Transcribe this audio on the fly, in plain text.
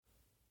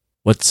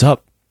What's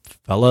up,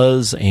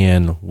 fellas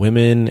and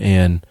women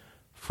and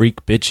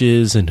freak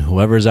bitches and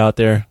whoever's out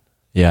there?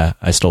 Yeah,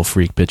 I stole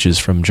freak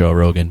bitches from Joe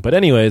Rogan. But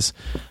anyways,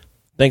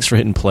 thanks for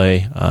hitting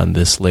play on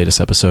this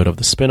latest episode of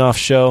the Spinoff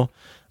Show.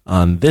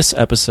 On this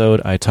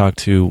episode, I talked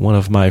to one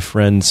of my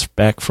friends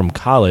back from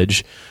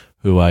college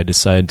who I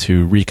decided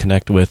to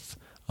reconnect with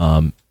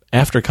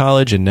after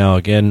college and now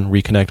again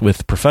reconnect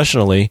with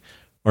professionally,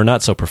 or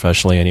not so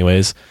professionally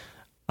anyways.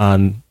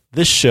 On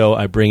this show,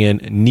 I bring in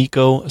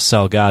Nikko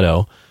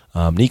Salgado.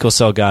 Nikko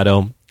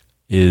Salgado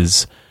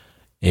is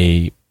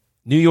a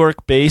New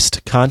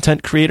York-based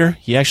content creator.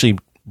 He actually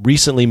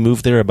recently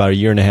moved there about a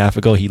year and a half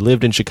ago. He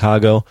lived in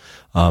Chicago,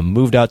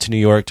 moved out to New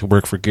York to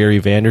work for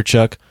Gary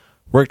Vaynerchuk,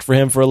 worked for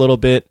him for a little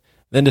bit,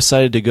 then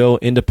decided to go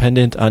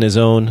independent on his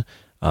own,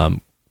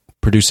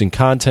 producing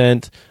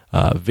content,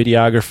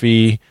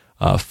 videography,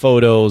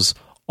 photos,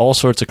 all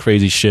sorts of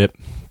crazy shit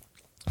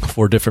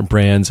for different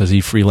brands as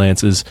he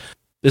freelances.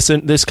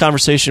 This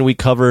conversation, we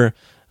cover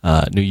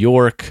New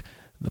York,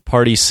 the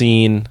party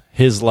scene,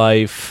 his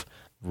life,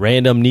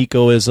 random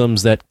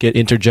Nikkoisms that get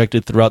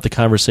interjected throughout the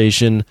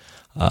conversation,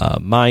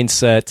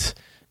 mindset,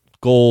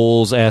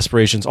 goals,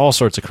 aspirations, all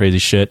sorts of crazy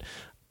shit.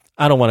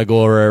 I don't want to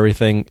go over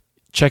everything.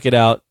 Check it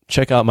out.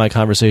 Check out my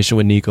conversation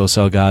with Nikko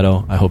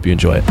Salgado. I hope you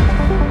enjoy it.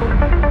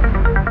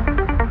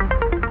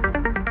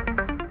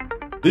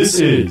 This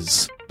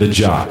is the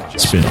Jock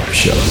Spinoff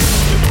Show.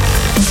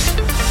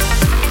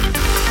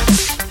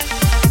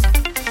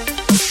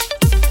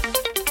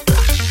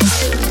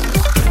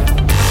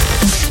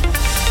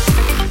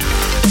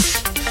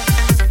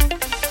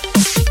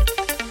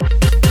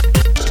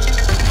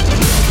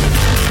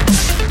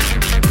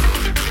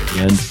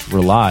 And we're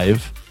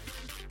live.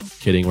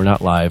 Kidding, we're not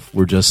live.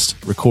 We're just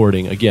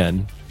recording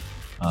again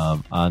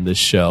on this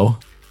show.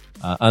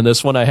 On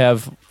this one, I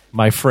have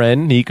my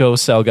friend, Nikko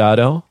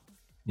Salgado.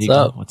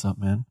 Nikko, what's up,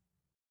 man?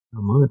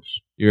 Not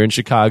much. You're in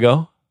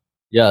Chicago?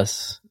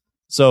 Yes.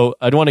 So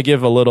I'd want to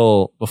give a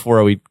little,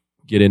 before we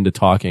get into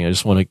talking, I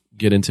just want to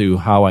get into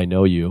how I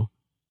know you.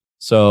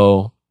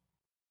 So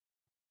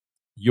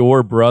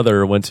your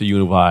brother went to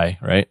U of I,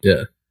 right?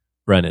 Yeah.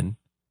 Brennan.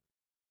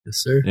 Yes,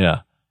 sir.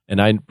 Yeah. And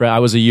I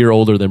was a year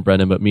older than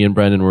Brennan, but me and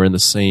Brennan were in the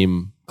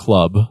same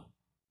club,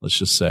 let's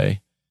just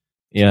say.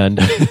 And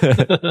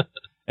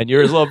and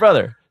you're his little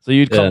brother. So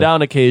you'd come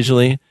down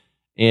occasionally,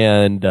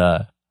 and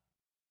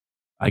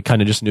I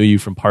kind of just knew you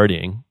from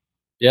partying.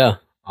 Yeah,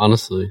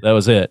 honestly. That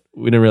was it.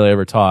 We didn't really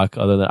ever talk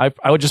other than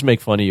I would just make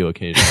fun of you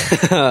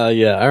occasionally.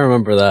 Yeah, I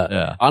remember that.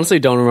 Yeah. Honestly,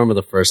 don't remember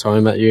the first time I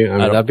met you. I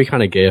mean, that'd be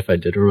kind of gay if I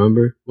did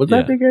remember. Would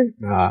that be gay?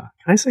 Nah.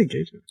 Can I say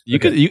gay? You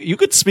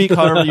could speak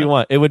however you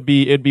want. It'd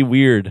be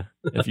weird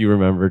if you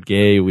remembered.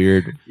 Gay,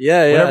 weird.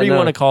 Yeah. Whatever you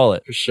want to call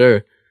it. For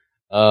sure.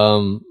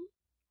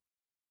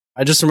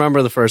 I just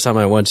remember the first time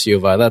I went to U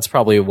of I. That's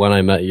probably when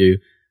I met you.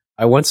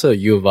 I went to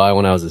U of I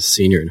when I was a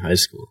senior in high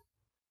school.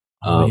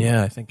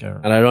 I think I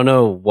remember. And I don't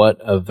know what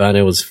event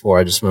it was for.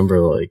 I just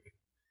remember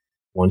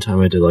one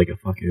time I did a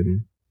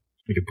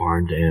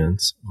barn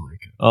dance,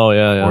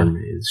 corn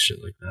maze,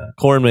 shit like that.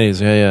 Corn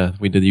maze, yeah.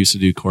 We used to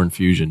do corn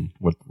fusion,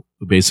 with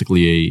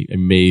basically a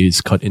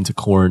maze cut into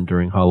corn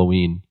during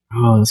Halloween.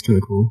 Oh, that's kind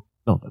of cool.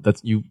 No,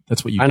 that's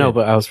what you. I know,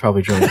 but I was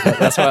probably drunk.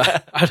 That's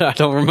why I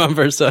don't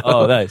remember. So.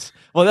 Oh, nice.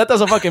 Well, that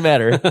doesn't fucking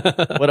matter.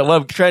 What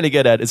I'm trying to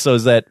get at is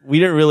that we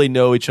didn't really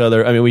know each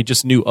other. I mean, we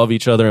just knew of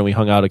each other, and we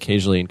hung out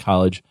occasionally in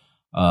college.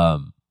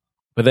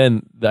 But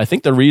then I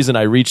think the reason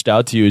I reached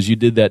out to you is you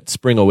did that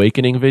Spring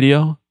Awakening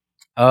video.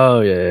 Oh,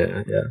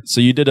 yeah.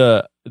 So you did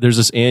there's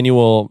this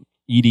annual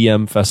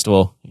EDM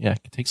festival. Yeah,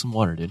 take some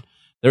water, dude.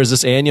 There's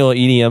this annual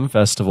EDM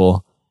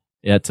festival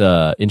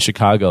in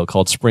Chicago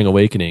called Spring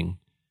Awakening.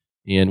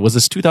 And was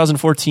this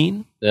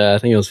 2014? Yeah, I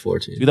think it was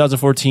 14.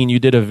 2014, you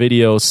did a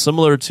video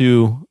similar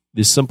to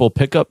the Simple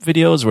Pickup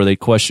videos where they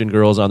question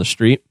girls on the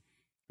street.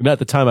 And at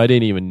the time, I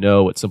didn't even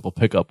know what Simple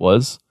Pickup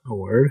was. A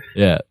word?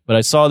 Yeah, but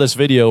I saw this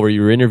video where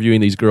you were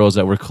interviewing these girls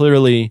that were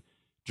clearly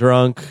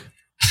drunk,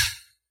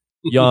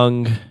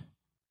 young,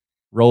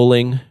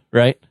 rolling,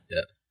 right?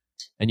 Yeah.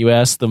 And you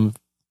asked them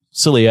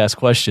silly-ass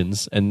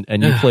questions, and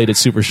you played it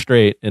super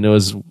straight, and it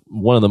was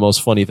one of the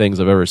most funny things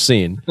I've ever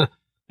seen.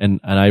 and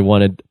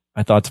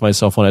I thought to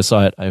myself when I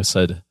saw it, I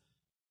said,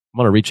 I'm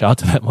going to reach out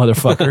to that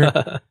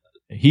motherfucker.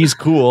 He's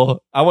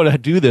cool. I want to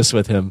do this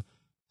with him.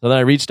 So then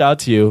I reached out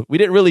to you. We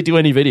didn't really do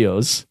any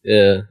videos.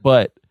 Yeah.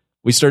 But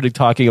we started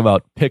talking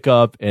about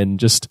pickup and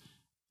just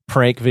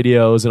prank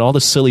videos and all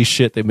the silly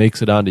shit that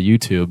makes it onto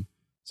YouTube.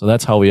 So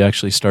that's how we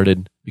actually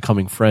started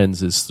becoming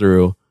friends, is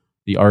through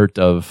the art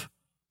of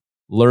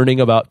learning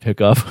about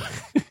pickup.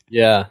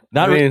 Yeah.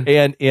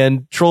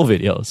 And troll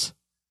videos.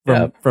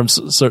 From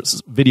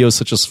videos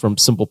such as from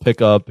Simple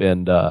Pickup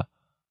and what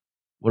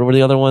were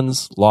the other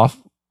ones? Loft.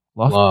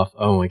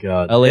 Oh my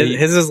god.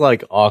 His is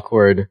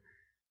awkward,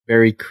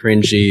 very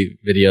cringy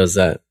videos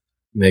that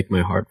make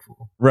my heart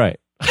full. Right.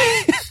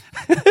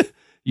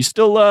 You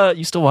still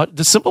watch?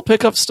 Does Simple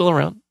Pickup still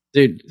around?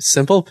 Dude,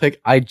 Simple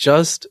Pick. I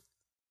just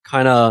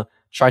kind of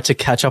tried to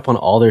catch up on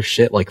all their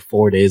shit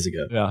 4 days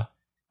ago. Yeah.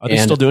 Are they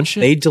still doing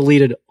shit? They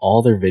deleted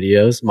all their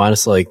videos,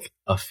 minus like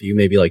a few,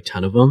 maybe like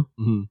 10 of them.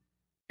 Mm-hmm.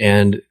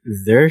 And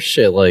their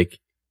shit like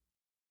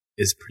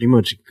is pretty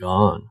much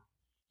gone.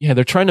 Yeah,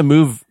 they're trying to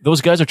move.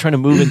 Those guys are trying to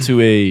move into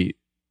a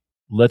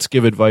let's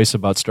give advice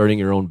about starting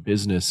your own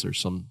business or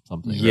something.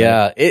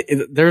 Yeah, right?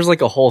 There's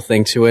like a whole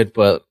thing to it,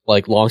 but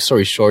like long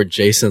story short,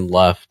 Jason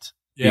left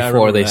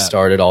before they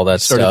started all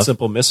that stuff. Started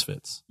Simple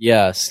Misfits.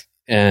 Yes,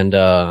 and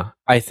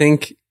I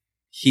think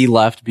he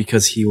left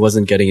because he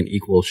wasn't getting an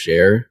equal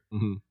share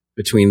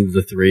between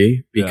the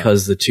three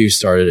because the two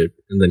started it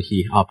and then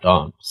he hopped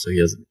on, so he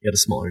had a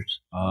smaller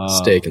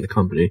stake in the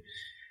company.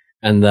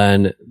 And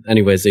then,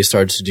 anyways, they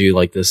started to do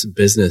like this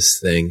business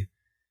thing,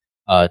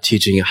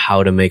 teaching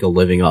how to make a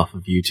living off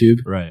of YouTube,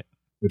 right?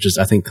 Which is,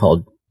 I think,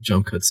 called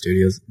Jump Cut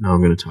Studios. Now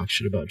I'm going to talk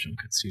shit about Jump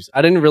Cut Studios.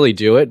 I didn't really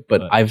do it,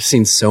 but I've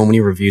seen so many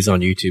reviews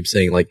on YouTube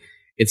saying like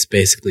it's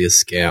basically a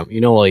scam.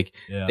 You know, like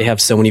they have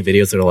so many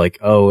videos that are like,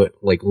 oh,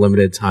 like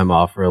limited time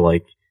offer,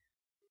 like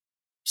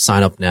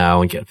sign up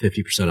now and get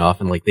 50%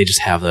 off, and like they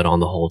just have that on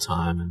the whole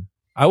time. And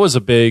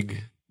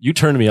you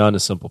turned me on to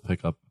Simple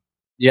Pickup.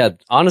 Yeah,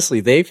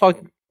 honestly,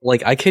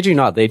 like, I kid you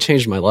not, they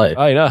changed my life.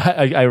 I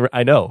know.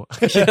 I know.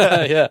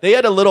 Yeah. They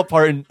had a little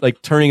part in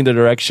like turning the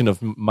direction of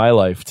my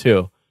life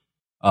too.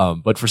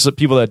 But for some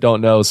people that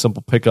don't know,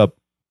 Simple Pickup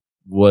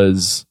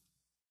was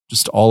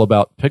just all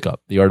about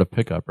pickup, the art of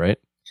pickup, right?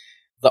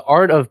 The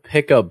art of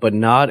pickup, but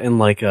not in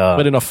like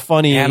but in a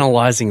funny,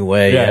 analyzing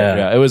way.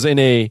 Yeah. It was in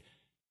a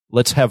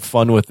let's have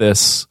fun with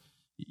this.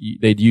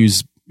 They'd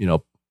use,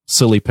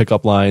 silly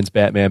pickup lines,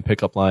 Batman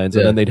pickup lines,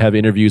 and then they'd have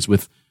interviews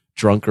with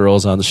drunk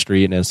girls on the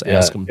street and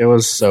ask them it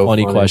was so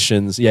funny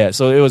questions. Yeah,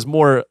 so it was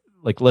more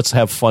like let's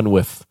have fun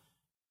with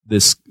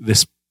this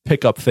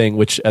pickup thing,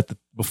 which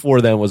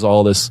before then was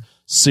all this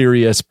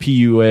serious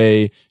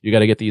PUA. You got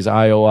to get these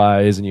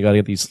IOIs and you got to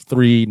get these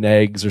 3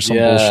 negs or some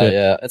bullshit.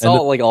 Yeah, it's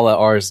all like all that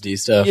RSD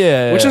stuff.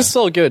 Yeah, which is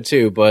still good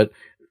too. But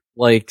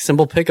like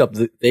Simple Pickup,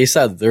 they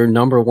said their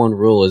number one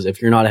rule is if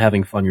you're not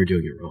having fun, you're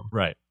doing it wrong.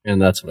 Right, and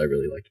that's what I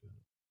really liked.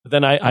 But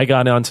then I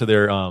got onto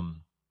their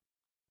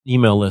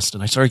email list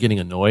and I started getting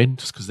annoyed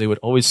just because they would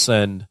always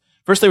send.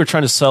 First, they were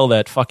trying to sell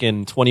that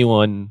fucking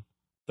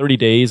 30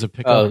 days of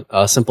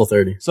pickup. Simple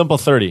 30. Simple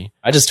 30.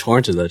 I just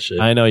torrented that shit.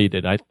 I know you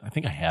did. I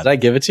think I had. Did I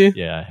give it to you?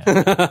 Yeah,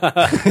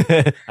 I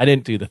had. I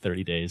didn't do the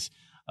 30 days.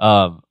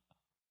 But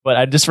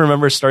I just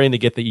remember starting to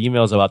get the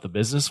emails about the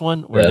business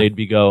one where they'd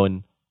be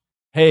going,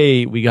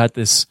 "Hey, we got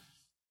this.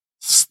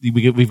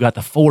 We've got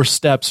the 4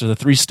 steps or the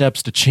 3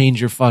 steps to change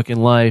your fucking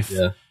life.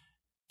 Yeah.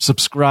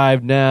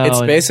 Subscribe now."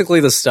 It's basically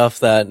the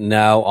stuff that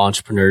now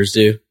entrepreneurs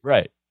do.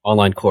 Right.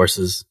 Online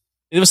courses.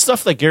 It was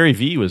stuff that Gary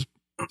Vee was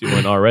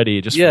doing already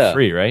just for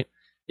free, right?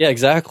 Yeah,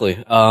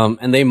 exactly.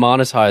 And they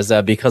monetized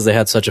that because they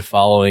had such a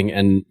following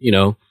and,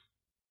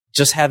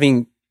 just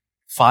having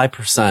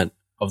 5%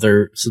 of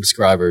their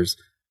subscribers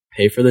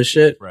pay for this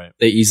shit, right?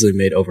 They easily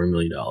made over $1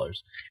 million.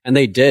 And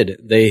they did.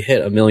 They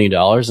hit $1 million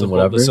and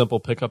whatever. The Simple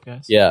Pickup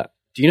guys? Yeah.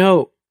 Did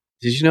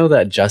you know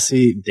that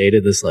Jesse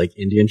dated this like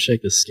Indian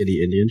chick, this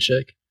skinny Indian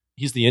chick?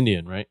 He's the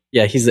Indian, right?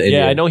 Yeah, he's the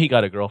Indian. Yeah, I know he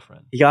got a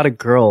girlfriend. He got a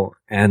girl,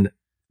 and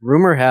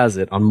rumor has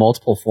it on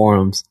multiple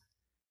forums,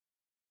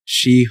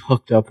 she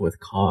hooked up with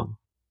Kong.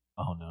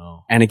 Oh,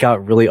 no. And it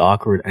got really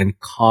awkward, and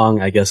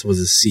Kong, I guess, was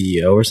a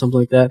CEO or something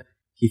like that.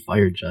 He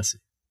fired Jesse.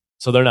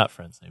 So they're not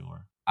friends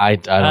anymore. I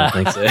don't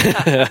think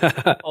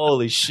so.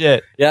 Holy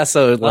shit. Yeah,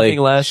 so nothing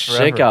lasts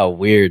forever. Shit got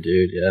weird,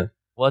 dude, yeah.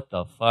 What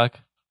the fuck?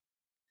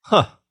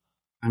 Huh.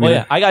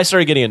 I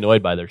started getting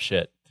annoyed by their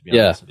shit, to be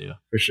honest with you.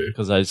 For sure.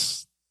 Because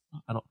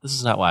this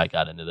is not why I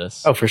got into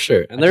this. Oh, for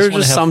sure. And there were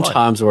just some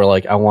times where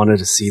like I wanted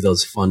to see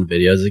those fun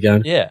videos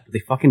again. Yeah. They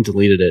fucking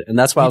deleted it. And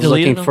that's why I was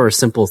looking for a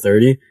Simple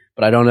 30,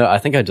 but I don't know. I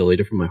think I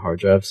deleted from my hard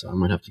drive, so I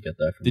might have to get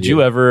that from you. Did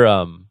you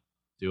ever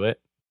do it?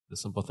 The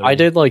Simple 30? I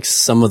did like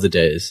some of the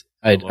days.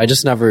 I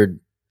just never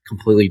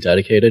completely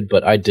dedicated,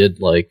 but I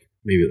did like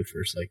maybe the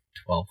first like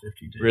 12,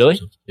 15 days.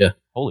 Really? Yeah.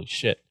 Holy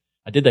shit.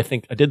 I did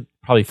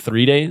probably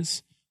 3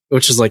 days.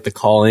 Which is like the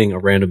calling a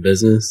random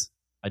business.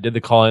 I did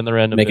the calling the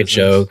random business. Make a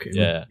joke.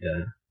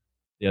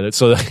 Yeah.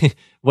 So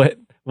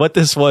what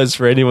this was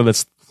for anyone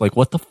that's like,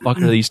 what the fuck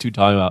are these two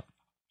talking about?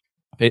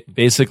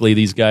 Basically,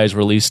 these guys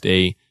released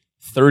a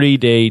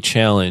 30-day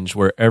challenge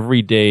where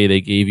every day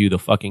they gave you the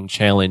fucking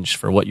challenge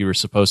for what you were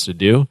supposed to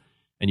do,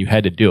 and you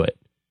had to do it.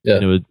 Yeah.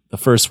 And the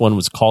first one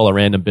was call a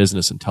random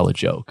business and tell a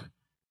joke.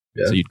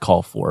 Yeah. So you'd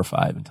call 4 or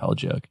 5 and tell a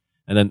joke.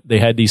 And then they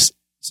had these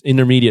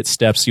intermediate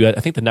steps. I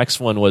think the next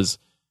one was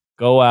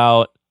go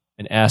out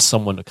and ask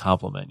someone to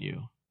compliment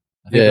you.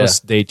 I think that was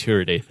day 2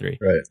 or day 3.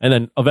 Right. And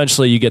then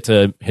eventually you get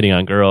to hitting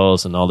on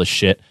girls and all this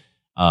shit.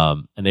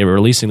 And they were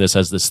releasing this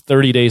as this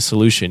 30-day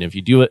solution. If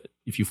you do it,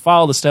 if you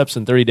follow the steps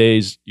in 30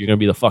 days, you're going to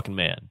be the fucking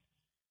man.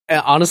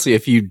 And honestly,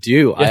 if you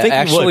do, I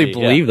actually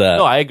believe that.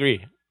 No, I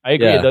agree.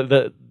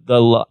 Yeah.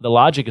 The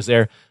logic is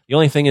there. The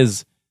only thing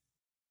is,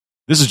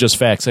 this is just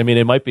facts. I mean,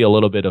 it might be a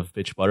little bit of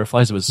bitch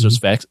butterflies, but it's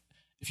just facts.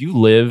 If you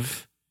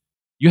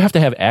have to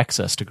have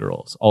access to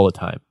girls all the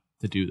time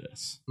to do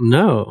this.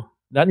 No.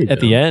 Not at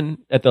the end,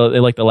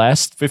 the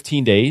last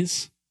 15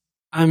 days.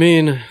 I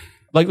mean,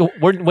 Like,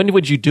 when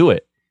would you do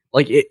it?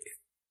 like it.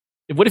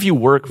 What if you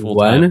work full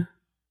When? time?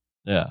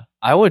 Yeah.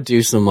 I would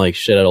do some like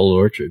shit at Old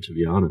Orchard, to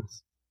be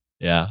honest.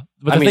 Yeah.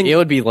 But I mean, it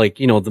would be like,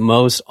 the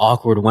most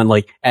awkward when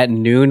like at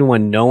noon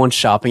when no one's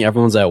shopping,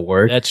 everyone's at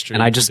work. That's true.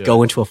 And I just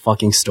go into a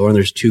fucking store and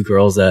there's two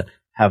girls that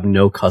have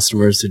no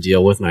customers to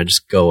deal with, and I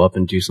just go up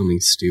and do something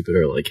stupid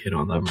or like hit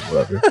on them or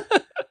whatever.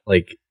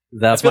 Like,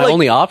 that's my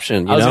only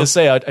option. I was going to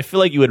say, I feel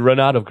like you would run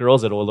out of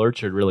girls at Old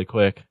Orchard really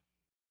quick.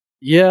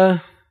 Yeah.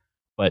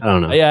 But I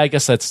don't know. Yeah, I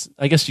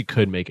guess you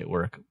could make it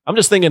work. I'm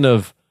just thinking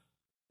of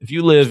if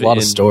you live There's a lot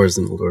of stores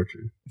in Old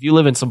Orchard. If you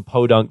live in some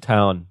podunk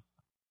town.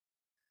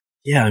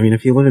 Yeah, I mean,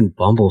 if you live in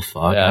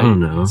Bumblefuck, I don't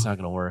know. It's not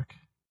going to work.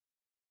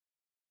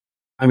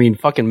 I mean,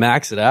 fucking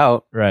max it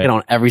out. Right. Hit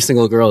on every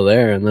single girl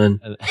there and then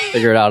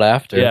figure it out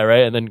after. Yeah,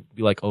 right? And then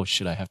be like, oh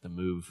shit, I have to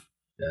move.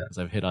 Yeah. Because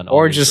I've hit on all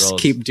Or these just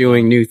girls. keep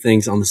doing new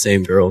things on the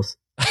same girls.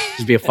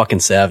 Just be a fucking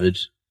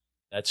savage.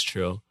 That's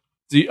true.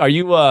 Are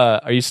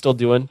you still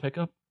doing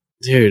pickup?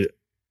 Dude,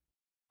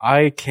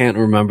 I can't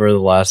remember the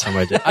last time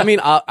I did. I mean,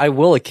 I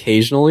will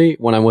occasionally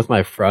when I'm with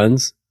my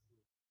friends,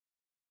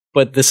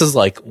 but this is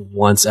like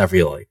once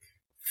every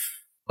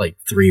like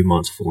 3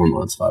 months, 4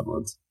 months, 5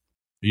 months.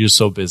 Are you just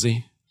so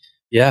busy?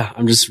 Yeah,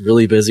 I'm just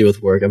really busy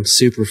with work. I'm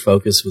super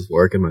focused with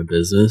work and my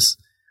business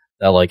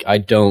that like I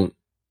don't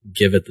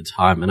give it the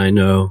time. And I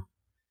know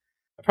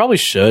I probably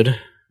should. I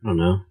don't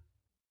know.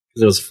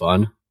 Because it was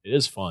fun. It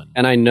is fun.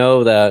 And I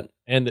know that.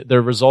 And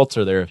the results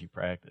are there if you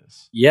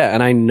practice. Yeah,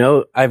 and I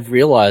know I've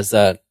realized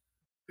that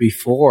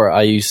before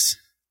I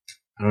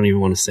don't even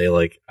want to say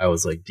like I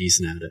was like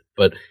decent at it,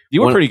 but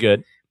you were pretty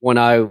good when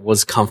I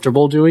was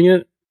comfortable doing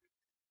it.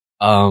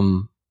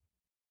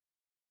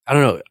 I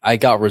don't know. I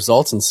got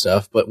results and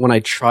stuff, but when I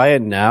try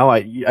it now,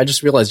 I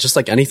just realized, just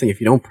like anything, if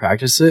you don't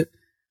practice it,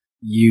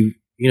 you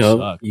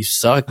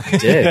suck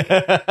dick,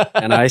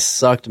 and I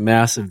sucked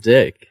massive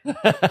dick.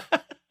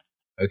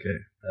 Okay,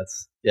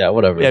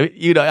 whatever.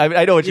 Yeah,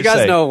 I know what you you're saying.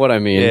 You guys know what I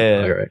mean.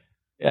 Yeah, all right.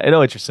 Yeah, I know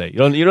what you're saying. You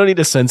don't need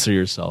to censor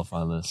yourself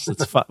on this.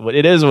 It's fine.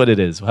 It is what it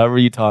is. However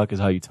you talk is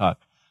how you talk.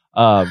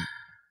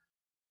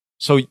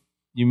 So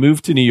you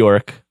moved to New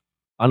York.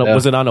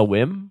 Was it on a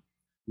whim?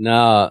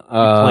 Nah,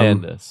 you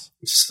planned this.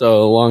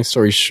 So long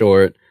story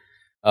short,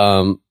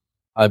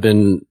 I've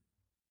been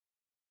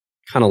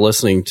kind of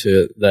listening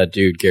to that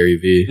dude Gary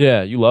V.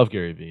 Yeah, you love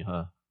Gary V,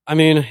 huh? I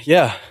mean,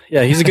 yeah,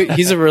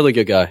 he's a really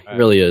good guy. He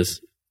really is.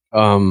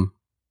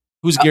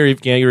 Who's Gary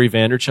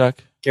Vaynerchuk?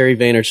 Gary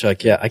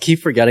Vaynerchuk. Yeah, I keep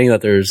forgetting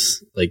that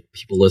there's like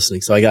people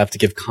listening, so I have to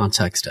give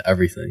context to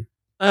everything.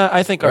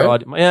 I think our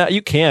audience. Yeah,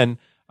 you can.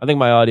 I think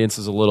my audience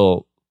is a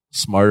little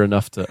smart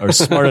enough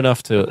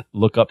to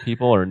look up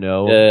people or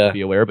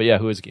be aware. But yeah,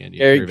 who is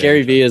Gary?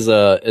 Gary V is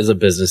a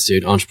business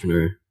dude,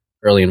 entrepreneur,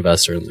 early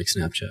investor in like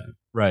Snapchat,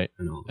 right?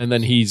 And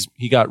then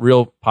he got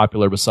real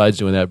popular besides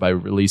doing that by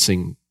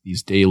releasing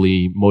these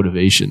daily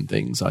motivation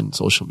things on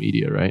social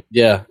media, right?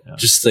 Yeah,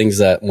 just things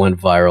that went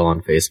viral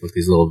on Facebook,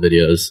 these little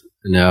videos,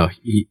 and now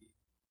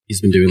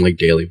he's been doing like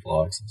daily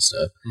vlogs and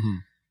stuff. Mm-hmm.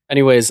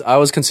 Anyways, I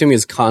was consuming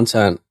his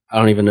content. I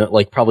don't even know,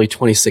 like probably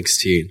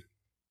 2016,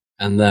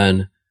 and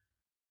then.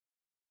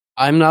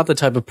 I'm not the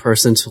type of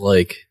person to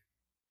like,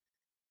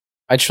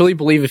 I truly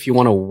believe if you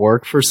want to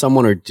work for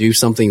someone or do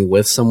something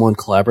with someone,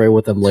 collaborate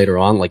with them later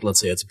on, like let's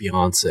say it's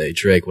Beyonce,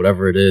 Drake,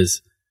 whatever it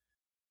is,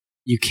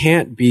 you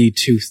can't be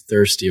too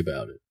thirsty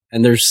about it.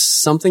 And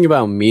there's something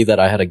about me that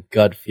I had a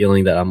gut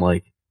feeling that I'm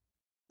like,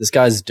 this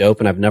guy's dope,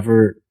 and I've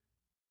never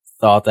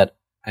thought that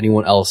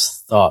anyone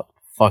else thought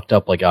fucked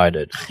up like I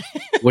did,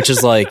 which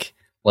is like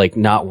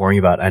not worrying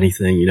about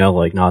anything,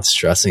 like not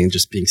stressing,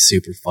 just being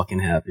super fucking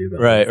happy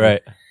about it.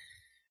 Right.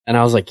 And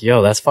I was like,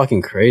 yo, that's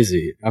fucking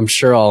crazy. I'm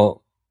sure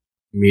I'll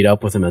meet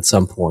up with him at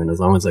some point as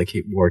long as I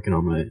keep working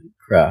on my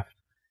craft.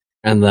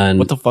 And then...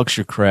 What the fuck's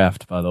your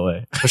craft, by the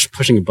way?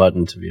 Pushing a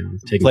button, to be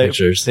honest. Taking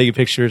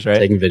pictures, right?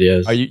 Taking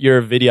videos. You're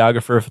a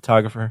videographer, a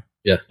photographer?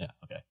 Yeah. Yeah,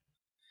 okay.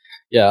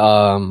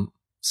 Yeah,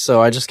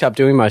 so I just kept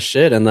doing my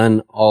shit, and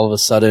then all of a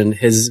sudden,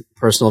 his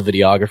personal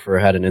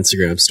videographer had an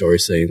Instagram story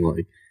saying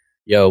like,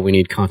 yo, we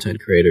need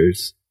content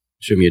creators.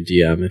 Shoot me a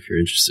DM if you're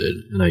interested.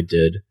 And I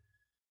did.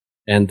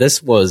 And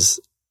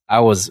I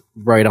was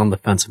right on the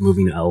fence of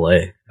moving to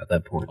LA at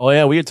that point. Oh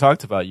yeah, we had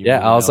talked about you. Yeah,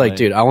 I was like,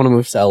 dude, I want to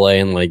move to LA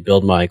and like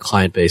build my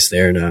client base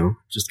there now,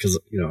 just because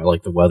I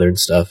like the weather and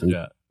stuff, and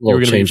a little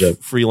change up.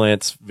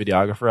 Freelance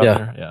videographer out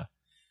there. Yeah.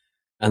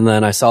 And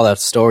then I saw that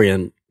story,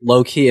 and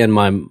low key in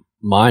my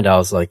mind, I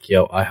was like,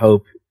 yo, I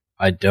hope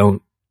I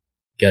don't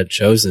get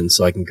chosen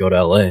so I can go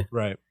to LA.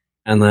 Right.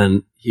 And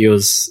then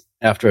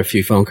after a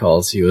few phone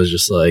calls, he was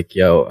just like,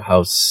 yo,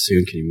 how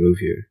soon can you move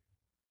here?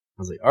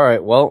 I was like, all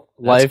right, well,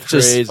 life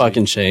just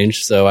fucking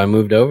changed. So I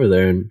moved over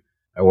there and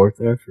I worked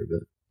there for a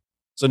bit.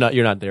 So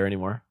you're not there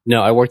anymore?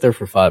 No, I worked there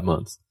for 5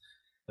 months.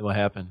 Then what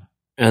happened?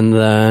 And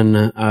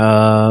then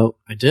I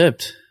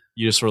dipped.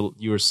 You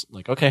were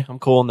like, okay, I'm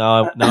cool.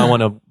 Now I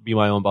want to be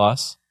my own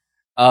boss.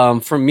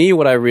 For me,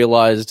 what I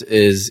realized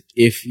is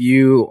if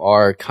you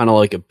are kind of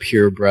like a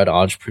purebred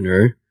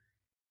entrepreneur,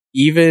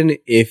 even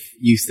if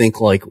you think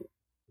like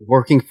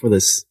working for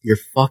your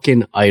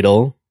fucking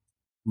idol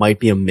might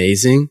be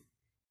amazing.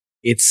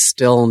 It's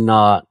still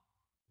not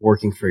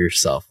working for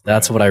yourself.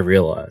 That's what I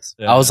realized.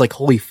 Yeah. I was like,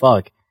 holy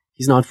fuck,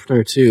 he's an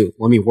entrepreneur too.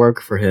 Let me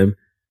work for him.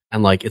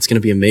 And like, it's going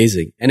to be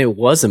amazing. And it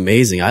was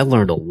amazing. I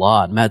learned a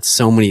lot, met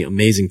so many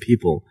amazing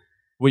people.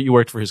 Wait, you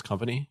worked for his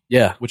company?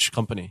 Yeah. Which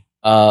company?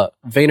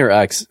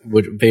 VaynerX,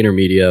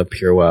 VaynerMedia,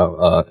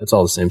 PureWow. It's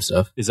all the same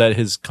stuff. Is that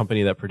his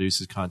company that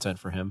produces content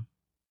for him?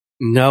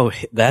 No,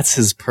 that's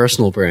his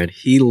personal brand.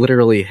 He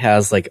literally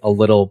has like a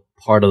little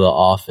part of the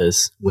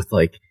office with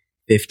like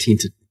 15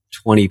 to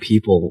 20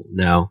 people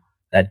now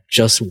that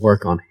just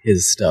work on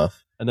his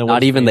stuff. And then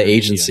not even the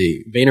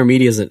agency.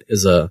 VaynerMedia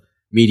is a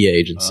media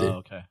agency. Oh,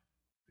 okay.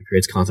 It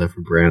creates content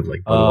for brands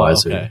like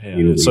Budweiser. Okay.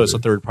 Yeah. So it's a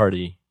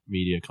third-party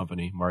media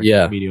company,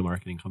 media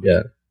marketing company.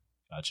 Yeah.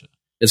 Gotcha.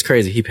 It's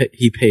crazy.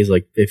 He pays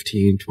like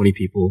 15, 20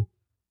 people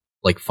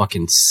like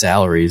fucking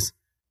salaries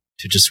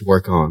to just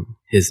work on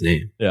his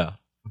name. Yeah.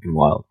 Fucking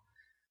wild.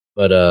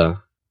 But I don't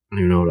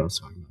even know what I was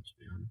talking about, to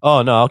be honest.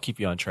 Oh, no, I'll keep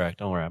you on track.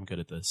 Don't worry. I'm good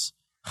at this.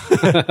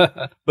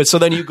 But so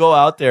then you go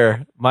out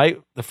there.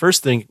 The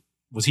first thing,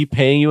 was he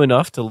paying you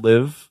enough to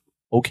live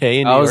okay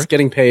in New York? I was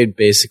getting paid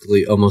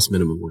basically almost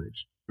minimum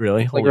wage.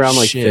 Really? Like around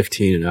like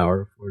 15 an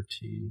hour,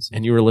 14.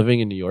 And you were living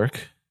in New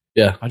York?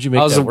 Yeah. How'd you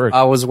make that work?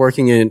 I was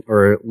working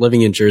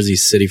living in Jersey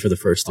City for the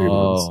first 3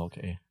 months. Oh,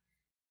 okay.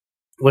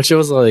 Which it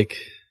was like,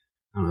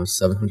 I don't know,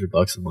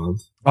 $700 a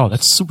month. Oh,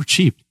 that's super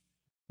cheap.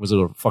 Was it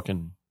a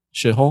fucking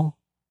shithole?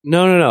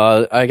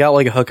 No. I got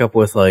like a hookup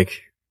with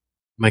like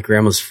my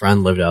grandma's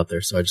friend lived out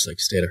there, so I just like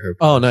stayed at her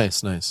place. Oh,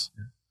 nice.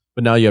 Yeah.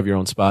 But now you have your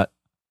own spot.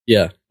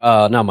 Yeah.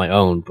 Not my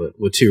own, but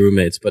with 2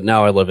 roommates. But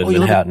now I live in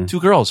Manhattan. 2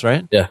 girls,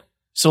 right? Yeah.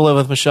 Still live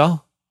with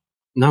Michelle?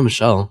 Not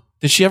Michelle.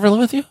 Did she ever live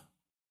with you?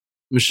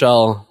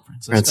 Michelle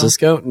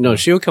Francisco? No,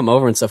 she would come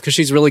over and stuff because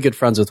she's really good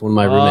friends with one of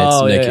my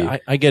roommates, Nikki. Yeah,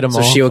 I get them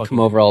all. So she would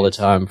come over all the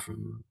time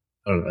from,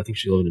 I don't know, I think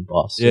she lived in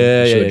Boston.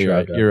 Yeah,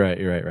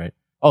 you're right.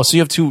 Oh, so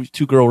you have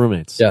two girl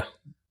roommates. Yeah.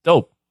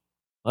 Dope.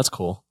 That's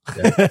cool.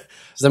 Yeah. Does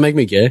that make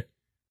me gay?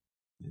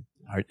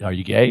 Are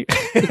you gay?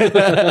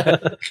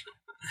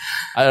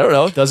 I don't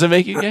know. Does it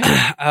make you gay?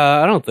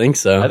 I don't think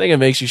so. I think it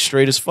makes you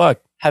straight as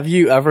fuck. Have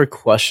you ever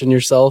questioned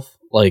yourself,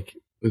 like,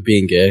 with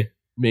being gay?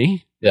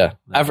 Me? Yeah.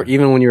 Never. Ever,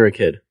 even when you were a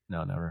kid?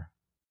 No, never.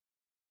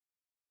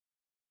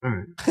 All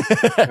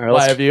right.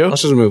 Why have you?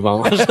 Let's just move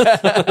on.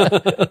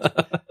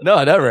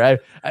 No, never.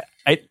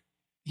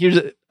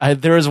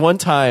 There was one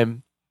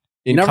time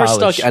in college. You never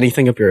stuck stuck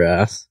anything up your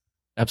ass?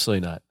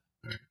 Absolutely not.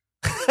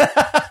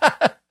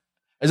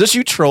 Is this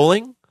you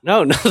trolling?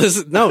 No, this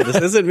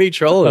isn't me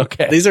trolling.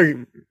 Okay. These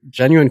are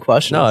genuine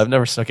questions. No, I've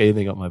never stuck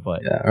anything up my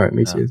butt. Yeah, all right,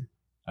 me too.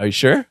 Are you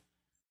sure?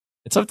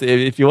 It's up to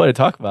if you want to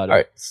talk about it. All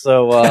right,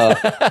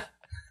 so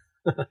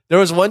there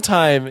was one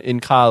time in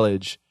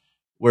college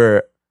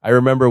where I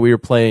remember we were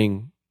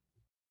playing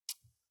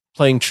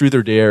Truth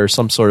or Dare or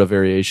some sort of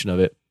variation of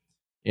it,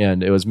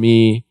 and it was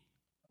me,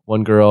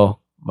 one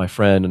girl, my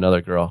friend,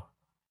 another girl,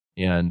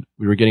 and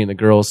we were getting the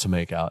girls to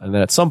make out, and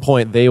then at some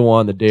point they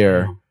won the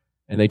dare.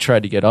 And they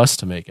tried to get us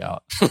to make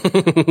out.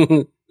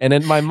 And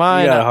in my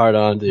mind... You got hard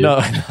on, dude. No.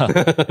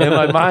 In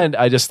my mind,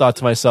 I just thought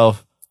to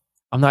myself,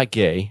 I'm not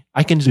gay.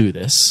 I can do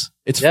this.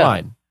 It's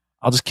fine.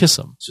 I'll just kiss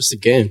him. It's just a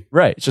game.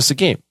 Right. It's just a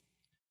game.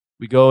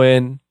 We go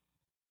in.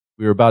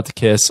 We were about to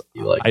kiss.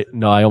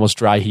 I almost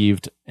dry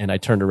heaved, and I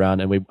turned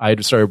around, and I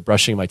started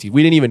brushing my teeth.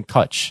 We didn't even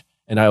touch.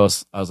 And I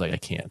was like, I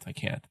can't.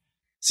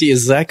 See,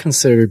 is that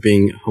considered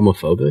being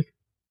homophobic?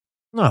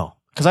 No.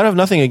 Because I have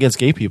nothing against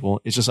gay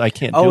people. It's just I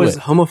can't do it. Oh, is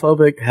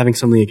homophobic having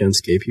something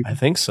against gay people? I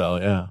think so,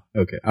 yeah.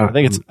 Okay. I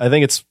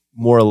think it's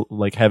more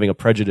like having a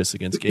prejudice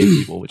against gay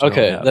people. Which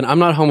okay, then I'm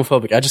not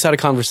homophobic. I just had a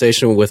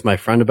conversation with my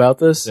friend about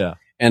this. Yeah.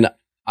 And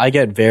I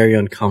get very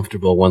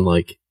uncomfortable when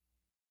like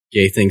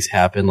gay things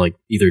happen, like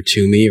either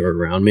to me or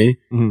around me.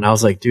 Mm-hmm. And I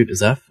was like, dude, is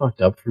that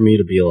fucked up for me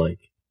to be like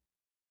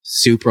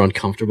super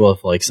uncomfortable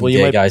if like some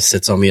gay guy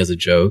sits on me as a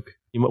joke?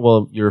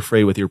 You're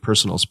afraid with your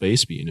personal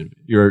space being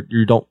you're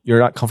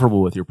not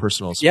comfortable with your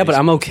personal space. Yeah, but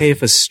I'm okay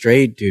if a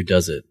straight dude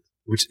does it.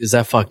 Which is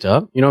that fucked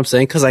up? You know what I'm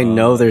saying? Because I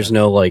know there's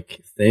no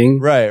like thing,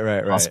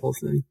 right, possible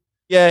thing.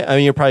 Yeah, I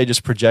mean you're probably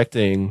just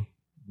projecting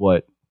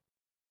what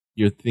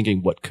you're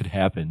thinking what could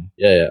happen.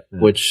 Yeah.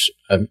 Which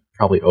I'm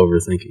probably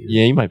overthinking.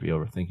 Yeah, you might be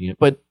overthinking it,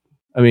 but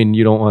I mean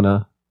you don't want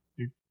to.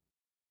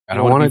 I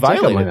don't want to be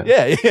violated.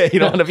 Yeah, you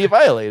don't want to be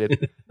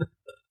violated.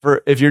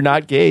 If you're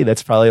not gay,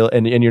 that's probably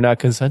and you're not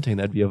consenting,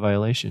 that'd be a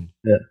violation.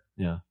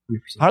 Yeah. 100%.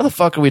 How the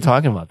fuck are we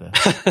talking about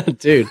that,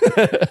 dude?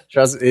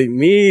 Trust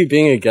me,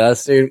 being a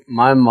guest, dude.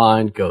 My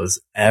mind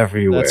goes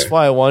everywhere. That's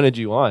why I wanted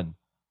you on.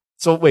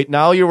 So wait,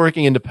 now you're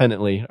working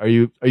independently. Are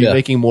you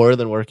making more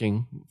than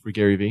working for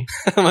Gary Vee?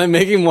 Am I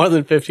making more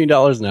than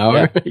 $15 an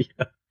hour?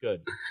 Yeah.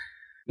 Good.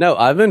 No,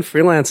 I've been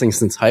freelancing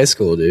since high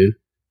school, dude.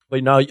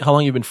 Wait, now how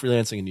long have you been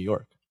freelancing in New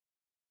York?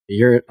 A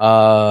year.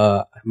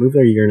 I moved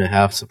there a year and a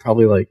half, so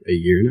probably like a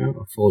year now,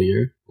 a full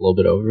year, a little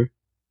bit over.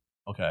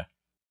 Okay.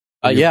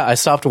 Yeah, I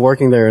stopped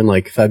working there in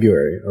like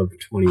February of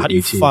 2018. How do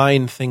you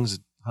find things?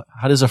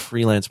 How does a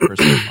freelance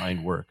person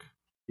find work?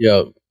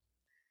 Yo,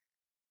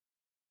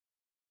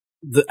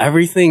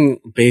 everything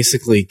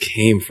basically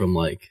came from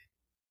like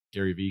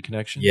Gary V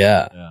connection.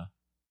 Yeah.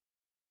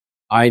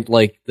 I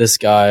like this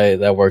guy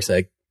that works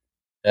at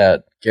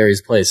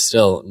Gary's place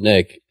still,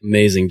 Nick,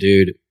 amazing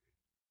dude.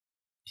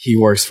 He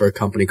works for a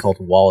company called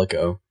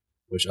Walaco,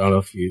 which I don't know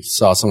if you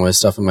saw some of my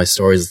stuff in my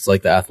stories. It's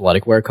like the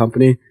athletic wear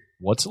company.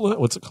 What's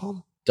it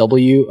called?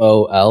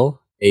 WOLACO.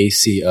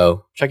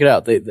 Check it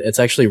out. It's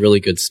actually really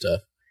good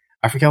stuff.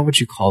 I forgot what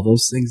you call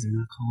those things. They're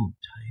not called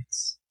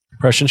tights.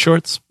 Compression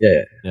shorts?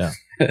 Yeah.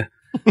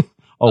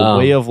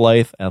 Way of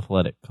Life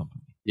Athletic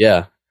Company. Yeah.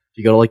 If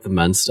you go to like the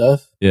men's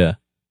stuff. Yeah.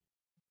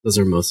 Those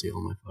are mostly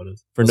all my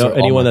photos. For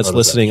anyone that's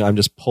listening, actually. I'm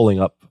just pulling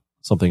up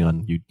something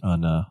on the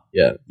internet.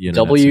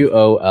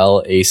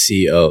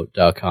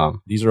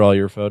 WOLACO.com. These are all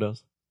your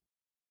photos?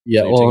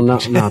 Yeah, well,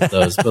 not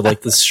those, but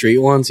like the street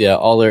ones. Yeah,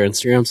 all their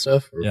Instagram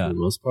stuff for the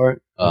most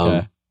part.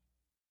 Okay.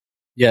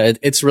 Yeah,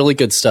 it's really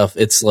good stuff.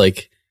 It's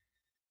like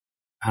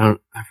I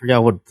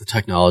forgot what the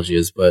technology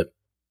is, but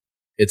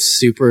it's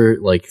super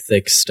like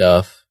thick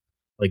stuff,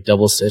 like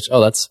double stitch. Oh,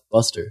 that's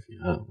Buster.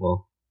 Yeah,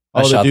 well,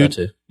 I shot that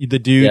too. The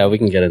dude. Yeah, we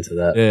can get into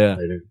that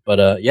later.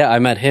 But I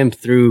met him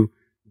through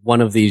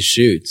one of these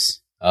shoots.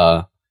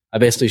 I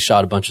basically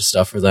shot a bunch of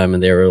stuff for them,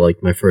 and they were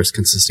like my first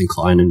consistent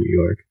client in New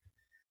York.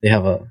 They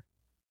have one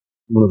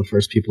of the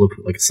first people who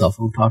put like a cell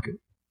phone pocket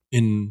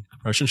in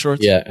compression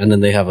shorts. Yeah, and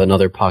then they have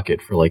another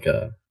pocket for like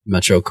a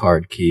Metro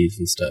card keys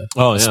and stuff.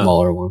 Oh, a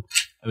smaller one.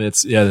 I mean,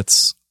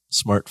 it's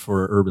smart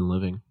for urban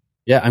living.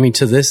 Yeah, I mean,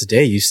 to this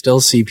day, you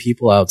still see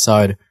people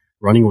outside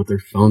running with their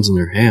phones in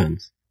their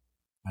hands.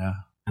 Yeah,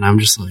 and I'm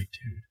just like,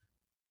 dude,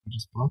 I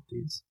just bought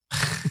these.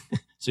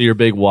 So you're a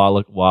big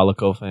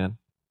Walaco fan?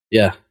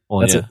 Yeah, well,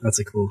 that's a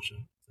cool shot.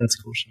 That's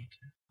a cool shot too.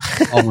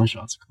 All my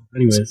shots are cool.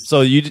 Anyways, so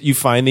you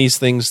find these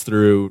things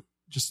through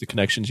just the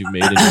connections you've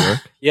made in New York?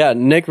 Yeah,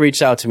 Nick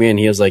reached out to me and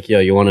he was like, yo,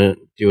 you want to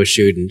do a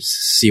shoot and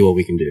see what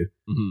we can do?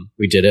 Mm-hmm.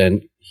 We did it,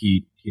 and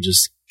he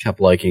just kept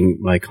liking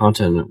my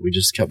content, and we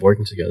just kept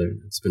working together.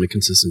 It's been a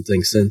consistent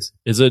thing since.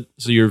 Is it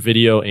so your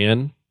video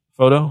and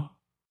photo?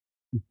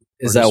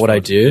 Is that what photo? I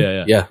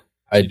do? Yeah.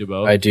 I do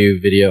both? I do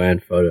video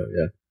and photo,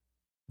 yeah.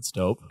 That's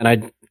dope.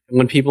 And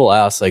when people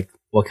ask like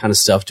what kind of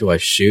stuff do I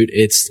shoot,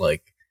 it's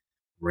like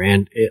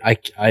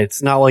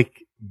it's not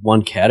like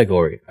one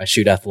category. I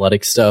shoot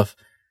athletic stuff.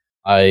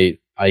 I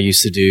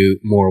used to do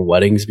more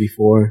weddings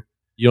before.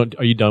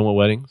 Are you done with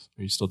weddings?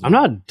 Are you still doing I'm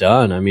not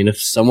done. I mean,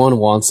 if someone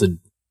wants me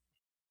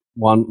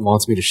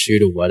to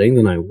shoot a wedding,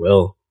 then I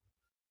will.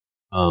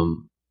 I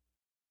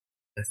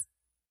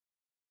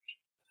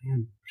think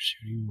I'm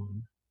shooting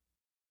one.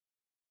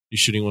 You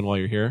shooting one while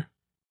you're here?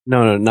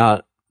 No,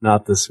 not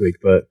this week,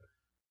 but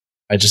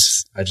I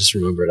just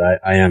remembered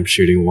I am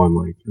shooting one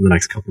like in the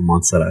next couple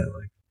months that I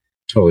like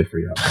totally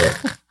forgot.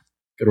 But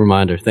good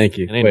reminder. Thank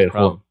you. Wait,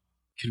 hold on.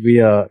 Could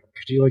you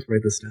like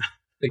write this down?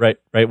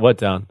 Write what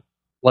down?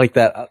 Like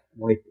that,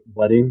 like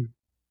wedding?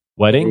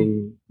 May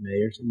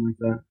or something like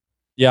that?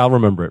 Yeah, I'll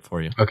remember it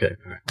for you. Okay.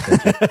 All right.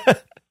 Thank you.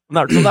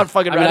 I'm not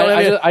fucking.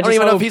 I don't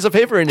even have a piece of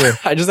paper in here.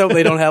 I just hope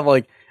they don't have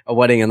like a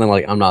wedding and then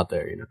like I'm not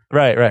there. You know?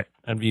 Right.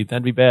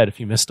 That'd be bad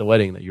if you missed a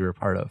wedding that you were a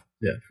part of.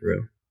 Yeah, for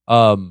real.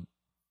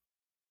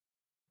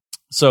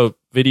 So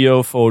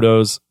video,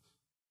 photos,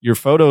 your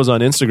photos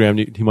on Instagram.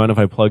 Do you mind if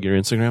I plug your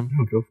Instagram?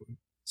 No, go for it.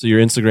 So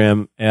your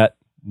Instagram at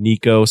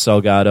Nikko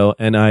Salgado,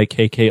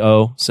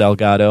 Nikko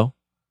Salgado.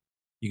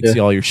 You can see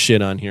all your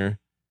shit on here.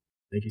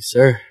 Thank you,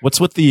 sir.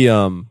 What's with the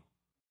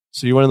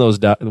So you're one of those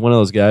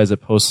guys that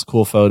posts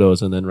cool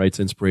photos and then writes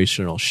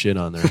inspirational shit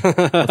on there. What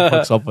the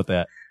fuck's up with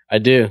that? I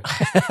do.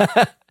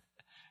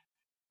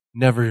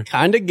 Never.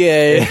 Kind of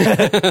gay.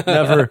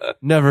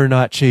 never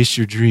not chase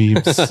your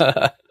dreams.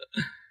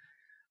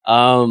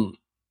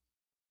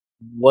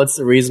 What's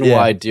the reason why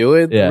I do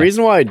it? Yeah. The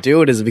reason why I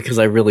do it is because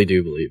I really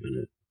do believe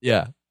in it.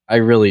 Yeah. I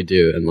really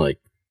do. And like,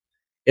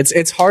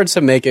 it's hard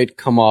to make it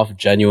come off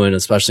genuine,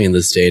 especially in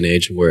this day and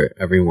age where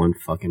everyone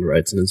fucking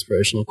writes an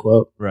inspirational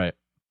quote. Right.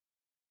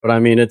 But I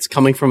mean, it's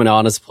coming from an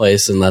honest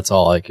place, and that's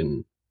all I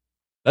can.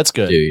 That's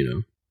good. Do, you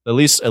know? At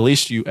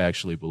least you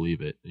actually believe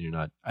it. And you're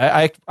not.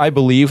 I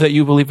believe that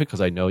you believe it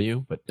because I know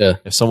you. But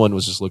if someone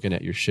was just looking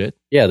at your shit,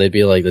 they'd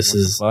be like, "This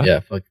is fuck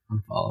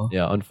unfollow."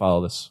 Yeah,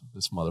 unfollow this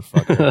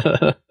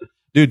motherfucker,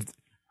 dude.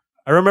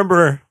 I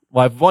remember.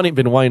 Well, I've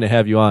been wanting to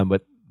have you on,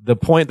 but the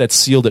point that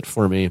sealed it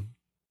for me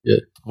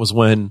was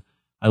when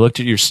I looked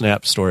at your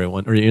Snap story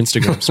or your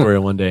Instagram story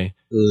one day.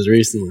 It was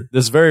recently.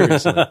 This very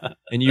recently,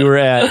 and you were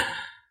at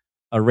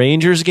a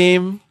Rangers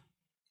game.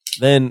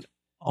 Then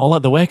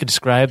the way I could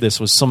describe this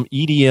was some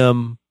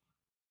EDM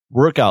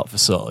workout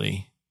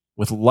facility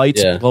with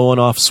lights blowing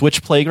off.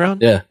 Switch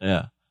Playground.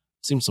 Yeah.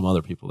 Seems some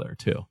other people there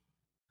too.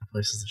 That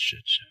place is a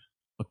shit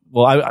show.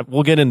 Well,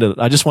 we'll get into.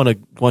 I just want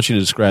you to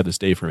describe this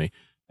day for me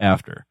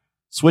after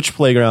Switch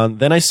Playground.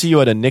 Then I see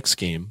you at a Knicks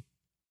game.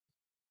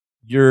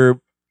 You're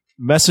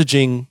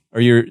messaging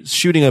or you're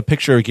shooting a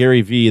picture of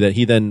Gary V that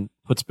he then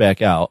puts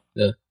back out.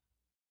 Yeah.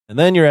 And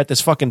then you're at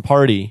this fucking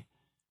party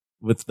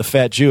with the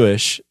Fat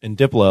Jewish and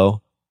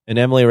Diplo and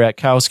Emily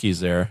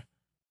Ratkowski's there.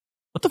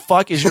 What the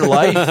fuck is your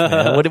life,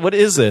 man? What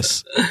is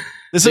this?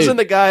 This Dude. isn't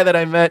the guy that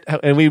I met,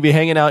 and we'd be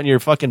hanging out in your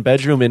fucking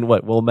bedroom in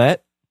what,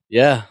 Wilmette?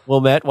 Yeah.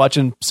 Wilmette,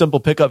 watching simple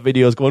pickup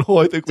videos going,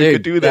 I think we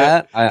could do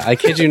that. I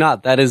kid you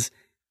not. That is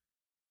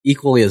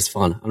equally as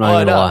fun. I'm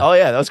not gonna lie. Oh,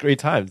 yeah, that was great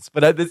times.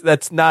 But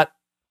that's not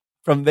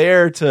from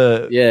there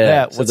to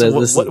that.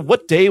 So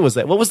what day was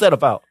that? What was that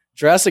about?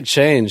 Drastic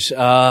change.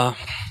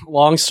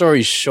 Long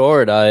story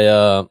short,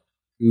 I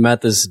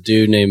met this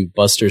dude named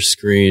Buster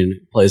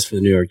Screen, plays for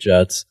the New York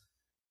Jets,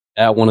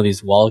 at one of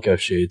these Walico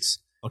shoots.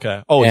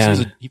 Okay. Oh,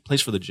 he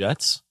plays for the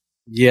Jets?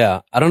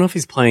 Yeah. I don't know if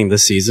he's playing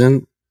this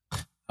season.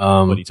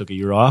 But he took a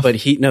year off? But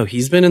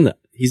he's been in the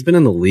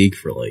league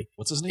for like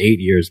what's his name? 8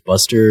 years.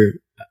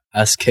 Buster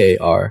Skrine.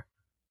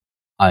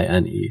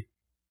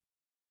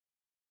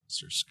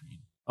 Buster Screen.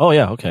 Oh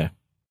yeah, okay.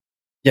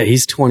 Yeah,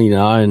 he's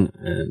 29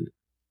 and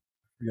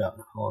I forgot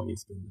how long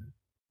he's been there.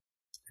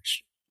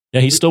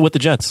 Yeah, he's still with the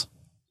Jets.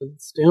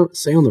 Stay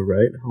on the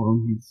right. How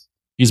long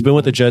he's been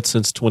with the Jets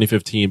since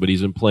 2015, but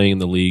he's been playing in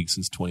the league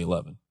since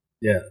 2011.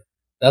 Yeah,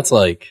 that's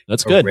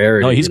good.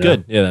 Rarity, no, he's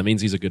good. Yeah, that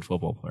means he's a good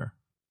football player.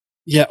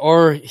 Yeah,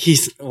 or he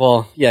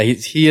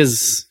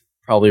is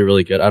probably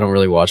really good. I don't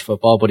really watch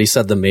football, but he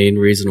said the main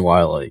reason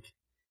why like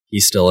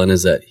he's still in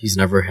is that he's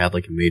never had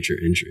like a major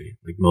injury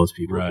like most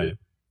people do.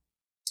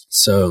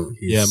 So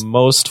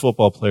most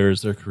football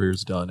players, their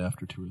career's done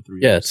after 2 or 3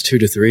 years. Yeah, it's 2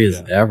 to 3 is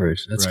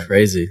average. That's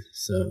crazy.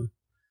 So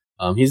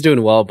he's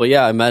doing well. But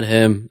yeah, I met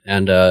him,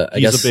 and I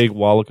guess he's a big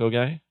Walico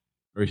guy.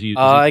 Or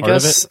I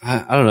guess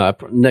I don't know.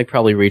 Nick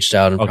probably reached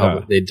out and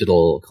probably they did a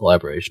little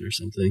collaboration or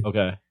something.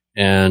 Okay,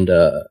 and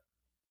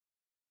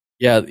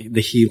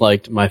he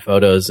liked my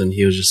photos, and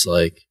he was just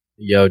like,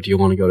 "Yo, do you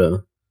want to go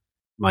to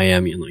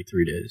Miami in like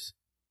 3 days?"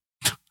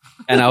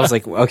 And I was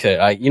like, "Okay,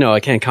 I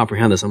can't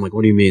comprehend this." I'm like,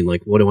 "What do you mean?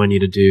 Like, what do I need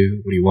to do?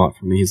 What do you want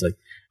from me?" He's like,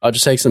 "I'll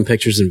just take some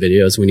pictures and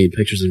videos. We need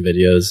pictures and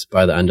videos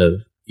by the end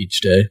of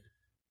each day,"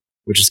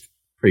 which is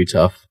pretty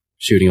tough,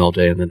 shooting all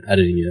day and then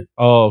editing it.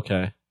 Oh,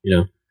 okay.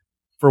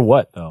 For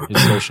what though?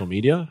 His social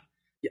media?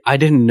 I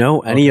didn't know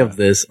any of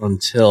this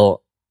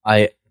until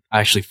I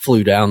actually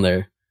flew down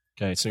there.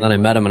 Okay, so then I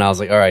met him and I was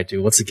like, all right,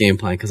 dude, what's the game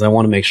plan? Because I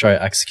want to make sure I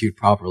execute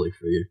properly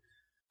for you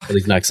for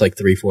these next like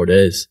 3-4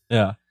 days.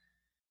 Yeah.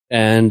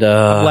 And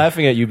I'm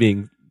laughing at you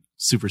being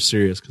super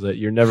serious because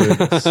you're never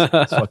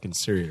fucking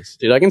serious.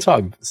 Dude, I can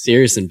talk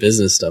serious and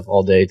business stuff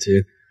all day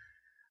too.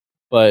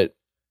 But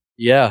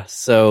yeah,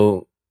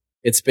 so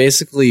it's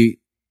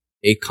basically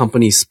a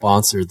company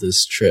sponsored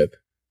this trip,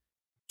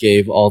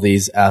 gave all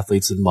these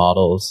athletes and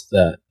models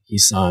that he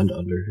signed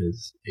under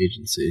his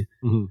agency.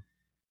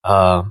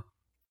 Mm-hmm.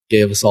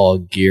 Gave us all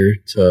gear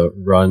to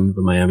run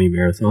the Miami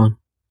Marathon.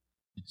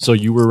 So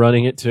you were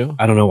running it too?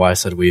 I don't know why I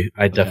said we.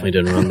 I definitely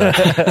didn't run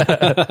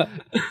that.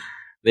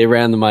 They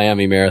ran the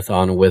Miami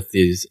Marathon with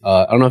these.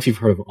 I don't know if you've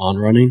heard of On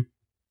Running.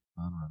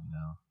 On Running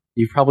now.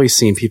 You've probably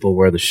seen people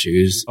wear the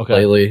shoes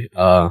lately.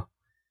 But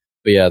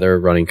yeah, they're a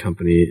running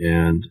company,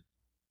 and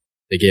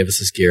they gave us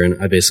this gear,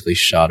 and I basically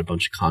shot a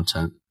bunch of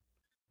content,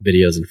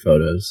 videos and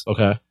photos.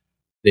 Okay.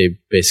 They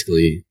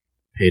basically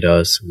paid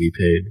us. We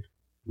paid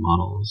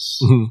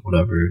models,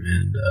 whatever,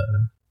 and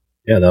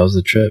that was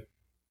the trip.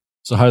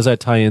 So how does that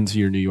tie into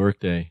your New York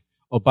day?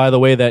 Oh, by the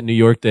way, that New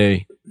York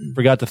day,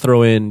 forgot to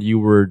throw in, you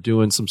were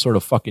doing some sort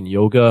of fucking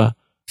yoga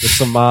with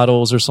some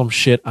models or some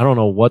shit. I don't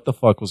know what the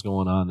fuck was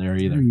going on there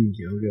either.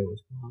 Yoga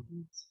with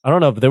models? I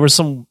don't know, but there was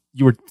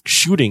you were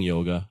shooting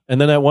yoga. And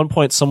then at one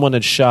point someone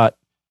had shot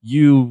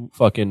you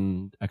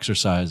fucking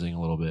exercising a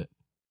little bit.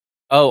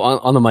 Oh,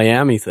 on the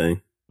Miami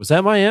thing. Was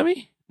that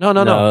Miami? No.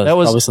 That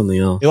was probably something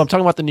else. I'm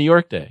talking about the New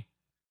York day.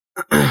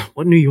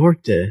 What New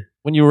York day?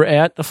 When you were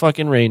at the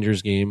fucking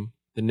Rangers game,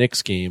 the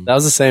Knicks game. That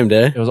was the same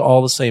day? It was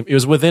all the same. It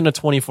was within a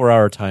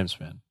 24-hour time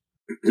span.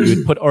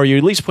 You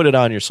at least put it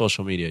on your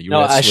social media.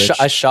 I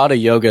shot a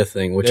yoga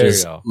thing, which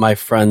is my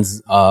friend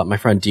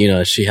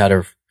Dina.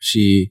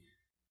 She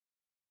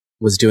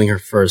was doing her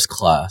first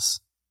class.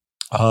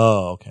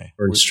 Oh, okay.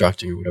 Or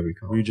instructing or whatever you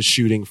call it. Were you just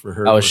shooting for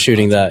her? I was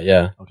shooting that,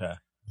 yeah. Okay.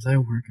 Was I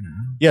working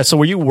out? Yeah, so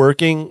were you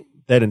working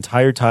that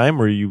entire time?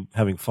 Or were you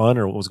having fun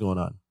or what was going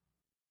on?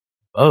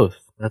 Both.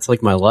 That's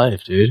like my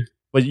life, dude.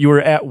 But you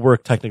were at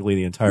work technically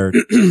the entire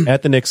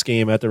at the Knicks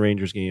game, at the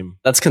Rangers game.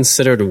 That's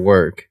considered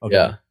work. Okay.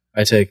 Yeah.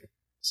 I take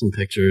some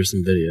pictures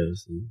and videos.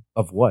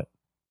 Of what?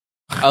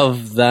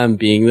 Of them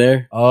being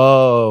there.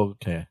 Oh,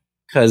 okay.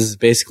 Because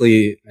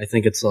basically, I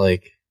think it's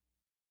like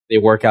they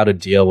work out a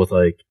deal with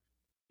like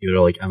either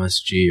like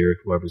MSG or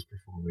whoever's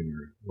performing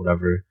or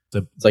whatever.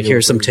 It's like,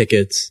 here's some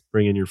tickets.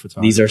 Bring in your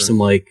photographer. These are some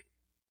like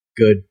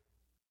good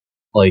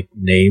like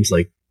names,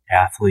 like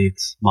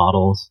athletes,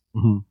 models.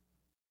 Mm-hmm.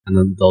 And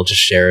then they'll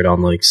just share it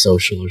on like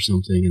social or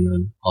something, and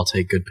then I'll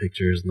take good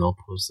pictures and I'll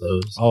post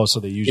those. Oh, so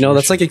they use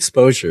that's like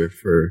exposure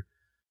for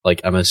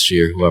like MSG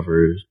or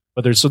whoever.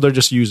 But they're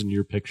just using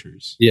your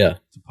pictures, to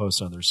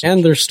post on their social.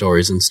 And their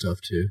stories and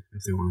stuff too,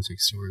 if they want to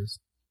take stories.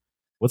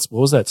 What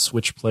was that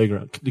Switch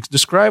Playground?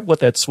 Describe what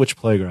that Switch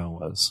Playground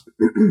was.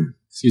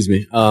 Excuse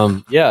me.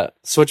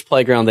 Switch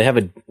Playground. They have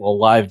a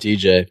live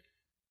DJ.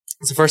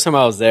 It's the first time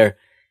I was there,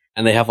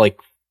 and they have like,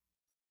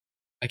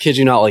 I kid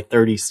you not, like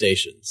 30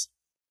 stations.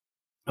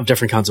 of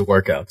different kinds of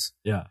workouts.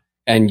 Yeah.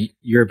 And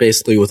you're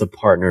basically with a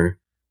partner,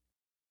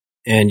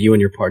 and you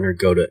and your partner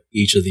go to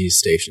each of these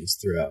stations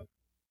throughout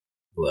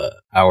the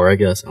hour, I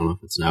guess. I don't know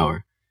if it's an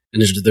hour.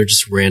 And they're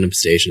just random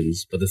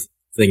stations. But the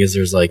thing is,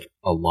 there's like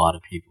a lot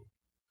of people.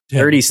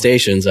 30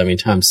 stations, I mean,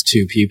 times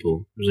 2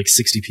 people. There's like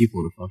 60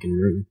 people in a fucking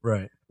room.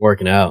 Right.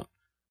 Working out.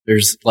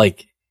 There's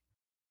like,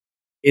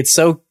 it's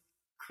so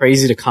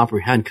crazy to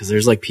comprehend because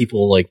there's like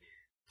people like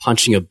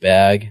punching a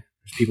bag.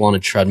 There's people on a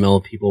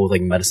treadmill, people with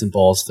like medicine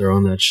balls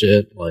throwing that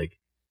shit. Like,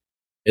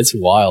 it's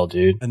wild,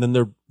 dude. And then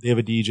they have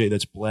a DJ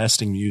that's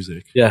blasting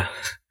music. Yeah.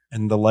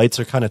 And the lights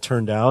are kind of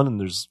turned down and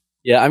there's...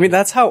 Yeah, I mean,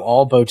 that's how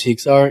all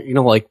boutiques are. You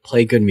know, like,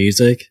 play good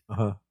music.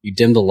 Uh-huh. You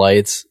dim the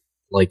lights,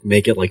 like,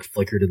 make it, like,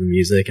 flicker to the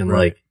music. And,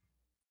 like,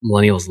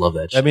 millennials love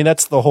that shit. I mean,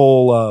 that's the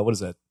whole, what is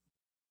that?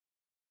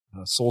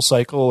 Soul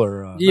Cycle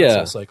or... yeah.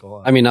 Soul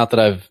Cycle. I mean, not that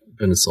I've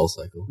been to Soul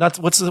Cycle. Not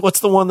what's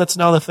the one that's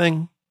now the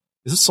thing?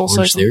 Is it Soul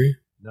Orange Cycle? Theory?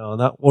 No,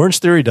 not Orange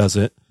Theory does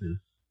it. Yeah.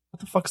 What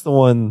the fuck's the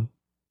one?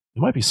 It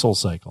might be Soul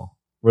Cycle.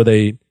 Where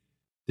they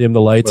dim the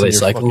lights and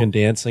you're fucking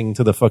dancing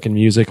to the fucking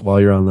music while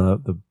you're on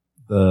the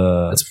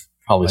That's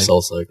probably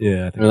Soul Cycle.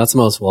 Yeah. I mean, that's the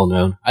most well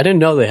known. I didn't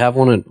know they have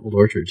one at Old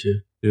Orchard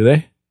too. Do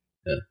they?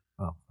 Yeah.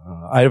 Oh,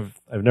 I've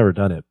never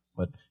done it,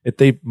 but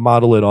they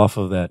model it off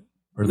of that,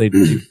 or they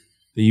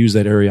use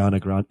that Ariana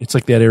Grande. It's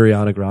like that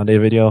Ariana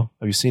Grande video.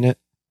 Have you seen it?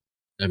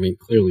 I mean,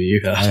 clearly you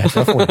have. I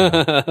definitely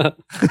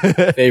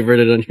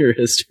Favorited on your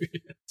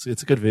history.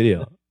 It's a good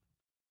video.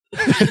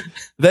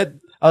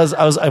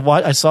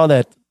 I saw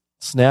that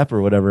snap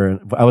or whatever,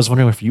 and I was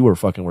wondering if you were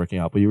fucking working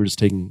out, but you were just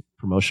taking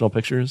promotional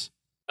pictures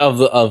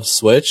of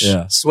Switch.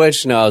 Yeah,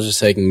 Switch. No, I was just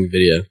taking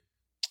video.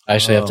 I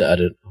actually have to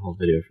edit a whole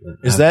video for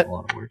that. Is that a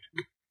lot of work?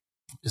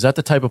 Is that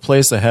the type of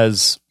place that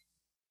has,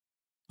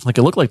 like,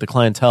 it looked like the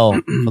clientele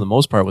for the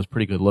most part was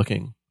pretty good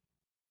looking?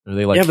 Are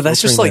they like, yeah, but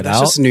that's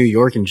just New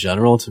York in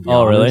general, to be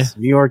honest.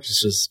 Really? New York is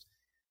just,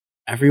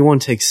 everyone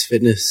takes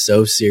fitness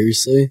so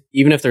seriously.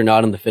 Even if they're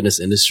not in the fitness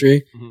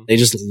industry, they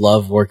just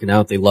love working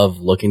out. They love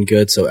looking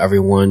good. So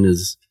everyone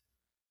is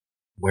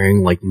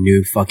wearing like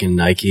new fucking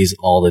Nikes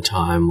all the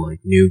time,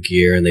 like new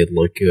gear, and they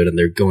look good, and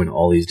they're going to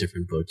all these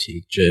different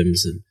boutique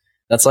gyms. And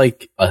that's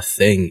like a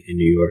thing in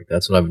New York.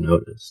 That's what I've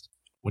noticed.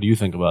 What do you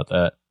think about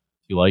that?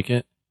 Do you like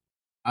it?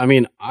 I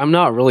mean, I'm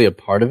not really a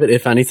part of it.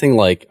 If anything,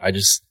 like, I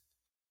just,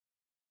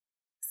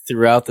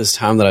 throughout this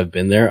time that I've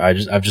been there,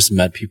 I've just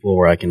met people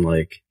where I can,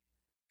 like,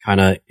 kind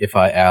of, if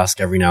I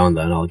ask every now and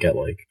then, I'll get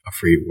like a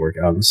free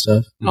workout and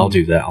stuff. And I'll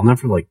do that. I'll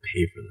never like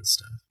pay for this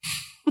stuff.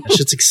 That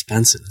shit's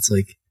expensive. It's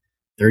like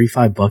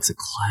 $35 a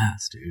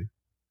class, dude.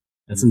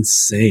 That's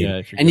insane.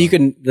 Yeah, and you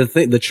can,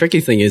 the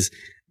tricky thing is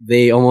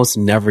they almost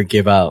never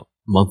give out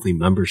monthly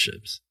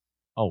memberships.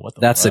 Oh, what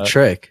the That's fuck? the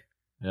trick.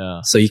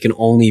 Yeah. So you can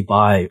only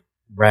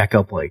rack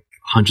up like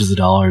hundreds of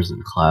dollars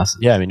in classes.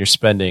 Yeah. I mean, you're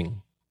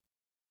spending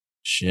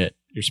at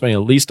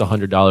least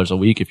 $100 a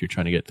week if you're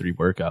trying to get 3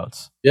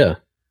 workouts. Yeah.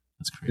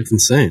 That's crazy. It's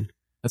insane.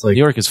 That's like,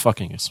 New York is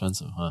fucking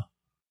expensive, huh?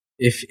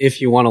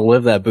 If you want to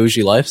live that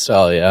bougie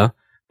lifestyle, yeah.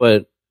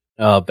 But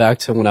back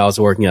to when I was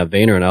working at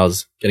Vayner and I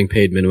was getting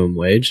paid minimum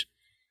wage,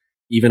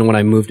 even when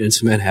I moved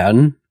into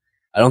Manhattan,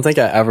 I don't think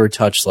I ever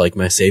touched like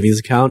my savings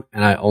account,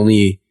 and I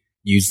only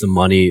used the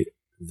money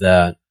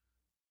that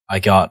I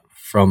got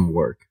from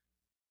work.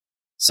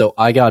 So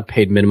I got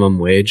paid minimum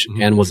wage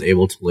and was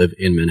able to live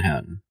in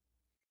Manhattan.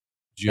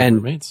 Did you have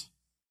roommates?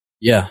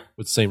 Yeah.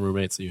 With the same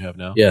roommates that you have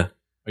now? Yeah.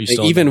 Are you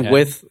still even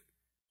with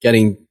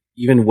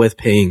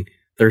paying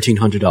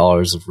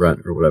 $1,300 of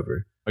rent or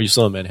whatever? Are you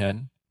still in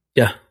Manhattan?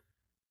 Yeah.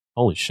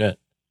 Holy shit!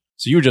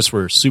 So you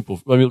were super.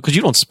 I mean, because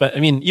you don't spend. I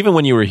mean, even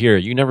when you were here,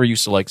 you never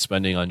used to like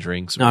spending on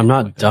drinks. No, I'm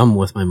not dumb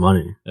with my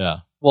money. Yeah.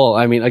 Well,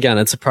 I mean, again,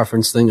 it's a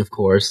preference thing, of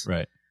course.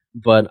 Right.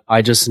 But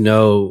I just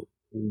know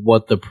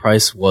what the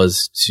price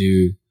was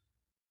to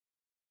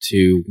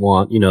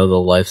want, the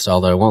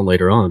lifestyle that I want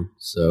later on.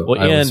 So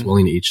I was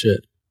willing to eat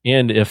shit.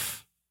 And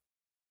if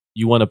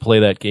you want to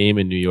play that game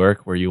in New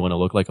York where you want to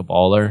look like a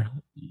baller,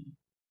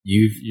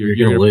 you're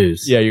going to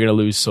lose. Yeah, you're going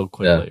to lose so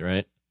quickly,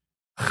 right?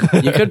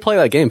 You could play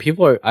that game.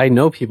 I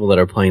know people that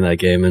are playing that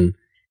game, and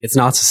it's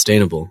not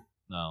sustainable.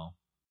 No.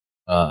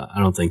 I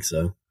don't think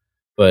so.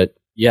 But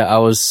yeah, I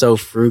was so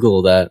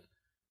frugal that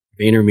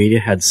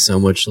VaynerMedia had so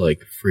much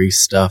like free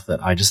stuff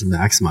that I just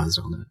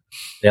maximized on it.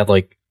 They had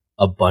like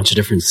a bunch of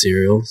different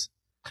cereals.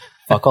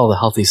 Fuck all the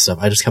healthy stuff.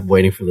 I just kept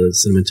waiting for the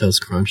Cinnamon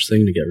Toast Crunch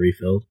thing to get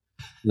refilled.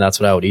 And that's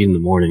what I would eat in the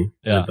morning.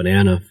 Yeah. A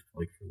banana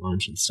like for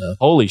lunch and stuff.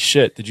 Holy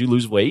shit. Did you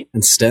lose weight?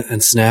 And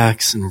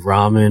snacks and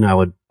ramen. I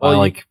would buy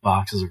like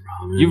boxes of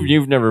ramen.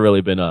 You've never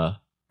really been a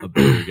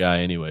bigger guy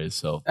anyways,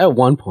 so. At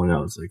one point I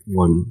was like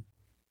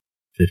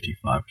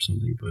 155 or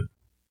something, but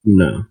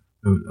no.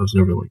 I was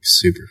never like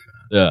super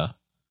fat. Yeah.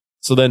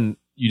 So then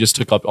you just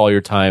took up all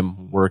your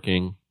time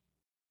working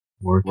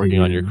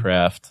on your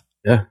craft.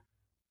 Yeah.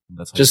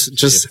 That's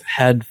just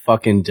head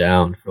fucking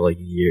down for like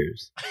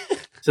years.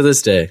 To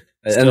this day.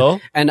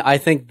 Still? And I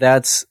think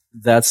that's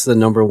the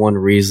number one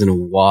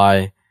reason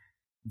why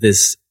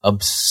this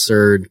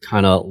absurd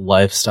kind of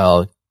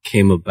lifestyle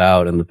came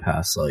about in the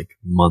past like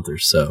month or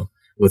so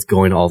with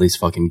going to all these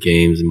fucking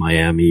games in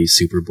Miami,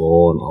 Super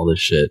Bowl, and all this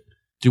shit.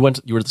 You were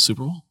at the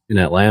Super Bowl in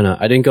Atlanta?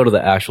 I didn't go to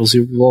the actual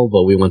Super Bowl,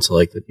 but we went to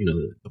like the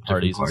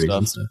parties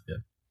and stuff. Yeah.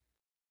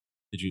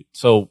 Did you?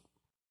 So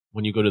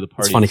when you go to the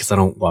parties, it's funny because I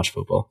don't watch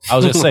football. I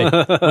was gonna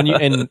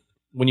say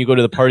when you go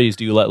to the parties,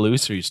 do you let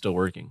loose or are you still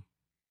working?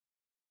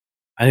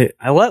 I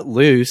let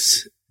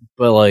loose,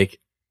 but like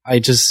I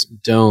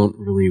just don't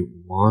really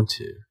want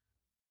to.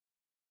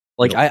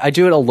 Like I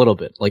do it a little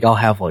bit. Like I'll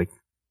have like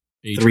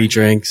 3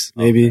 drinks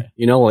maybe,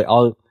 okay. like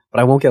but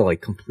I won't get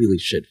like completely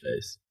shit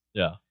faced.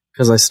 Yeah.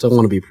 Because I still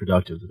want to be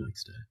productive the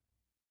next day.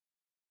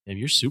 Damn,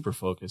 you're super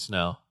focused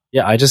now.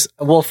 Yeah,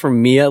 for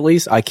me at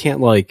least, I can't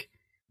like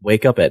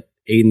wake up at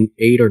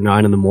 8 or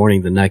 9 in the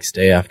morning the next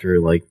day after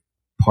like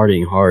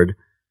partying hard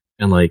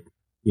and like,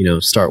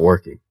 start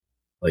working.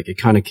 Like it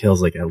kind of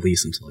kills like at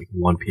least until like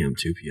 1 p.m.,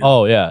 2 p.m.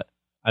 Oh yeah.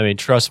 I mean,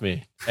 trust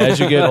me, as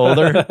you get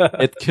older,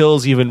 it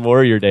kills even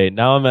more your day.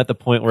 Now I'm at the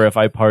point where if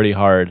I party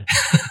hard,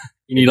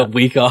 you need a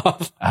week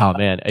off. Oh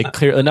man,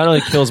 it not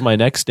only kills my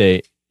next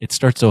day, it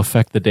starts to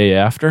affect the day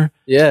after.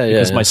 Yeah,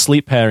 because my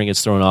sleep pattern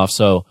gets thrown off.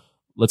 So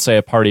let's say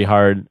I party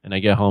hard and I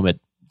get home at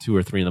 2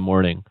 or 3 in the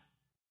morning.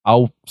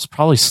 I'll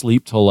probably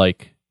sleep till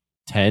like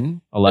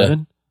 10,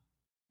 11,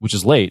 which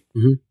is late.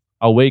 Mm-hmm.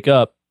 I'll wake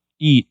up,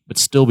 eat, but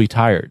still be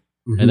tired,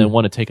 and then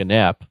want to take a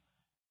nap.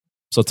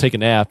 So I'll take a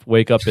nap,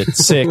 wake up at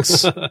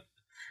 6,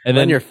 and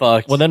then you're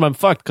fucked. Well, then I'm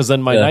fucked because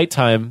then my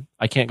nighttime,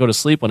 I can't go to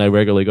sleep when I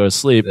regularly go to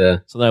sleep. Yeah.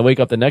 So then I wake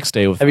up the next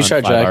day with. Have you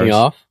tried jacking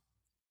off?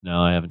 No,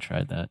 I haven't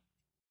tried that.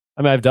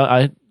 I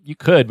mean, you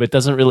could, but it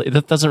doesn't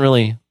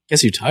really.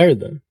 Guess you're tired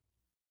though.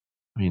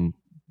 I mean,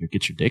 you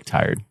get your dick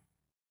tired.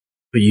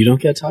 But you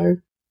don't get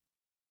tired?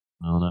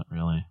 No, not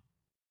really.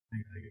 I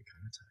get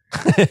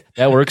kind of tired.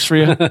 That works for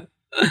you?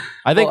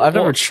 I think I've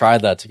never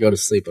tried that to go to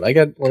sleep, but I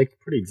get like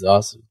pretty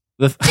exhausted.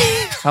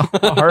 How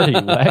hard are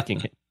you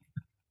whacking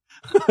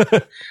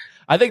it?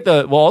 I think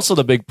also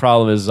the big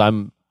problem is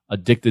I'm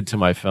addicted to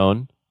my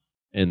phone,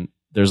 and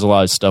there's a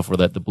lot of stuff where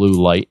the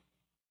blue light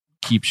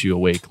keeps you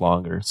awake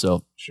longer.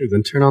 So sure,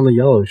 then turn on the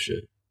yellow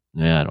shit.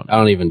 Yeah, I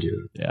don't even do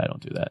that. Yeah, I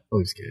don't do that. Oh,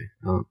 it's gay.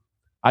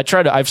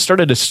 I've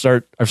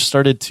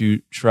started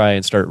to try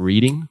and start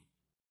reading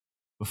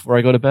before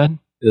I go to bed.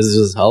 Does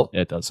this help?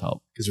 Yeah, it does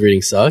help. Because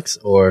reading sucks,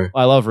 or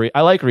I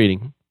like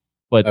reading,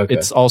 but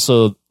it's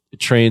also it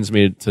trains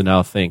me to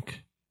now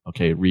think,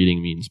 okay,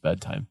 reading means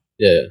bedtime.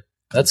 Yeah,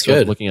 that's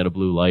good. Looking at a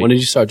blue light. When did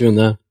you start doing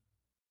that?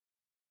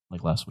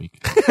 Like last week.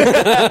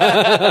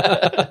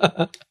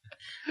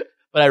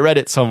 But I read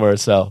it somewhere,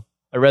 so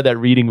I read that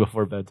reading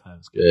before bedtime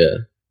is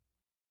good.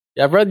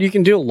 Yeah, I've read you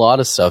can do a lot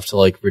of stuff to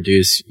like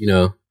reduce,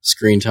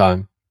 screen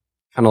time.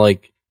 Kind of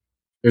like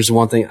there's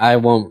one thing I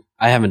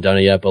haven't done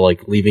it yet, but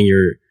like leaving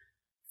your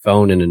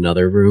phone in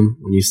another room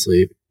when you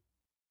sleep.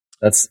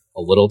 That's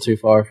a little too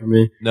far for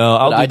me. No,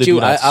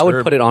 I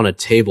would put it on a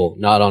table,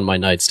 not on my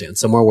nightstand,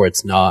 somewhere where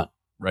it's not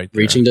right there.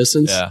 Reaching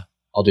distance. Yeah,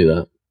 I'll do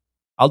that.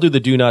 I'll do the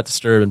do not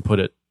disturb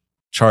and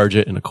charge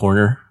it in a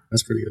corner.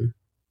 That's pretty good.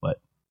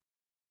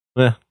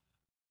 But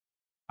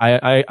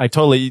I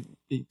totally,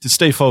 to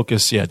stay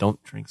focused. Yeah,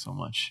 don't drink so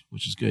much,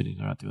 which is good.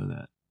 You're not doing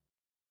that.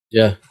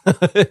 Yeah,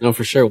 no,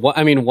 for sure.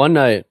 One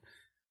night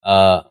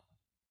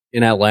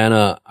in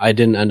Atlanta, I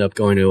didn't end up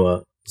going to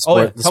a tell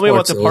me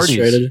about the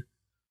Illustrated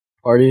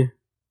party.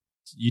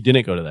 You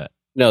didn't go to that?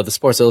 No, the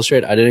Sports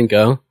Illustrated. I didn't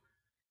go,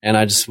 and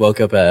I just woke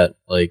up at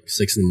like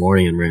 6 in the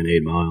morning and ran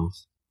 8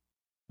 miles.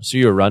 So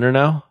you're a runner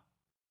now?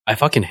 I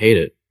fucking hate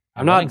it.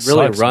 I'm not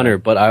really a runner,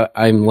 but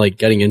I'm like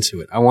getting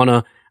into it. I want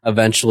to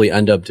eventually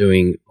end up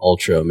doing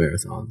ultra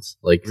marathons,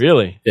 like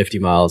really 50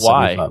 miles,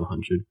 Why?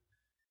 7,500.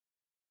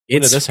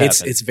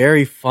 It's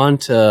very fun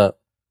to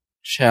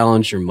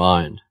challenge your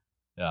mind.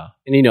 Yeah.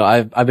 And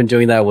I've been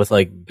doing that with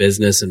like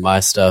business and my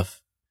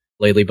stuff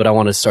lately, but I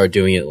want to start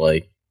doing it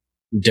like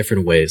in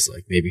different ways,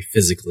 like maybe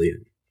physically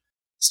and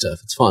stuff.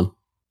 It's fun.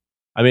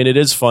 I mean, it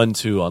is fun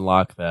to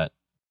unlock that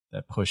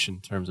push in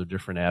terms of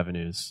different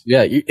avenues.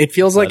 Yeah, it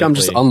feels like I'm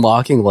just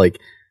unlocking like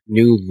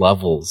new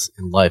levels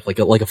in life, like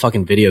a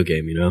fucking video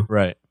game,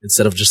 Right.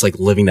 Instead of just like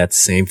living that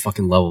same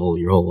fucking level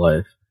your whole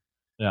life.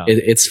 Yeah.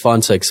 It's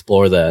fun to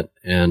explore that,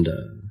 and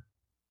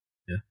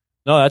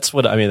No, that's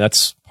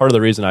part of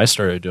the reason I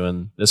started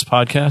doing this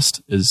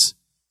podcast is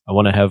I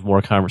want to have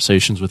more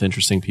conversations with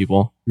interesting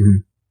people. Mm-hmm.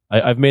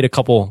 I've made a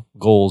couple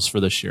goals for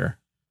this year.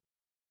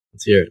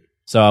 Let's hear it.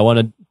 So I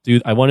wanted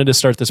to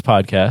start this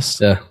podcast.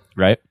 Yeah.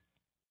 Right.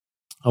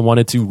 I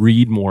wanted to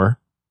read more.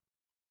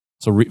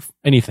 So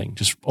anything,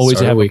 just always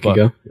have a week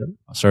ago. Yep.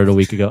 I started a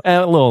week ago,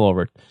 a little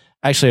over.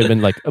 Actually, I've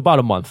been like about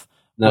a month.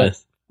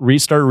 Nice.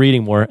 Restart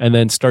reading more, and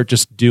then start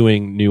just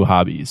doing new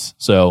hobbies.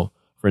 So,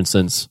 for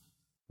instance,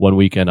 one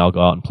weekend I'll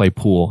go out and play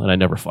pool, and I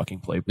never fucking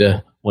play pool.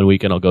 Yeah. One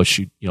weekend I'll go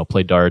shoot,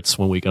 play darts.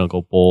 One weekend I'll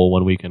go bowl.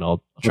 One weekend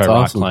I'll try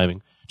rock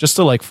climbing. Just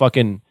to like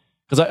fucking,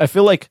 because I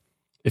feel like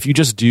if you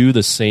just do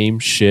the same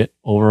shit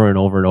over and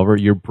over and over,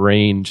 your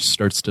brain just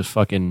starts to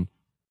fucking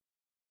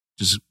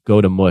just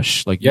go to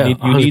mush. Like you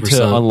need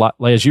to unlock,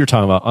 like as you're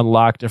talking about,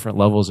 unlock different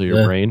levels of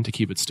your brain to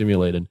keep it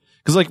stimulated.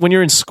 Because like when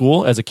you're in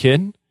school as a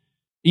kid,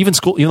 even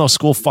though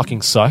school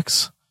fucking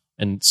sucks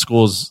and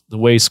the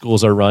way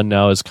schools are run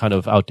now is kind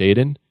of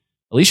outdated.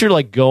 At least you're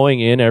like going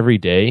in every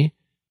day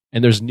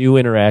and there's new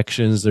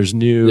interactions. There's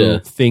new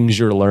things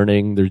you're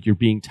learning. You're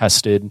being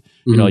tested.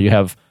 Mm-hmm. You know, you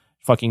have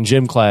fucking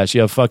gym class.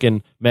 You have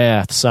fucking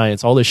math,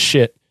 science, all this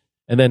shit.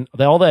 And then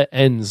all that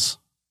ends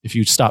if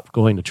you stop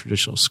going to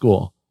traditional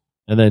school.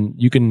 And then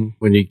you can...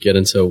 When you get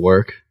into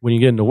work,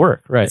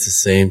 right. It's the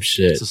same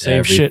shit. It's the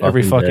same shit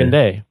every fucking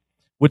day.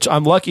 Which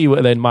I'm lucky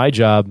with in my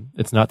job,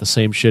 it's not the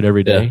same shit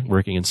every day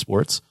working in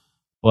sports.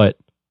 But,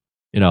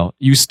 you know,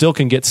 you still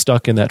can get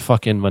stuck in that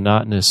fucking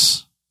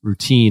monotonous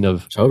routine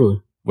of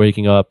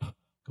waking up,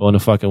 going to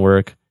fucking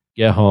work,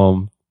 get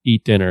home,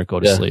 eat dinner, go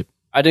to sleep.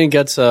 I didn't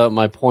get to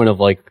my point of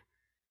like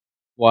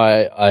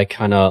why I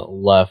kind of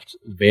left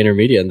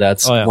VaynerMedia, and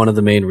that's one of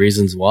the main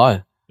reasons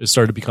why. It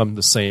started to become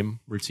the same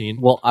routine.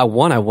 Well, I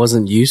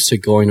wasn't used to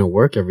going to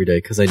work every day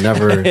because I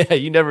never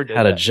you never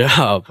had a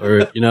job,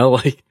 or you know,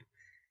 like,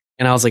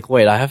 and I was like,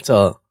 wait, I have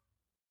to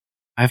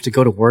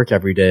go to work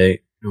every day,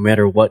 no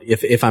matter what,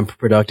 if I'm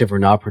productive or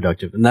not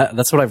productive, and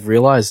that's what I've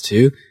realized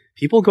too.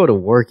 People go to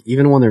work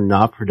even when they're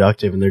not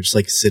productive, and they're just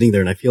like sitting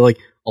there, and I feel like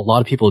a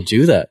lot of people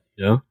do that,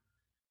 you know.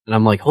 And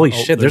I'm like, holy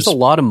shit, there's a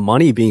lot of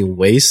money being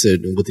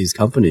wasted with these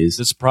companies.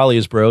 This probably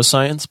is bro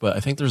science, but I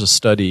think there's a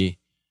study.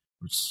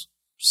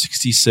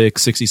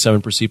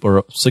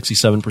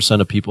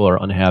 67% of people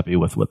are unhappy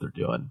with what they're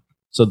doing.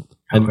 So,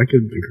 I could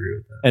agree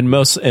with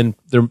that. And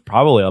they're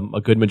probably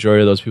a good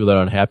majority of those people that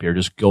are unhappy are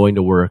just going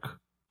to work,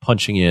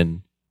 punching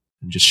in,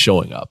 and just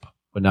showing up,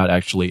 but not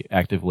actually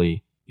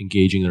actively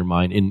engaging their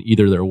mind in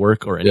either their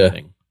work or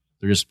anything. Yeah.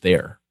 They're just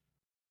there.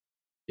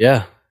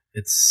 Yeah,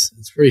 it's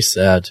pretty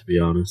sad, to be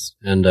honest.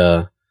 And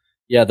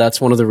that's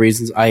one of the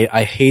reasons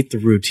I hate the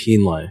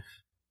routine life.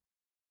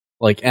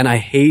 Like, and I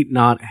hate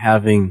not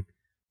having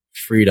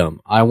freedom.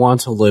 I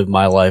want to live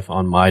my life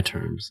on my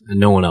terms and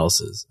no one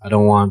else's. I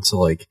don't want to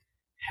like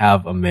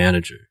have a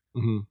manager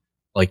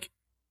like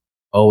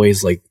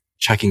always like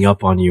checking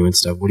up on you and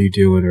stuff. What are you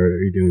doing? Or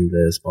are you doing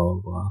this? Blah,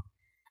 blah, blah.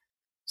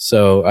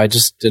 So I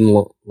just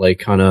didn't like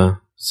kind of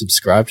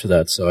subscribe to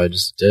that. So I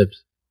just dipped.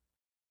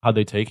 How'd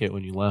they take it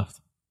when you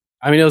left?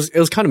 I mean, it was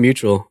kind of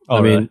mutual. Oh, I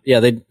really? mean, yeah,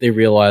 they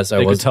realized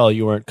they could tell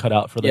you weren't cut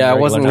out for the I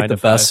wasn't like the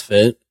best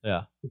fit.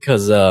 Yeah.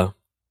 Because,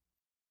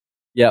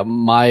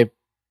 my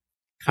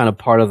kind of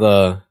part of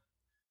the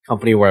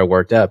company where I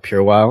worked at,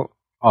 PureWow,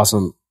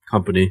 awesome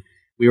company.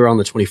 We were on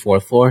the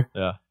 24th floor.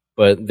 Yeah.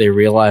 But they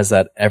realized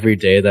that every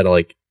day that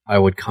like I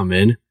would come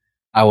in,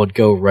 I would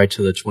go right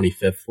to the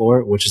 25th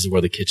floor, which is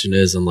where the kitchen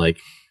is and like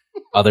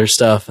other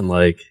stuff and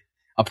like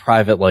a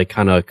private like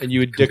kind of. And you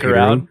would dick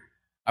around?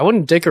 I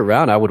wouldn't dick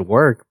around. I would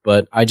work,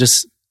 but I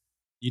just.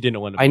 You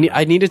didn't want to.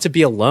 I needed to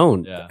be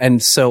alone,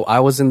 and so I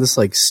was in this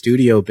like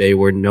studio bay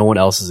where no one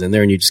else is in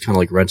there, and you just kind of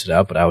like rent it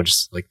out. But I would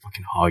just like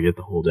fucking hog it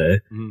the whole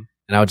day, and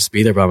I would just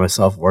be there by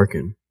myself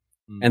working.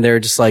 And they're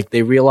just like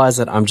they realize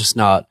that I'm just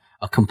not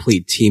a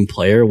complete team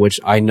player, which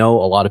I know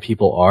a lot of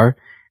people are,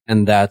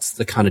 and that's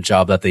the kind of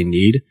job that they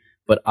need.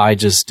 But I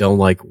just don't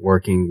like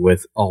working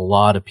with a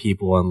lot of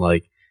people and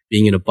like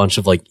being in a bunch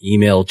of like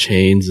email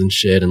chains and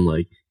shit, and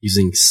like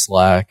using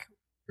Slack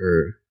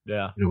or.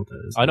 Yeah. You know what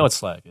that is? I know what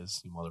Slack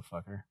is, you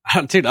motherfucker.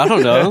 Dude, I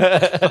don't know.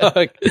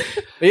 But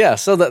yeah,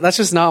 so that's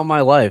just not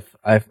my life.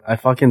 I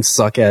fucking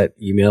suck at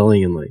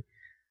emailing and like,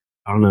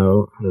 I don't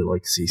know how to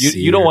like CC.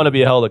 You don't want to be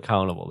held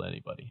accountable to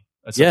anybody.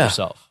 That's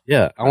yourself.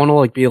 Yeah. I want to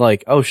like be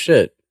like, oh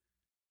shit,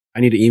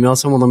 I need to email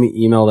someone. Let me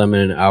email them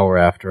in an hour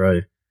after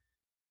I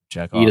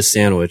eat a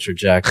sandwich or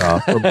jack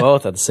off or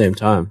both at the same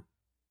time.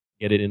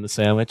 Get it in the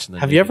sandwich. And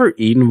then have you ever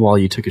eaten while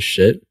you took a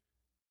shit?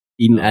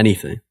 Eaten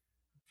anything?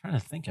 I'm trying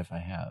to think if I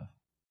have.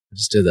 I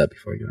just did that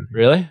before I got here.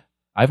 Really?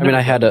 I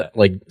had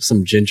like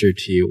some ginger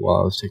tea while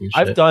I was taking a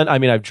shit.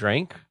 I've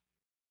drank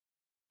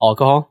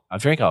alcohol.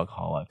 I've drank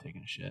alcohol while I've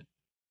taken a shit.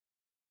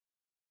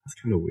 That's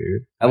kind of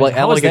weird. I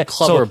like a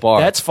club or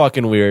bar. That's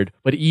fucking weird.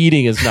 But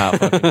eating is not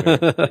fucking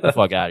weird. Get the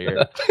fuck out of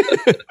here.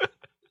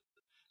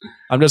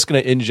 I'm just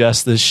gonna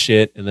ingest this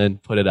shit and then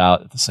put it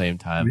out at the same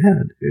time.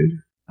 Yeah, dude.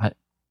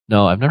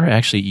 No, I've never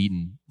actually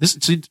eaten.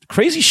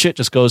 Crazy shit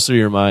just goes through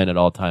your mind at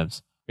all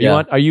times.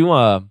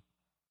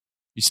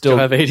 You still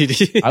have ADD?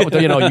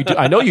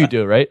 I know you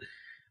do, right?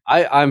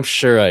 I'm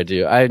sure I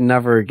do. I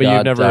never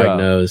got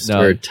diagnosed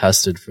or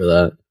tested for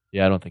that.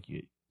 Yeah, I don't think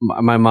you.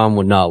 My mom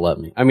would not let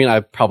me. I mean, I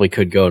probably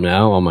could go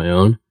now on my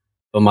own,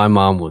 but my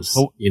mom was,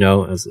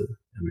 as an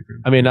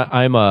immigrant. I mean,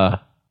 I'm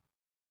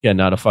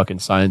not a fucking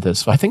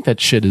scientist, but I think that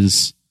shit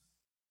is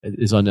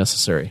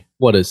unnecessary.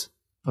 What is?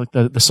 Like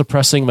the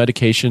suppressing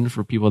medication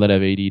for people that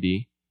have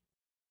ADD.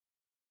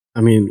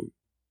 I mean,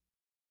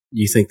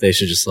 you think they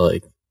should just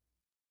like.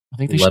 I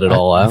think let it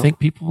all out. I think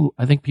people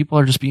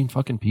are just being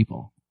fucking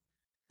people.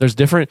 There's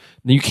different.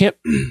 You can't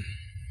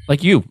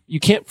like you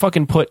can't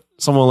fucking put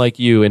someone like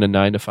you in a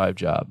 9-to-5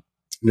 job.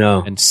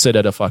 No, and sit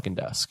at a fucking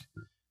desk.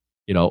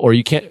 Or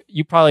you can't.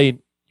 You probably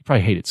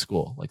hated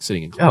school, like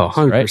sitting in class.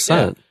 Oh, 100%. Right?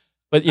 Yeah.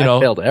 But I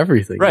failed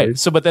everything. right. Dude.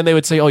 So, but then they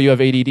would say, "Oh, you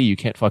have ADD. You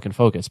can't fucking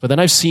focus." But then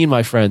I've seen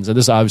my friends, and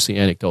this is obviously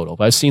anecdotal,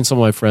 but I've seen some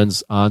of my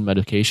friends on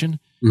medication,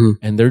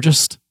 and they're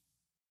just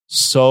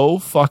so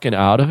fucking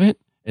out of it,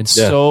 and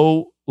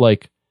so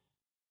like,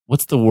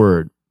 what's the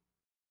word?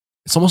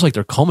 It's almost like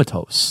they're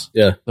comatose.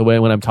 Yeah. The way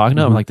when I'm talking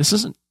to them, I'm like, this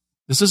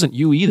isn't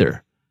you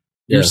either.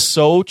 You're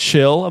so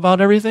chill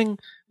about everything.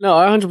 No,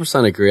 I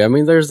 100% agree. I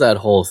mean, there's that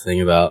whole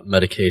thing about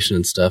medication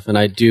and stuff, and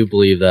I do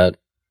believe that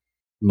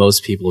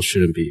most people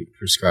shouldn't be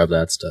prescribed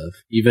that stuff.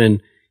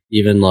 Even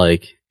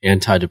like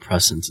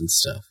antidepressants and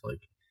stuff.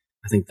 Like,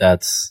 I think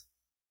that's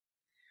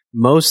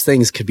most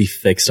things could be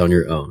fixed on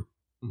your own.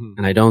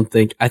 And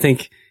I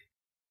think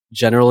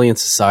generally in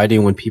society,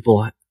 when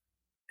people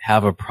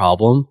have a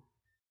problem,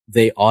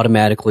 they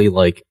automatically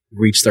like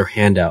reach their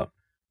hand out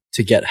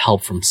to get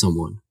help from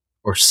someone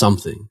or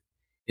something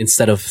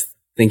instead of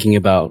thinking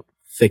about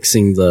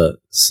fixing the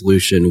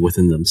solution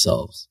within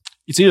themselves.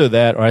 It's either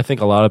that, or I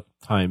think a lot of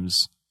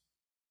times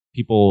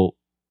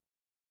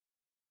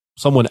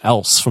someone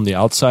else from the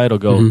outside will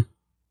go,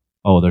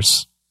 "Oh,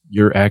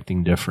 you're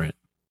acting different.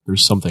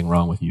 There's something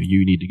wrong with you.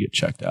 You need to get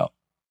checked out."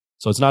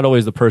 So it's not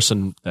always the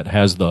person that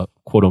has the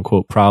quote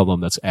unquote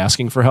problem that's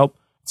asking for help.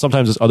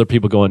 Sometimes it's other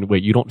people going,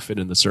 "Wait, you don't fit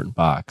in the certain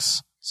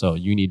box. So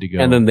you need to go."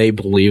 And then they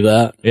believe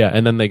that. Yeah.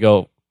 And then they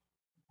go,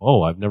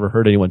 "Oh, I've never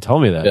heard anyone tell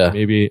me that. Yeah.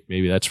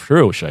 Maybe that's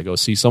true. Should I go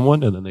see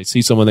someone?" And then they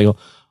see someone, they go,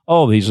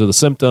 "Oh, these are the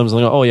symptoms." And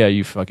they go, "Oh yeah,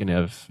 you fucking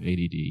have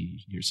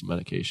ADD. Here's some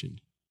medication."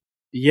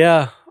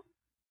 Yeah.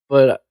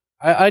 But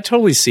I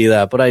totally see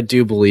that. But I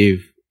do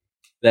believe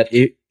that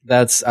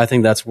I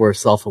think that's where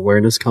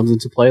self-awareness comes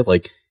into play.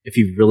 Like, if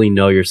you really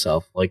know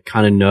yourself, like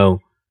kind of know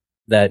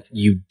that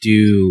you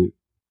do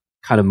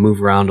kind of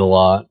move around a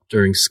lot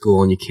during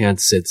school and you can't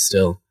sit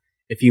still.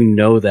 If you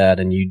know that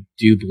and you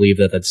do believe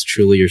that that's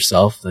truly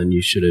yourself, then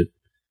you shouldn't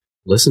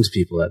listen to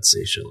people that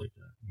say shit like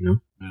that, you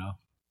know? Yeah.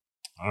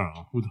 I don't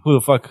know. Who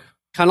the fuck?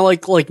 Kind of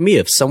like me.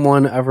 If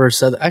someone ever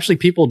said, actually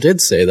people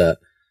did say that,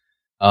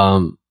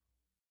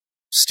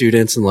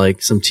 students and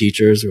like some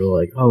teachers were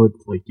like, "Oh,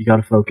 like you got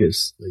to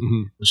focus. Like,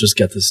 let's just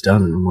get this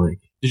done." And I'm like,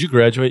 "Did you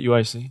graduate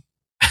UIC?"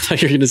 I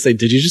thought you were going to say,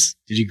 did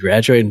you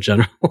graduate in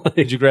general?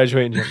 Did you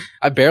graduate in general?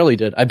 I barely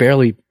did. I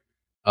barely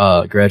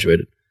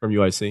graduated. From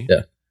UIC?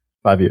 Yeah.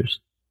 5 years.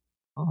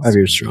 Oh, 5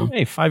 years strong.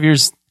 Hey, 5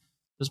 years.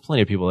 There's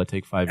plenty of people that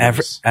take 5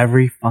 years.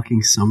 Every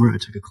fucking summer I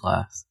took a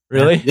class.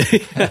 Really?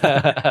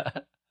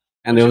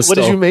 And it was what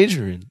did you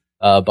major in?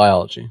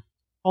 Biology.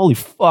 Holy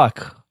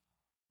fuck.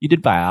 You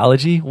did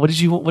biology? What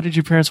did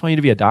your parents want you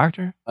to be, a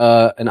doctor?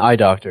 An eye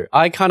doctor.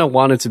 I kind of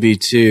wanted to be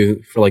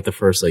too for like the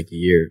first like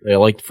year,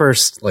 like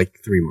first like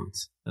 3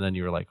 months. And then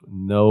you were like,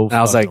 no and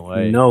I was like,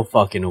 way. No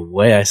fucking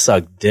way. I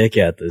suck dick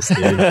at this,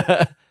 dude.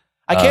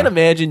 I can't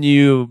imagine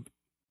you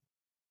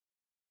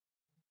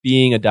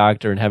being a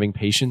doctor and having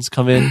patients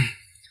come in.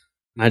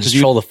 And I just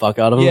troll the fuck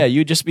out of them. Yeah,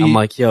 you'd just be. I'm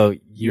like, yo,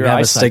 you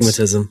have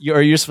astigmatism.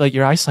 You're just like,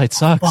 your eyesight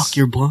sucks. Fuck,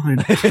 you're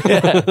blind.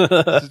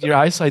 Your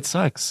eyesight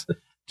sucks.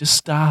 Just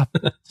stop.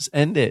 Just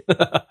end it.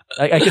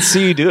 I could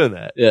see you doing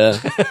that. Yeah.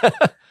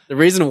 The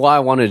reason why I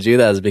wanted to do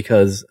that is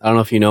because I don't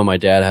know if you know, my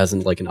dad has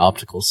like an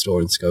optical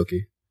store in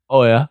Skokie.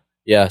 Oh yeah.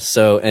 Yeah.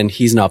 So, and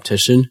he's an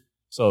optician.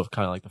 So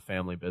kind of like the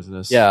family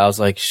business. Yeah. I was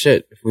like,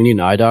 shit, if we need an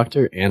eye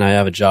doctor and I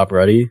have a job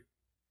ready,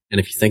 and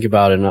if you think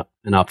about an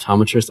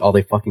optometrist, all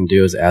they fucking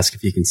do is ask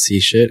if you can see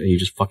shit, and you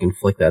just fucking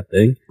flick that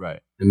thing, right,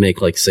 and make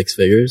like 6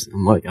 figures.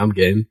 I'm like, I'm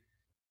game.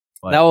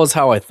 But that was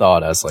how I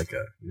thought as like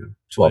a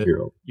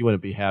 12-year-old. You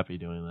wouldn't be happy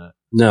doing that.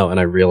 No,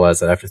 and I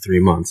realized that after 3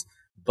 months.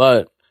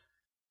 But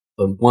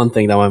the one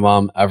thing that my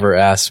mom ever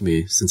asked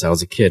me since I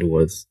was a kid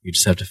was, you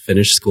just have to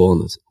finish school,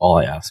 and that's all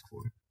I asked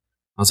for.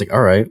 I was like,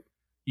 all right.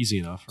 Easy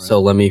enough, right? So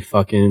let me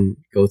fucking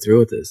go through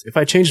with this. If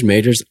I changed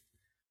majors,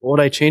 what would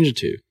I change it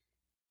to?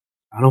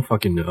 I don't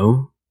fucking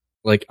know.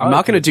 Like, I'm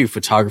not going to do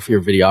photography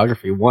or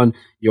videography. One,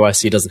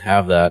 UIC doesn't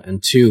have that.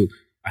 And two,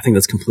 I think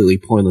that's completely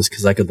pointless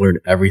because I could learn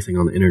everything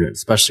on the internet,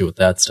 especially with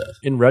that stuff.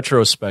 In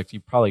retrospect, you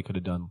probably could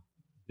have done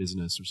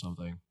business or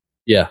something.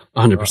 Yeah,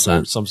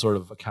 100%. Or some sort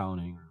of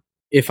accounting.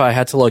 If I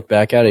had to look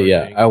back at it,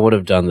 yeah, I would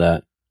have done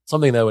that.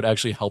 Something that would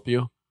actually help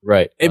you.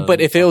 Right.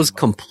 But if it was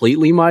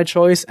completely my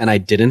choice and I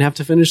didn't have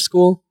to finish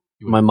school,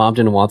 my mom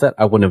didn't want that,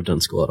 I wouldn't have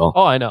done school at all.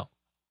 Oh, I know.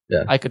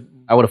 Yeah.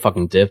 I would have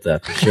fucking dipped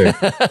that for sure.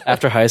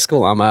 After high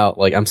school, I'm out.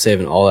 Like, I'm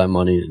saving all that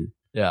money and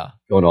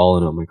going all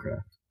in on my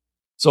craft.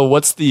 So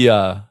what's the,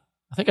 I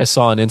think I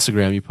saw on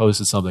Instagram you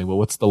posted something, but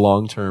what's the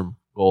long-term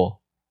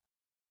goal?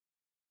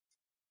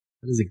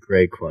 That is a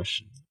great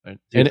question. Right.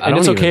 Dude, and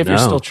it's okay if you're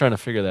still trying to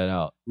figure that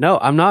out. No,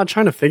 I'm not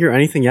trying to figure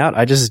anything out.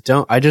 I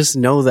just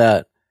know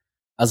that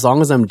as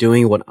long as I'm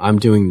doing what I'm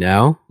doing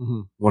now,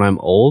 when I'm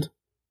old,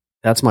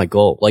 that's my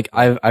goal. Like,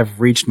 I've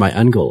reached my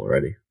end goal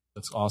already.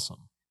 That's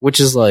awesome. Which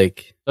is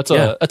like, that's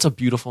a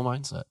beautiful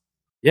mindset.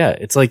 Yeah.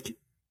 It's like,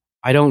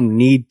 I don't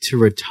need to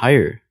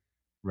retire.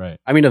 Right.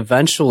 I mean,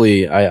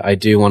 eventually I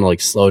do want to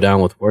like slow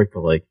down with work,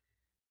 but like,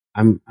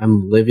 I'm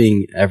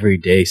living every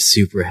day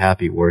super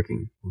happy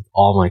working with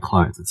all my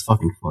clients. It's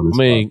fucking fun. How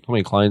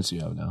many clients do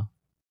you have now?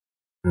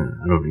 I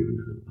don't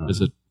even know.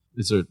 Is it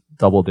is it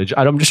double digit?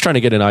 I'm just trying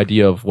to get an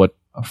idea of what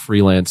a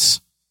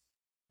freelance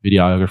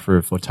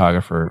videographer,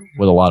 photographer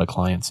with a lot of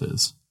clients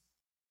is.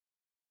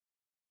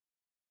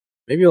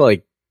 Maybe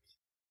like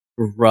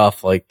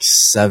rough, like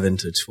 7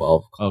 to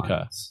 12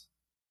 clients.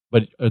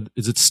 Okay. But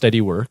is it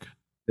steady work?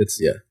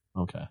 It's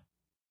Okay.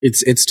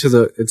 It's to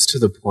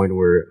the point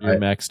where you're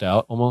maxed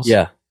out almost.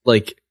 Yeah,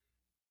 like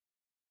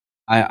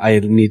I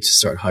need to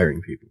start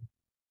hiring people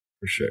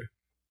for sure.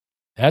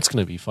 That's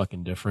gonna be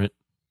fucking different.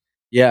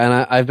 Yeah,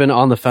 and I've been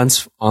on the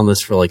fence on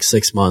this for like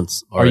 6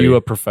 months already. Are you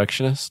a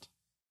perfectionist?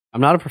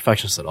 I'm not a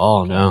perfectionist at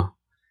all. Okay. No,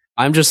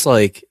 I'm just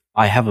like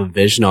I have a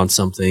vision on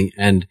something,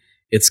 and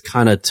it's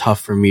kind of tough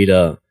for me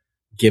to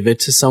give it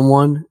to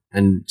someone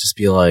and just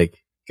be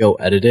like, go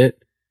edit it.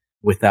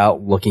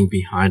 Without looking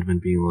behind them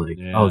and being like,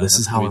 oh, this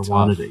is how I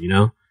wanted it, you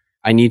know?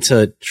 I need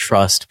to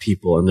trust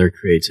people and their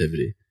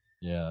creativity.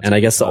 Yeah. And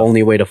I guess the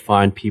only way to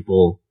find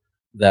people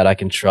that I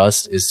can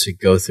trust is to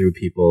go through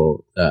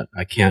people that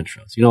I can't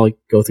trust. You know, like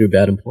go through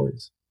bad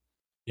employees.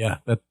 Yeah,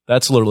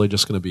 that's literally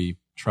just going to be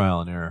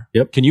trial and error.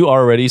 Yep. Can you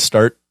already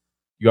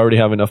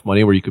have enough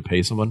money where you could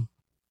pay someone?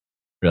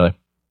 Really?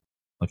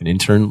 Like an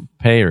intern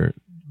pay or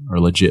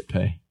legit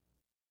pay?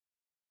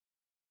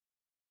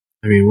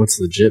 I mean, what's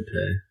legit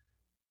pay?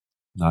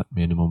 Not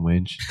minimum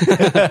wage.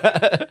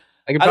 I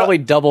could probably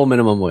double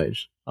minimum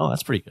wage. Oh,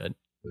 that's pretty good.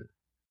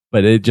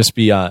 But it'd just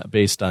be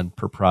based on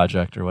per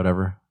project or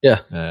whatever. Yeah.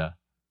 Yeah.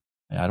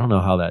 I don't know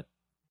how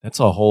that's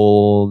a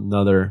whole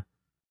nother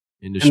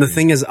industry. And the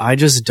thing is, I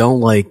just don't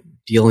like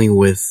dealing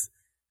with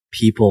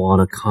people on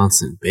a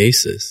constant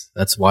basis.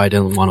 That's why I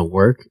didn't want to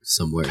work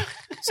somewhere.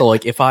 So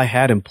like if I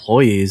had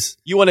employees,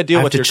 you want to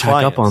deal with your check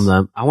clients. Up on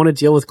them. I want to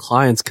deal with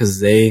clients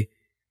because they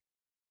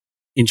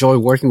enjoy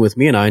working with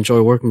me and I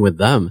enjoy working with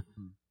them.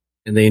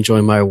 And they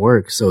enjoy my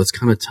work, so it's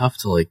kind of tough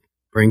to like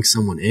bring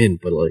someone in.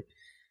 But like,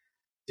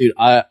 dude,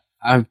 I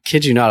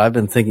kid you not, I've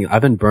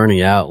been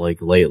burning out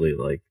like lately.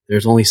 Like,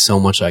 there's only so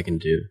much I can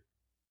do.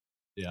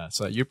 Yeah,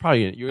 so you're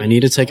I need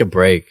to take a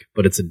break,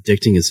 but it's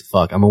addicting as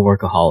fuck. I'm a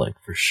workaholic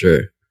for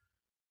sure.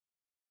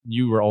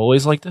 You were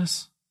always like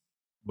this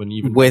when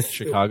you went to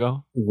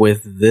Chicago.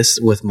 With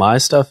my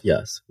stuff,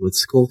 yes. With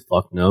school,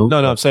 fuck no.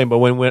 No, I'm saying, but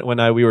when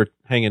we were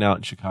hanging out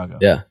in Chicago,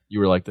 yeah, you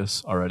were like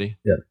this already.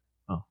 Yeah.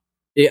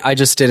 I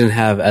just didn't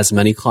have as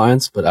many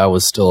clients, but I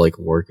was still like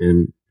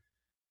working,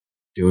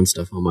 doing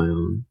stuff on my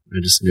own.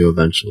 I just knew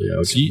eventually I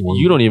would. So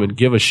you don't even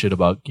give a shit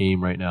about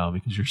game right now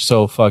because you're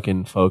so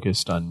fucking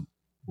focused on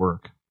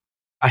work.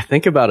 I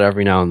think about it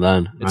every now and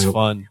then. It's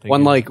fun.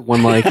 When one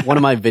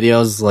of my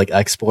videos is like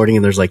exporting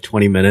and there's like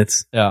 20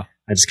 minutes. Yeah.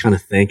 I just kind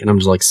of think and I'm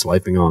just like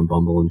swiping on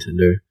Bumble and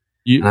Tinder.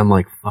 And I'm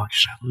like, fuck,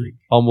 should I like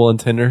Bumble and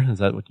Tinder? Is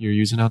that what you're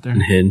using out there?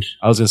 And Hinge.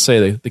 I was gonna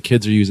say the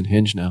kids are using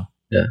Hinge now.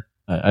 Yeah.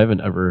 I haven't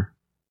ever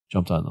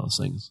jumped on those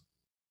things.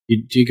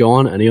 Do you go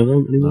on any of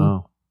them anymore?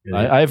 No.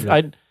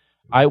 Yeah,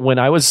 I when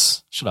I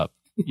was shut up.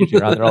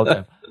 You're on there all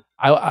the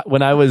time.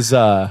 When I was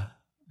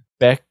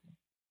back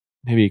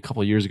maybe a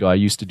couple of years ago, I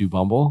used to do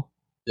Bumble.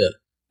 Yeah.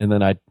 And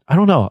then I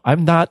don't know. I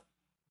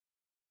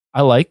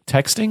like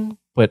texting,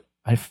 but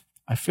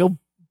I feel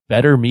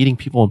better meeting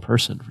people in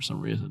person for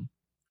some reason.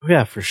 Oh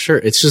yeah, for sure.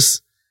 It's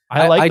just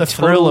I like the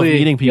thrill of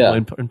meeting people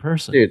in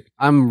person. Dude,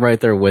 I'm right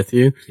there with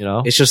you. You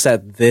know? It's just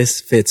that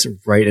this fits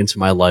right into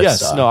my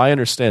lifestyle. Yes, no, I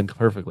understand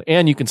perfectly.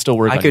 And you can still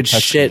work on your text I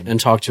could shit game. And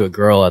talk to a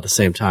girl at the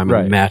same time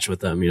and match with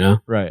them, you know?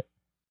 Right.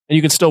 And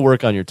you can still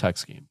work on your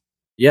text game.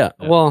 Yeah.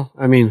 Well,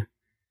 I mean,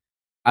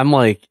 I'm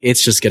like,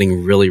 it's just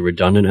getting really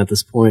redundant at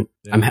this point.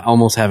 Yeah. I'm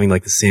almost having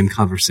like the same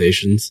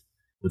conversations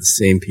with the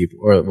same people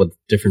or with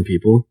different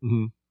people.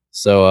 Mm-hmm.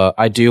 So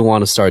I do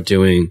want to start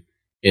doing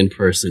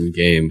in-person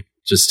game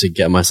just to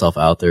get myself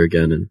out there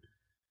again. And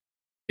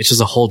it's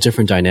just a whole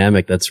different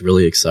dynamic that's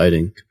really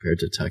exciting compared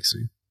to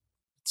texting.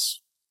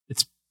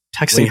 It's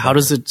texting. How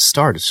does it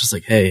start? It's just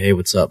like, hey,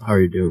 what's up? How are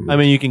you doing? I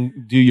mean, you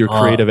can do your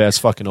creative ass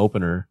fucking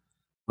opener.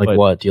 Like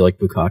what? Do you like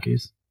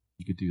bukkakis?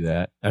 You could do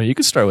that. I mean, you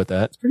could start with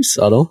that. It's pretty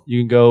subtle. You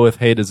can go with,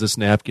 hey, does this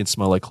napkin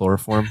smell like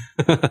chloroform?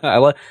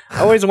 I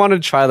always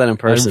wanted to try that in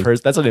person.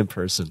 That's an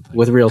in-person thing.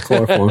 With real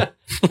chloroform.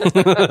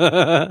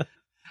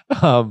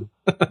 No,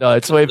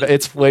 it's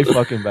way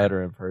fucking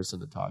better in person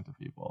to talk to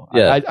people.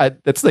 Yeah.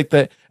 That's like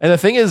and the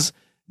thing is,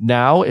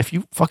 now if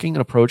you fucking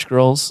approach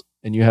girls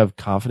and you have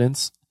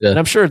confidence, and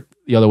I'm sure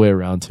the other way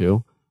around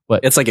too,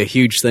 but it's like a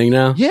huge thing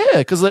now. Yeah,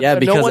 because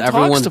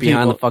everyone's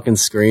behind the fucking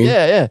screen.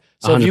 Yeah.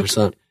 So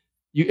 100%.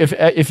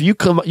 If you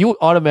come, you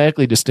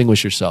automatically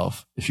distinguish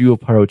yourself if you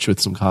approach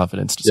with some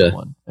confidence to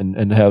someone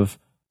and have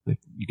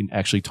you can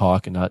actually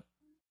talk and not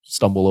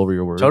stumble over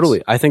your words.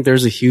 Totally. I think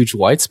there's a huge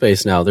white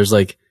space now. There's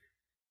like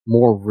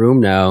more room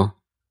now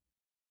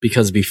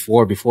because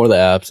before the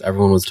apps,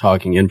 everyone was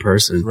talking in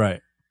person.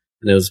 Right.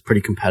 And it was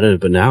pretty competitive,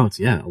 but now it's,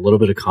 a little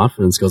bit of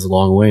confidence goes a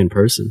long way in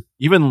person.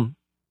 Even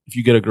if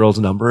you get a girl's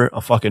number,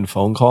 a fucking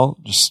phone call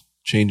just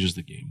changes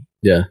the game.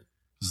 Yeah.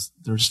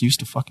 They're just used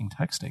to fucking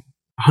texting.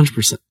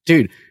 100%.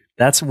 Dude,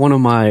 that's one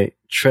of my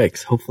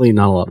tricks. Hopefully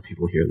not a lot of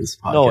people hear this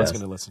podcast. No one's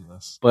going to listen to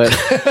this.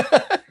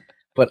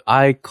 But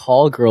I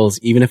call girls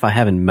even if I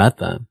haven't met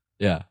them.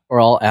 Yeah. Or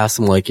I'll ask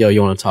them like, yo,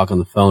 you want to talk on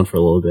the phone for a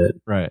little bit?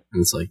 Right.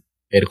 And it's like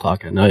 8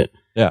 o'clock at night.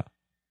 Yeah.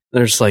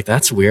 They're just like,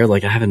 that's weird.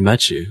 Like, I haven't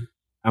met you.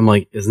 I'm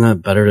like, isn't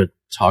that better to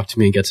talk to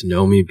me and get to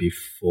know me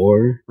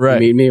before you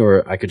meet me?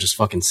 Or I could just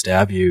fucking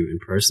stab you in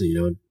person,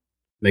 you know,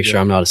 make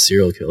sure I'm not a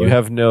serial killer. You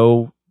have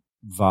no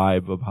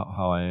vibe of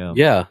how I am.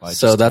 Yeah.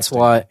 So that's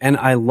why. And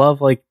I love,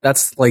 like,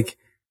 that's like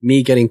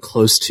me getting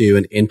close to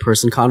an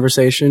in-person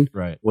conversation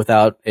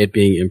without it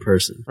being in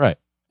person. Right.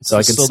 So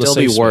I can still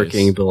be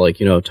working, but like,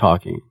 you know,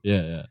 talking.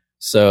 Yeah, yeah.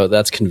 So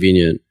that's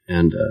convenient.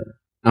 And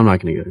I'm not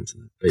going to get into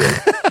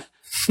that.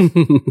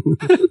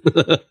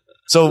 But yeah.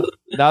 So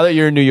now that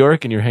you're in New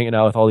York and you're hanging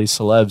out with all these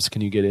celebs,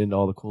 can you get into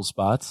all the cool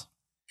spots?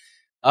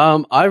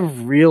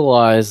 I've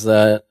realized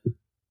that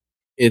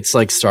it's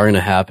like starting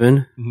to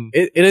happen. Mm-hmm.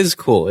 It is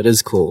cool. It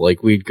is cool.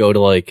 Like we'd go to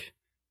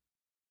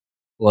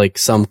like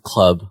some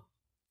club.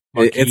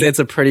 It's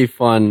a pretty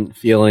fun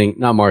feeling.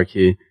 Not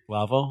Marquee.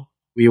 Lavo?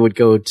 We would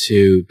go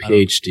to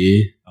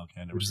PhD.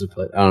 Okay, which is a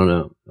place. I don't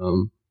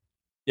know.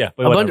 Yeah,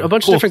 but a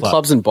bunch of different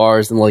clubs and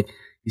bars, and like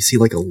you see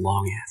like a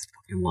long ass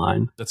fucking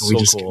line. That's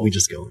so cool. We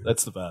just go in.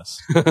 That's the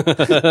best.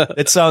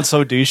 It sounds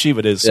so douchey,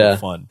 but it is so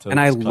fun.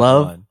 And I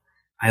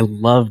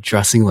love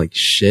dressing like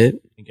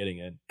shit and getting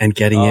in.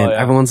 Yeah.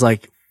 Everyone's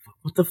like,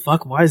 "What the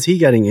fuck? Why is he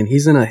getting in?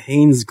 He's in a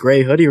Hanes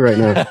gray hoodie right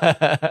now."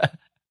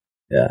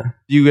 Yeah.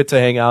 Do you get to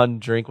hang out and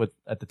drink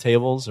at the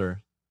tables,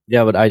 or?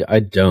 Yeah, but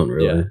I don't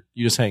really. Yeah.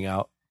 You just hang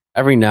out.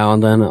 Every now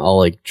and then I'll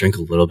like drink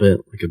a little bit,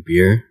 like a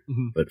beer.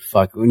 Mm-hmm. But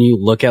fuck, when you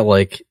look at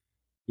like,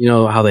 you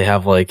know how they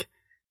have like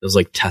those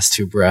like test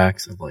tube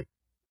racks of like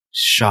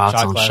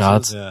shots on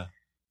shots, and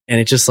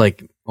it just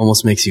like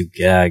almost makes you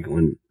gag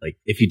when like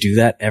if you do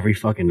that every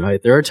fucking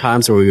night. There are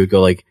times where we would go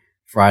like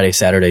Friday,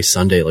 Saturday,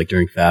 Sunday, like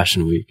during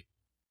Fashion Week.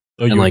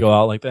 Oh, you would go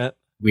out like that?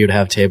 We would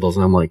have tables,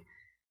 and I'm like,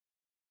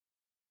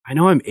 I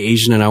know I'm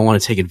Asian and I want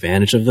to take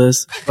advantage of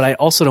this, but I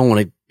also don't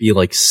want to be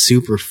like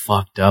super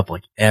fucked up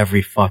like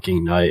every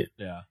fucking night.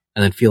 Yeah.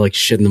 And then feel like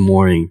shit in the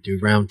morning, do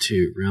round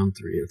 2, round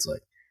 3. It's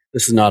like,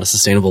 this is not a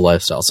sustainable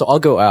lifestyle. So I'll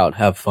go out,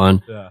 have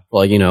fun for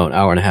like, you know, an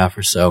hour and a half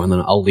or so. And then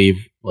I'll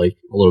leave like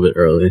a little bit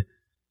early.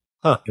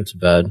 Get to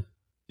bed.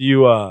 Do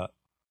you,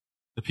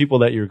 the people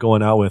that you're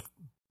going out with,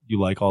 you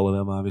like all of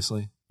them,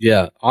 obviously?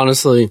 Yeah.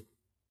 Honestly.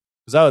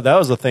 Because that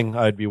was the thing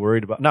I'd be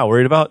worried about. Not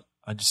worried about.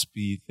 I'd just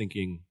be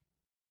thinking,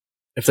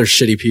 if they're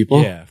shitty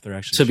people? Yeah, if they're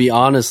actually to be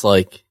honest,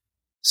 like,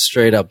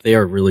 straight up, they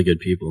are really good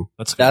people.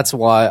 That's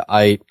why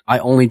I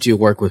only do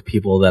work with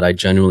people that I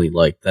genuinely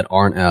like, that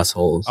aren't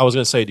assholes. I was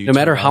going to say, no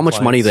matter how much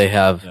money they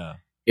have,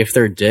 if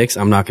they're dicks,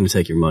 I'm not going to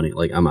take your money.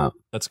 Like, I'm out.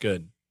 That's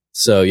good.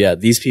 So, yeah,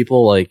 these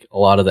people, like, a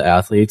lot of the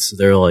athletes,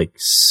 they're, like,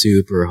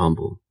 super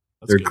humble.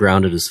 They're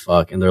grounded as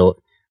fuck. And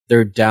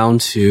they're down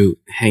to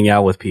hang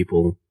out with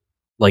people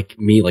like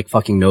me, like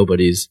fucking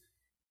nobodies,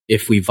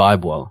 if we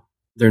vibe well.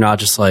 They're not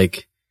just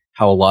like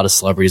how a lot of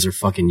celebrities or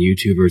fucking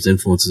YouTubers,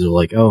 influencers are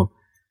like, oh,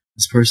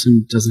 this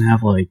person doesn't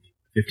have like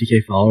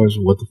 50K followers.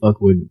 What the fuck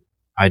would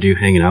I do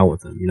hanging out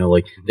with them? You know,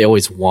 like they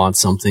always want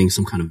something,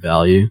 some kind of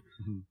value.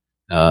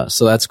 Mm-hmm.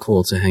 So that's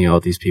cool to hang out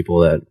with these people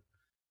that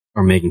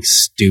are making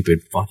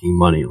stupid fucking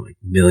money, like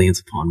millions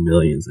upon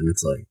millions. And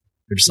it's like,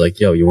 they're just like,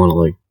 yo, you want to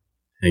like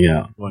hang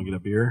out? You want to get a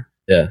beer?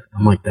 Yeah.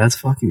 I'm like, that's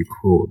fucking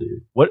cool,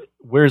 dude.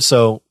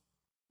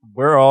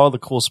 Where are all the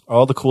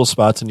cool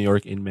spots in New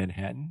York in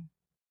Manhattan?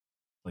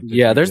 Like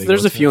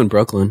there's a few in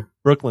Brooklyn.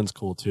 Brooklyn's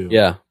cool too.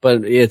 Yeah,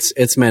 but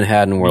it's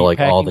Manhattan where like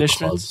all the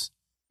clubs.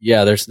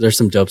 Yeah, there's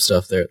some dope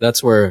stuff there.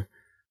 That's where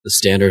the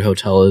Standard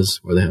Hotel is,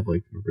 where they have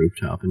like a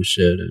rooftop and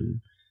shit.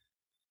 And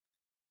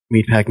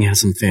Meatpacking has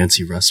some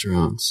fancy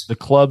restaurants. The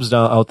clubs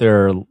down out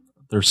there,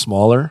 they're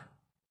smaller.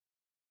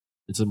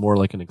 It's more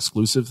like an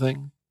exclusive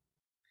thing.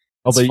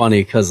 It's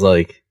funny because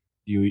like,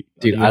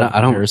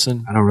 I don't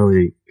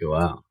really go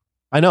out.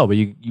 I know, but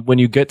when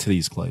you get to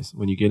these places,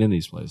 when you get in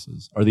these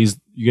places,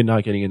 you're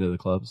not getting into the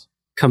clubs?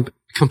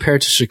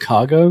 Compared to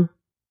Chicago?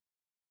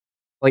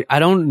 Like, I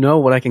don't know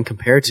what I can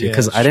compare to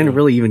because I didn't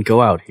really even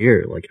go out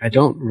here. Like, I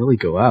don't really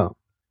go out.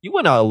 You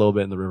went out a little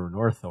bit in the River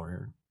North over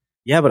here.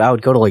 Yeah, but I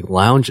would go to like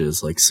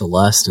lounges, like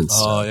Celeste and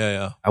stuff. Oh,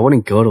 yeah. I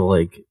wouldn't go to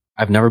like,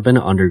 I've never been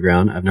to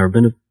Underground. I've never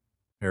been to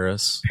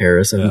Paris.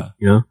 You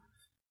know?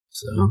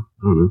 So,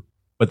 I don't know.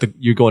 But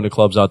you're going to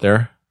clubs out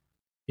there?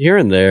 Here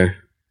and there.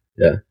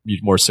 Yeah. You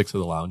more sick to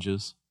the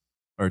lounges?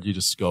 Or do you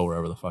just go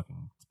wherever the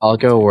fucking... I'll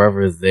go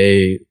wherever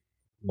they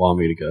want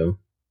me to go.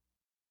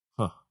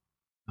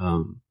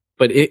 Huh.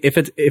 But if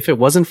it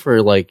wasn't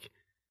for like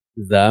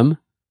them,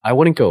 I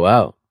wouldn't go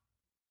out.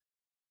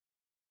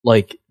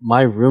 Like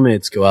my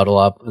roommates go out a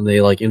lot and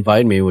they like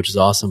invite me, which is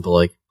awesome, but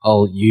like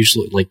I'll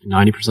usually like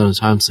 90% of the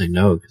time say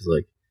no because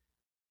like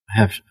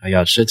I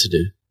got shit to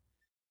do.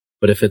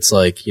 But if it's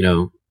like, you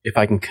know, if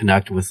I can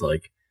connect with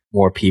like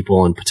more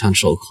people and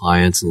potential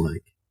clients and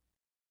like,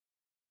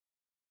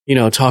 you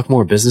know, talk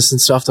more business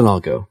and stuff, then I'll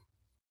go.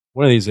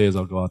 One of these days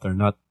I'll go out there.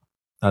 Not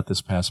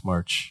this past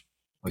March.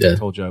 Like I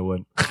told you I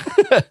would.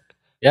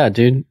 Yeah,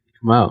 dude,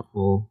 come out.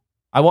 Well,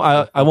 I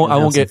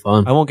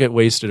won't get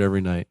wasted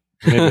every night.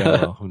 Maybe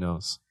I will. Who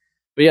knows?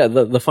 But yeah,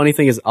 the funny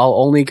thing is I'll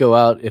only go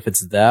out if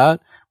it's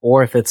that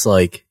or if it's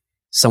like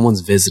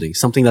someone's visiting.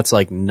 Something that's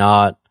like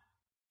not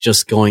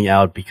just going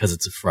out because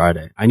it's a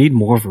Friday. I need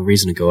more of a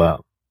reason to go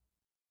out.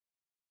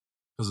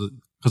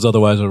 Because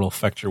otherwise it'll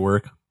affect your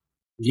work.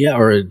 Yeah,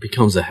 or it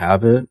becomes a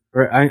habit.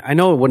 Or I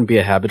know it wouldn't be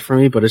a habit for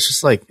me, but it's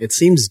just like, it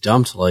seems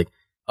dumb to like,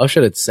 oh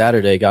shit, it's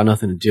Saturday, got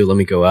nothing to do, let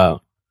me go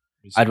out.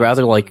 I'd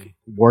rather like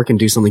work and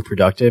do something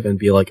productive and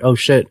be like, oh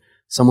shit,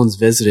 someone's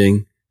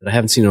visiting that I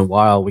haven't seen in a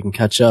while, we can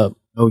catch up.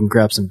 Oh, we can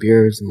grab some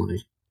beers and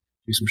like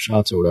do some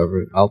shots or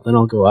whatever. Then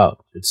I'll go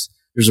out.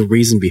 There's a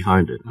reason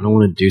behind it. I don't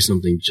want to do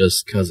something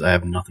just because I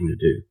have nothing to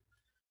do.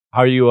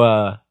 How are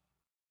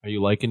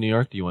you liking New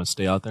York? Do you want to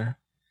stay out there?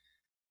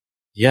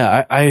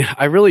 Yeah,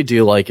 I really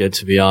do like it,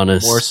 to be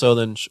honest. More so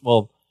than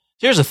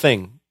here's the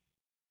thing.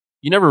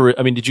 You never.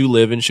 Did you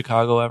live in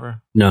Chicago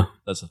ever? No,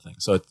 that's the thing.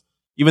 So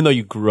even though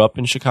you grew up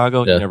in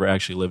Chicago, yeah. You never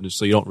actually lived in.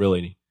 So you don't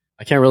really.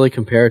 I can't really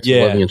compare it to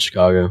living in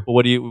Chicago. But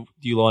what do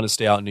you want to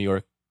stay out in New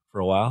York for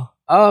a while?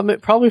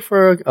 Probably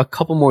for a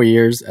couple more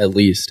years at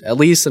least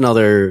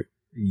another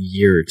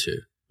year or two.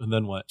 And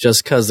then what?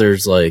 Just because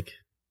there's like,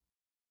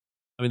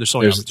 there's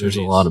so many there's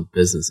a lot of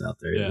business out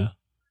there. Yeah. You know?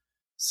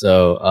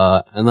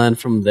 So, and then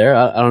from there,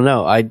 I don't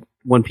know.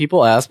 When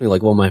people ask me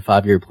like, what my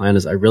 5-year plan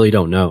is, I really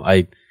don't know.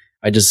 I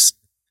just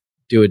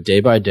do it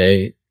day by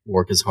day,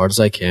 work as hard as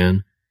I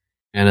can,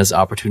 and as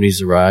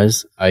opportunities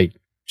arise, I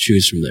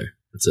choose from there.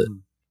 That's it.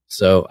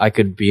 So I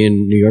could be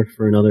in New York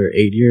for another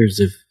 8 years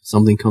if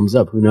something comes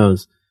up. Who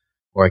knows?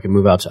 Or I could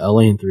move out to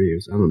LA in 3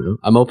 years. I don't know.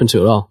 I'm open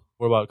to it all.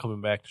 What about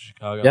coming back to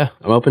Chicago? Yeah,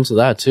 I'm open to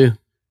that too.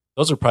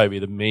 Those would probably be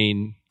the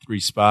main 3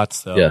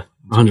 spots, though. Yeah,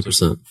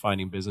 100%.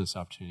 Finding business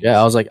opportunities. Yeah,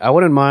 I was like, I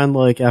wouldn't mind,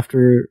 like,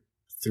 after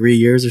 3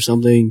 years or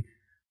something,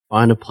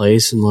 find a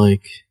place in,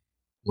 like,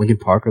 Lincoln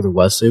Park or the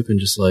West Loop and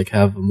just, like,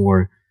 have a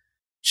more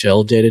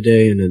chill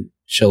day-to-day in a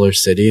chiller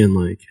city and,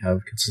 like,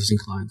 have consistent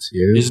clients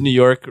here. Is New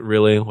York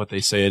really what they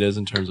say it is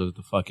in terms of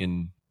the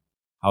fucking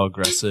how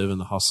aggressive and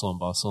the hustle and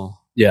bustle?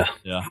 Yeah.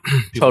 Yeah.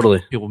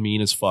 Totally. People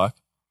mean as fuck.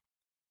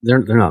 They're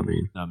not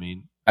mean. Not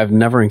mean. I've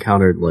never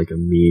encountered, like, a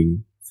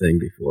mean thing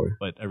before.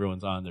 But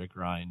everyone's on their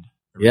grind.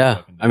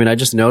 Yeah. I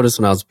just noticed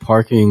when I was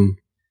parking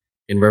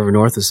in River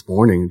North this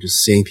morning,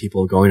 just seeing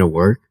people going to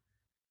work,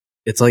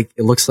 it's like,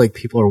 it looks like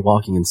people are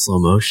walking in slow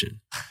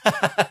motion.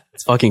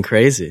 It's fucking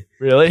crazy.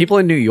 Really? People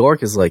in New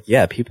York is like,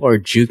 yeah, people are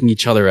juking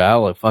each other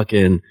out. Like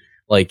fucking,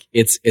 like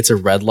it's a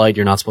red light.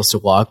 You're not supposed to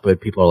walk,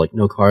 but people are like,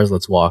 no cars,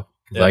 let's walk.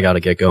 Cause I got to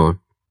get going.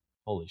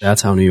 Holy shit.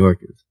 That's how New York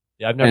is.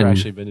 Yeah. I've never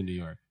actually been to New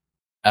York.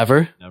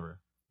 Ever? Never.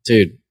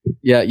 Dude.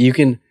 Yeah. You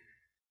can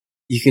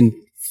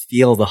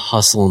feel the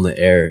hustle in the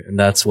air, and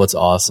that's what's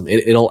awesome.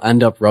 It'll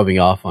end up rubbing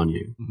off on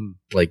you,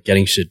 like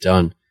getting shit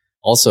done.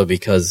 Also,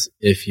 because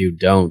if you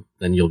don't,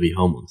 then you'll be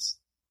homeless.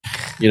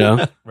 You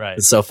know, right?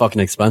 It's so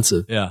fucking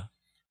expensive. Yeah,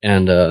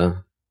 and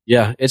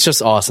yeah, it's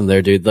just awesome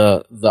there, dude.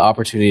 The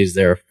opportunities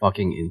there are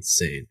fucking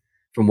insane.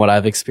 From what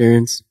I've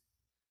experienced,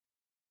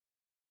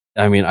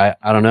 I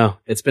don't know.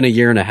 It's been a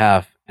year and a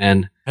half,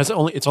 and it's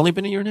only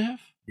been a year and a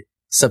half.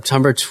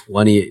 September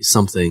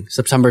 20-something.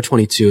 September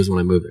 22 is when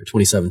I moved there.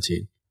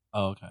 2017.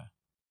 Oh, okay.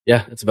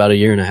 Yeah, it's about a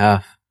year and a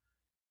half.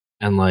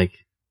 And like,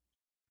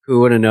 who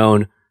would have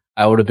known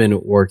I would have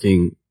been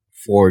working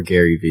for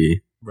Gary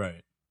Vee.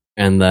 Right.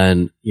 And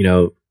then,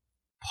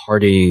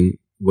 partying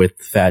with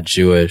Fat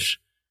Jewish,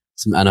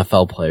 some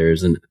NFL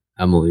players and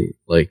Emily,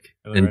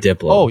 and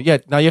Diplo. Oh, yeah.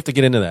 Now you have to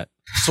get into that.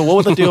 So what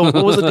was the deal?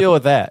 What was the deal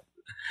with that?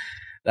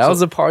 That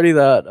was a party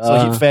that...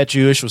 So Fat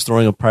Jewish was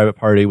throwing a private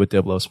party with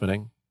Diplo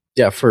spinning?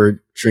 Yeah,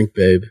 for Drink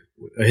Babe.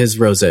 His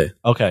rosé.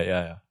 Okay,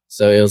 yeah.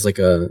 So it was like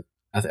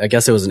I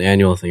guess it was an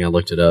annual thing. I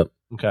looked it up.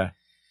 Okay.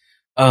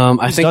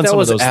 I think that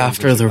was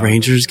after the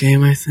Rangers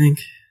game, I think.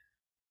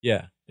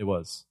 Yeah, it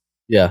was.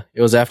 Yeah,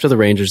 it was after the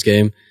Rangers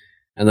game.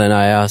 And then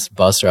I asked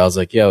Buster, I was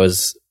like, yo,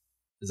 is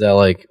that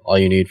like all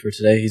you need for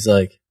today? He's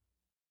like,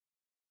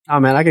 oh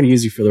man, I can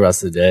use you for the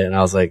rest of the day. And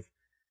I was like,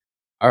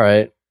 all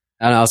right.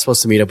 And I was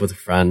supposed to meet up with a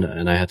friend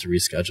and I had to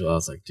reschedule. I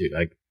was like, dude,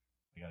 I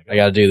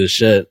got to do this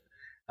shit.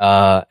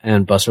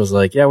 And Buster was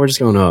like, yeah, we're just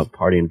going to a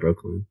party in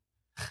Brooklyn.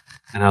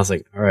 And I was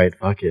like, all right,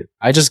 fuck it.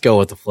 I just go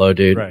with the flow,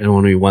 dude. Right. And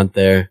when we went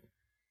there,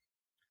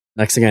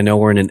 next thing I know,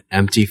 we're in an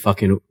empty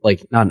fucking,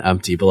 not an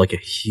empty, but like a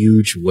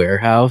huge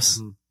warehouse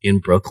in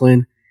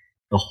Brooklyn.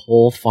 The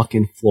whole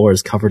fucking floor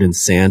is covered in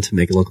sand to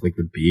make it look like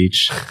the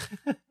beach.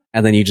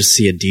 And then you just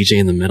see a DJ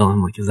in the middle.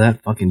 I'm like, is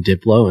that fucking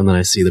Diplo? And then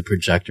I see the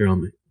projector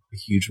on the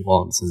huge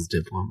wall and it says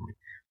Diplo. I'm like,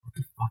 what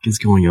the fuck is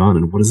going on?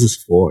 And what is this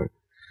for?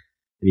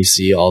 And you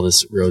see all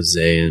this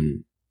rosé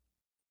and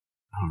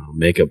I don't know,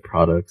 makeup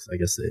products. I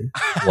guess they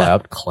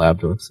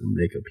collabed with some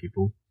makeup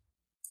people.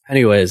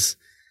 Anyways,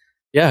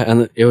 yeah,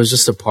 and it was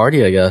just a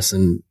party, I guess,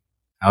 and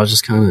I was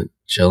just kind of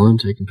chilling,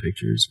 taking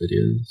pictures,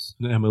 videos.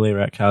 And Emily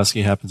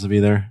Ratkowski happens to be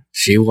there.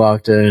 She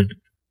walked in,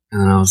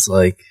 and then I was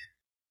like,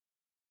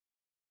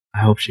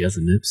 I hope she has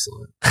a nip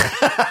slip.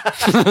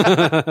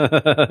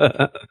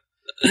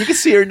 You can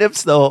see her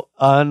nips though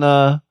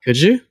on Could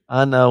you?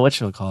 On what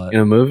you call it? In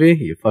a movie?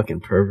 You fucking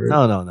pervert.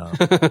 No.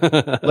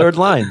 Blurred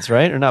Lines,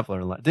 right? Or not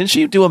Blurred Lines. Didn't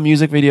she do a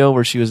music video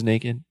where she was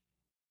naked?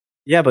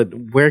 Yeah, but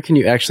where can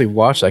you actually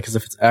watch that? Because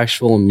if it's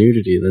actual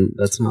nudity, then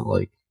that's not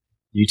like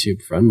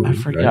YouTube friendly. I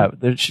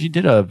forgot. Right? She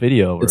did a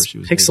video where It's she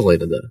was pixelated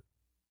naked. though.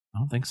 I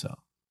don't think so.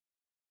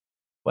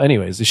 Well,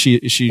 anyways, is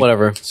she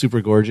whatever super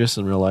gorgeous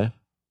in real life?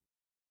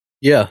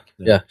 Yeah.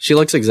 She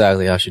looks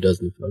exactly how she does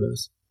in the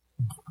photos.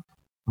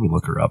 Let me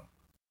look her up.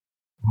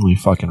 Emily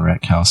fucking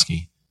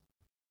Ratkowski.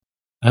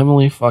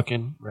 Emily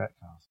fucking Ratkowski.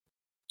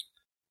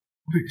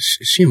 Is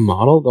she a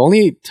model? The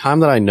only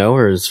time that I know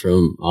her is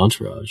from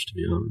Entourage, to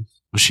be honest.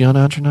 Was she on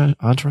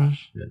Entourage?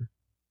 Yeah.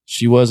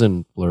 She was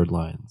in Blurred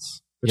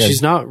Lines. But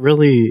she's not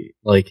really,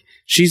 like,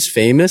 she's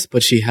famous,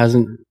 but she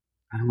hasn't,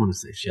 I don't want to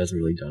say she hasn't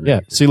really done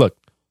anything. Yeah, see, look.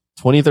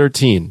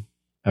 2013,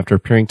 after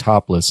appearing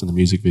topless in the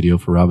music video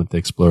for Robin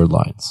Thicke's Blurred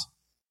Lines.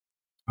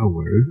 Oh,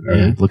 word?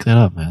 Yeah, Right. look that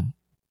up, man.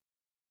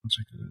 I'll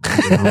check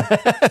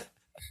that out.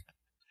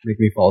 Make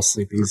me fall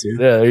asleep easier.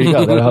 Yeah, there you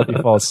go. That'll help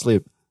you fall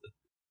asleep.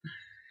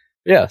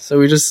 Yeah, so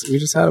we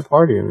just had a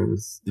party and it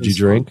was. Did you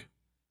drink?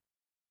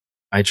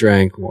 I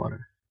drank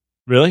water.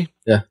 Really?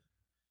 Yeah.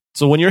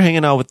 So when you're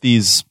hanging out with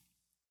these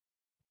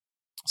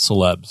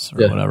celebs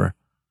or whatever,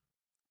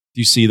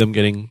 do you see them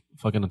getting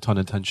fucking a ton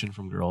of attention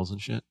from girls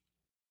and shit?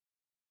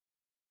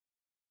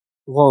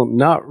 Well,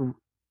 not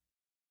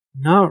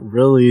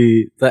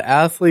really. The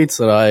athletes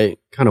that I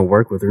kind of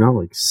work with are not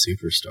like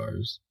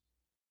superstars.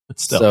 But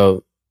still.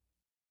 So,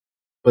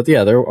 but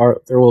yeah, there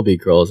will be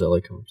girls that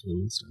like come up to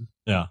them and stuff.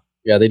 Yeah.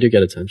 Yeah, they do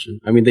get attention.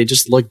 I mean, they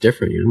just look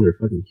different, you know? They're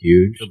fucking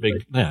huge. They're big.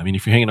 Like, Yeah, I mean,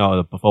 if you're hanging out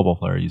with a football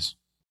player, he's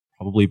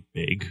probably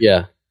big.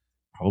 yeah.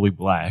 Probably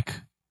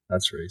black.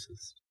 That's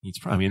racist. He's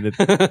probably, I mean,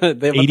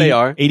 they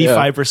are.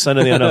 85%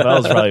 of the NFL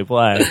is probably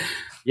black.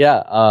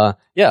 Yeah.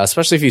 Yeah,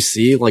 especially if you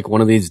see like one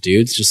of these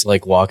dudes just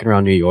like walking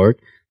around New York,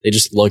 they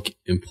just look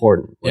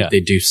important. Like they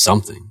do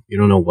something. You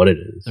don't know what it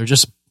is. They're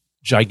just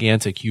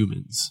gigantic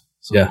humans.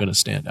 So they're going to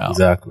stand out.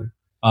 Exactly.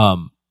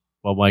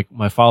 Well,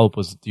 my follow-up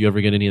was, do you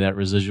ever get any of that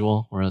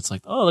residual where it's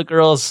like, oh, the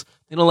girls,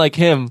 they don't like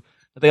him,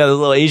 but they got this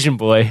little Asian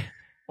boy.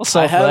 What's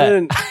up? I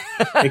haven't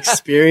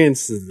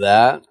experienced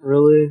that,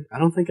 really. I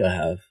don't think I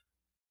have.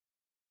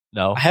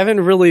 No. I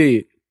haven't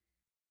really.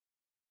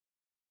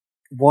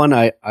 One,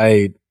 I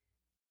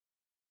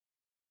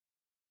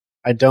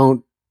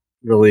don't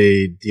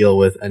really deal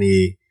with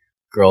any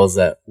girls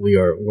that we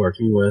are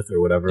working with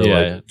or whatever,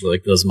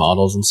 like those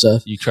models and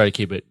stuff. You try to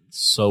keep it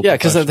so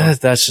because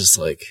that's just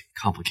like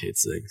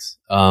complicates things.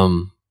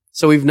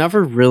 So we've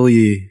never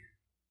really,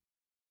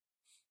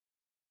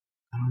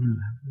 I don't know,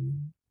 have we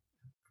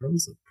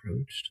girls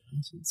approached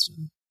us and stuff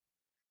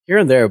here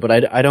and there, but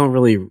I don't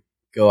really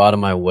go out of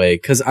my way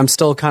because I'm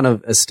still kind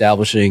of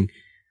establishing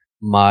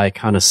my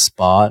kind of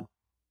spot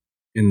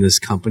in this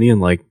company and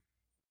like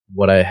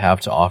what I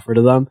have to offer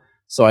to them.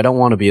 So I don't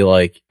want to be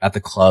like at the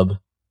club,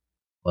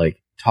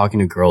 like talking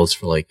to girls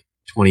for like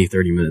 20,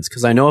 30 minutes.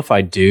 Cause I know if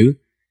I do,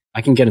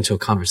 I can get into a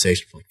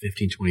conversation for like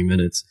 15, 20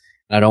 minutes.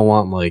 And I don't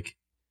want like,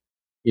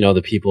 you know,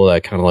 the people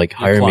that kind of like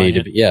hire me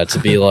to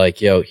be like,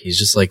 yo, he's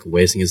just like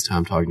wasting his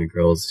time talking to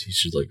girls. He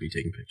should like be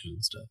taking pictures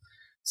and stuff.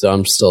 So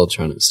I'm still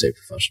trying to stay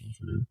professional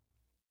for now.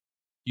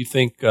 You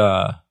think,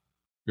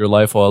 your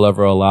life will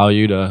ever allow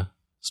you to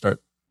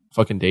start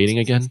fucking dating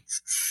again?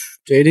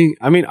 Dating?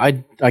 I mean,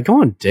 I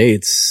go on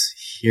dates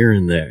here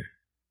and there.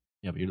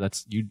 Yeah, but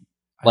that's you.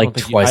 Like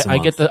twice a month.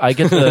 I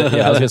get the.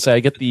 Yeah, I was gonna say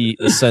I get the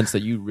sense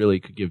that you really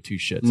could give two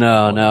shits.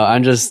 No,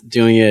 I'm just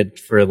doing it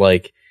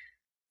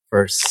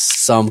for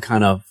some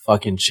kind of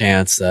fucking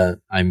chance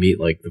that I meet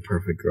like the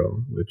perfect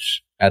girl,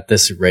 which at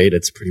this rate,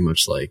 it's pretty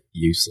much like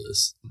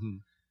useless. Mm-hmm.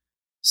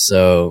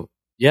 So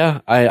yeah,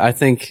 I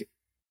think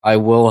I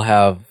will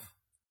have.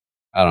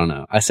 I don't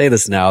know. I say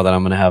this now that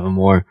I'm gonna have a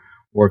more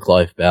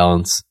work-life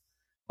balance,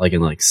 like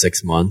in like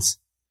 6 months.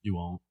 You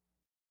won't.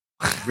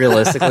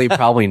 Realistically,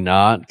 probably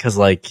not, because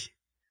like.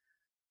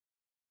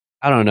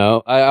 I don't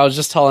know. I was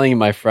just telling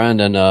my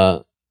friend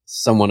and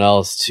someone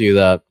else too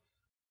that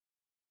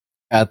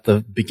at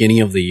the beginning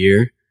of the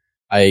year,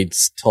 I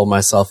told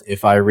myself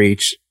if I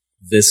reach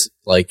this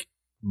like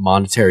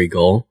monetary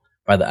goal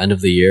by the end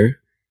of the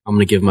year, I'm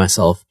going to give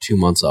myself 2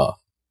 months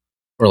off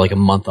or like a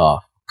month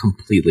off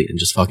completely and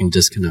just fucking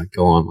disconnect,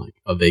 go on like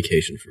a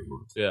vacation for a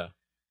month. Yeah.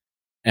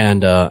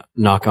 And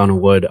knock on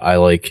wood, I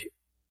like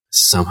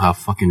somehow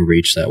fucking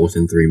reached that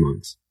within 3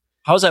 months.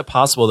 How is that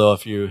possible though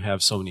if you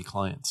have so many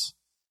clients?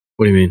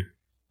 What do you mean?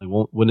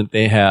 Like, wouldn't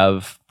they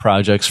have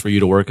projects for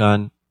you to work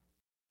on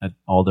at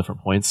all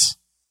different points?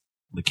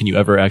 Like, can you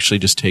ever actually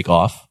just take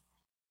off?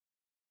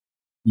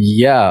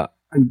 Yeah,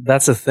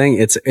 that's the thing.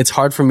 It's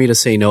hard for me to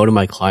say no to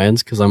my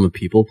clients because I'm a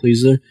people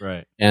pleaser,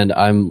 right? And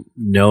I'm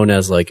known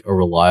as like a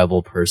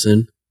reliable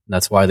person.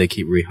 That's why they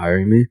keep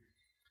rehiring me.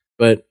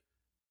 But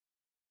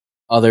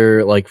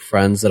other like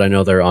friends that I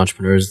know that are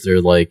entrepreneurs,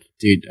 they're like,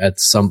 dude, at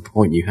some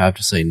point you have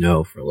to say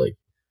no for like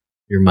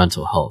your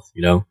mental health,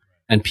 you know?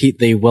 And Pete,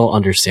 they will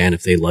understand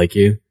if they like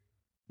you.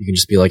 You can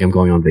just be like, I'm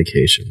going on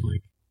vacation.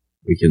 Like,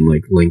 we can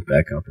like link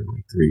back up in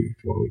like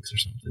 3-4 weeks or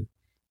something.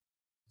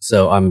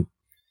 So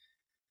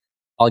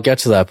I'll get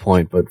to that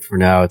point, but for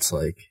now it's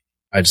like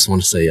I just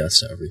want to say yes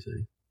to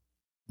everything.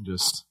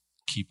 Just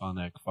keep on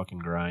that fucking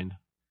grind.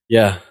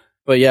 Yeah.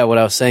 But yeah, what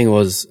I was saying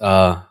was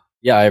I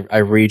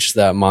reached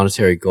that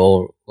monetary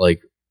goal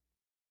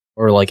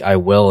I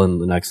will in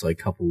the next like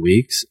couple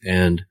weeks,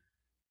 and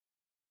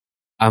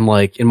I'm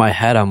like in my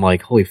head I'm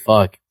like, holy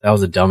fuck, that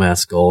was a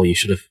dumbass goal. You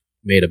should have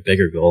made a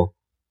bigger goal.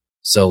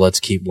 So let's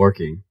keep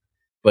working.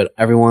 But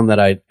everyone that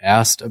I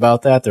asked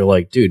about that, they're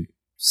like, dude,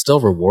 still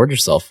reward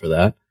yourself for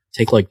that.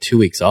 Take like 2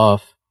 weeks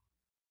off,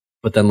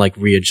 but then like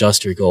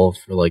readjust your goal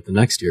for like the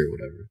next year or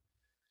whatever.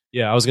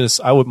 Yeah,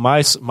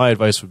 my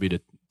advice would be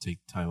to take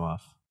time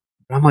off.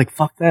 But I'm like,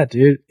 fuck that,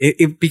 dude.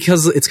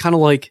 Because it's kind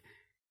of like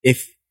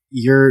if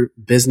your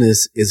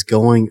business is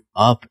going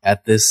up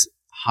at this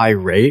high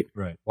rate,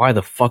 right? Why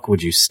the fuck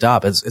would you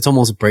stop? It's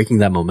almost breaking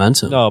that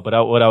momentum. No,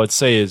 but what I would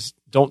say is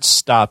don't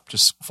stop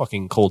just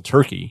fucking cold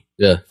turkey.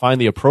 Yeah. Find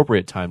the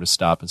appropriate time to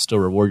stop and still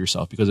reward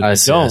yourself, because if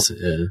you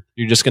don't,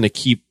 you're just going to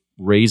keep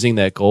raising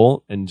that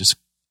goal and just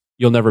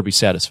you'll never be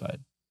satisfied.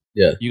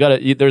 Yeah.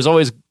 There's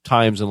always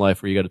times in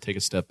life where you got to take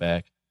a step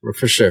back.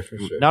 For sure.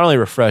 Not only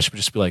refresh, but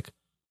just be like,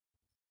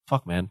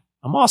 fuck, man,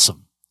 I'm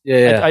awesome.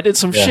 Yeah. I did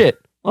some shit.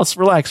 Let's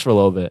relax for a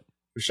little bit.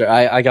 For sure.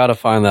 I got to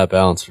find that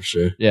balance for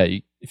sure. Yeah.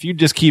 If you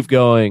just keep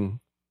going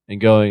and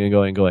going and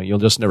going and going, you'll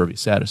just never be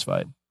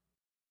satisfied.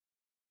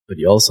 But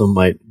you also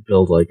might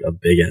build like a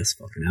big ass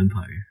fucking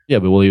empire. Yeah,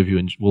 but will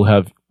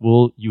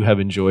you have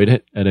enjoyed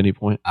it at any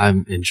point?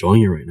 I'm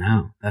enjoying it right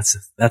now. That's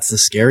the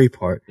scary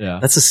part. Yeah.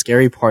 That's the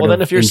scary part. Well,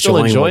 then if you're still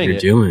enjoying what you're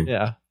doing,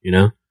 yeah, you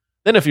know.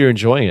 Then if you're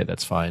enjoying it,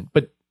 that's fine.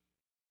 But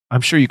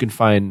I'm sure you can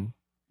find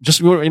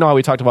how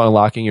we talked about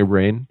unlocking your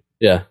brain.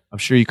 Yeah, I'm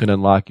sure you can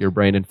unlock your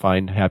brain and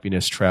find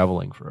happiness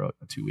traveling for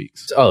 2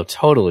 weeks. Oh,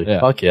 totally. Yeah.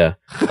 Fuck yeah.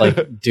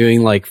 Like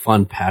doing like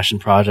fun passion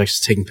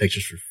projects, taking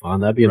pictures for fun.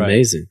 That'd be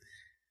amazing.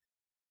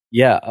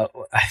 Yeah.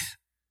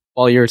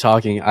 While you were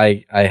talking,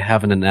 I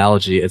have an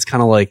analogy. It's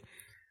kind of like,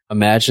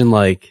 imagine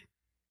like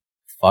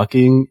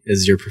fucking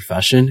is your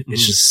profession. Mm-hmm.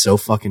 It's just so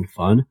fucking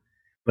fun.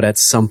 But at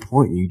some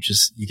point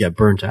you get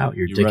burnt out.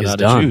 Your dick is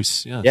done.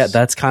 Juice, yes. Yeah.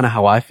 That's kind of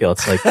how I feel.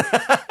 It's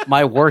like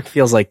my work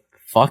feels like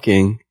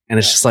fucking, and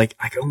it's just like,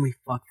 I can only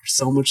fuck for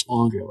so much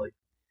longer. Like,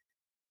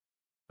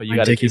 but you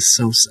my dick is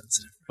so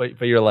sensitive.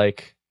 But you're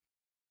like,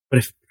 but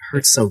it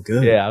hurts so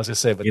good. Yeah. I was gonna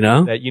say, but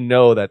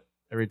that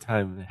every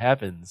time it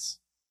happens,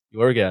 you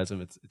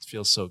orgasm, it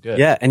feels so good.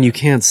 Yeah, and you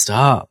can't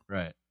stop.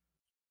 Right.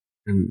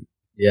 And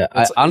yeah,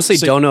 I honestly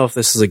don't know if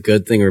this is a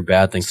good thing or a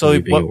bad thing. So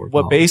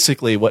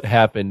what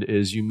happened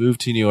is you moved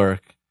to New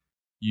York,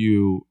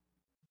 you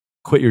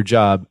quit your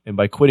job, and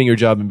by quitting your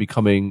job and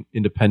becoming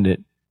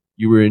independent,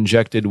 you were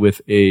injected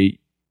with a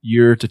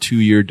 1 to 2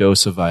 year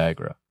dose of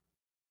Viagra.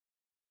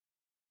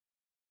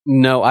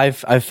 No,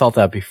 I've felt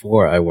that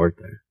before I worked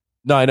there.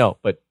 No, I know,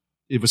 but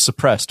it was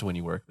suppressed when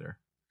you worked there.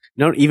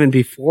 No, even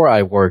before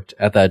I worked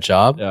at that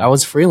job, I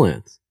was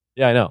freelance.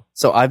 Yeah, I know.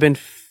 So I've been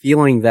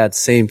feeling that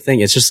same thing.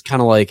 It's just kind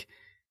of like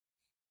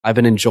I've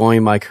been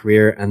enjoying my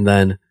career, and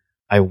then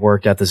I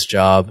worked at this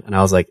job, and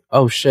I was like,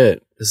 oh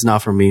shit, this is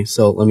not for me.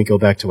 So let me go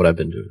back to what I've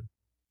been doing.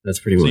 That's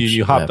pretty much. So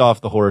you hopped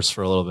off the horse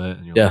for a little bit,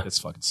 and you're like, this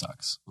fucking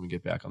sucks. Let me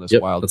get back on this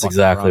wild. That's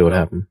exactly what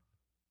happened.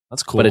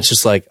 That's cool. But it's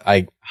just like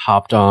I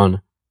hopped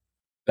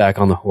back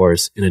on the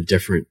horse in a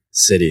different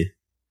city,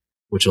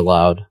 which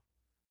allowed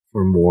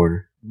for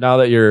more. Now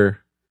that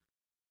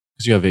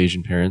because you have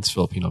Asian parents,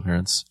 Filipino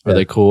parents, are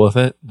they cool with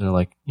it? They're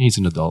like, he's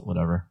an adult,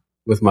 whatever.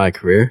 With my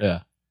career? Yeah.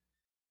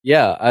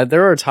 Yeah,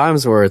 there are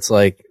times where it's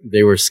like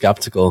they were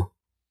skeptical.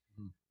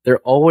 They're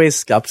always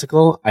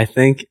skeptical, I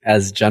think,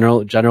 as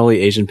generally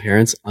Asian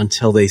parents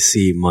until they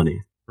see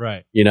money.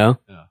 Right. You know?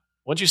 Yeah.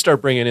 Once you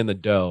start bringing in the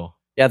dough.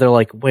 Yeah, they're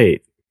like,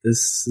 wait, this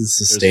is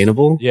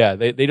sustainable? Yeah,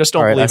 they just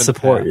don't believe in I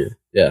support you.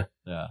 Yeah.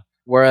 Yeah.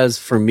 Whereas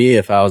for me,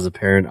 if I was a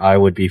parent, I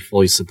would be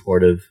fully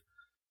supportive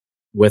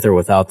with or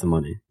without the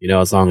money,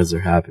 as long as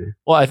they're happy.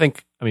 Well, I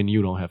mean,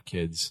 you don't have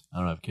kids. I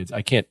don't have kids.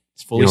 I can't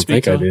fully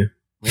speak to them.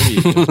 Maybe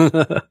you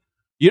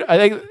do. I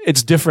think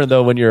it's different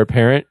though when you're a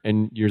parent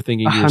and you're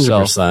thinking to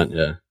yourself, 100%,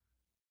 yeah.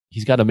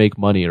 He's got to make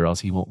money or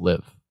else he won't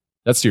live.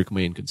 That's your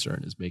main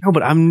concern is making. No,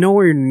 but I'm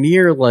nowhere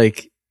near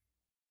like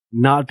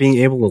not being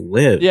able to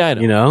live. Yeah, I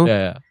know.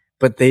 Yeah.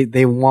 But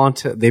they want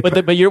to.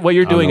 But what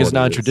you're doing is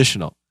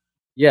non-traditional.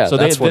 Yeah, so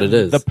that's what it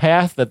is. The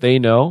path that they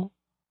know,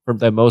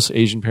 that most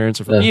Asian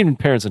parents or even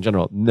parents in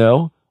general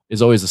know,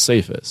 is always the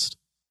safest.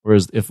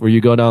 Whereas where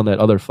you go down that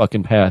other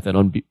fucking path, that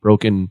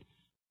unbroken,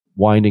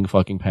 winding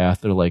fucking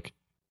path, they're like,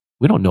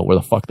 we don't know where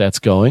the fuck that's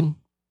going.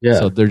 Yeah.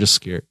 So they're just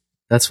scared.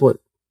 That's what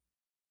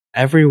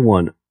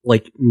everyone,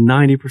 like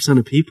 90%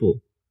 of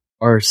people,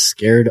 are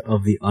scared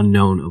of the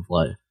unknown of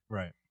life.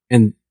 Right.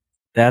 And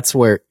that's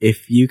where,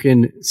 if you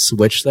can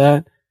switch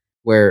that,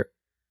 where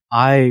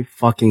I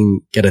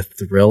fucking get a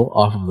thrill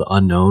off of the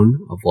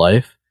unknown of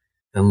life,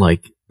 then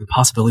like the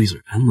possibilities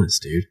are endless,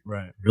 dude.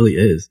 Right. It really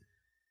is.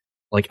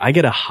 Like I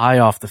get a high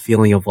off the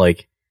feeling of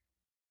like,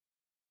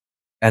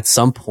 at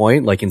some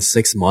point, like in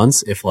 6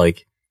 months, if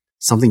like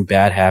something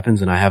bad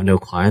happens and I have no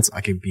clients,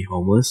 I can be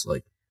homeless.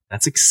 Like,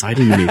 that's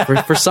exciting to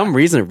me. For some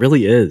reason, it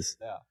really is.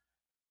 Yeah.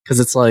 Because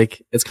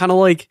it's kind of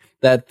like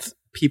that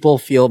people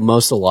feel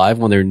most alive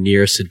when they're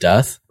nearest to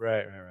death.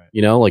 Right.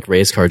 You know, like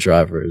race car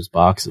drivers,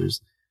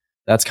 boxers.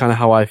 That's kind of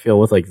how I feel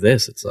with like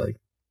this. It's like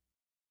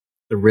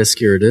the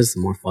riskier it is,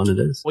 the more fun it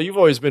is. Well, you've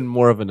always been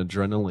more of an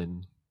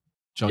adrenaline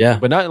junkie,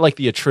 but not like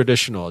the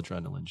traditional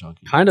adrenaline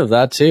junkie. Kind of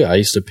that too. I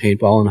used to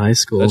paintball in high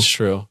school. That's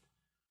true.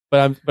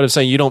 But I'm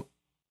saying you don't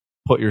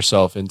put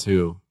yourself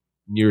into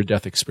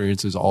near-death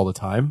experiences all the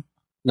time.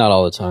 Not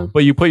all the time.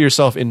 But you put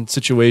yourself in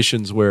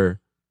situations where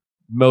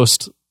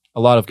a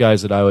lot of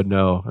guys that I would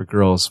know or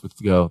girls would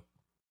go,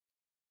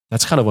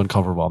 that's kind of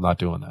uncomfortable. I'm not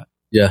doing that.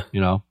 Yeah.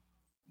 You know,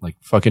 like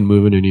fucking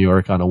moving to New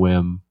York on a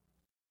whim,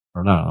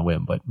 or not on a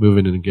whim, but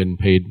moving and getting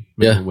paid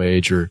minimum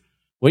wage, or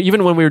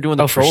even when we were doing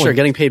the for sure,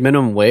 getting paid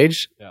minimum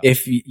wage. Yeah.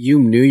 If you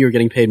knew you were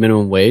getting paid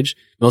minimum wage,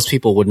 most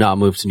people would not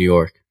move to New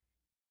York.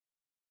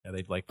 Yeah,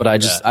 they'd like. But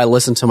I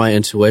listened to my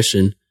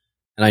intuition,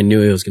 and I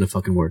knew it was going to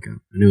fucking work out.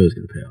 I knew it was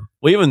going to pay off.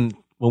 Well, even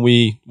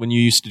when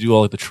you used to do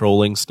all like the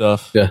trolling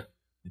stuff, no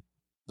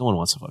one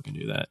wants to fucking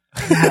do that.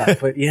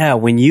 But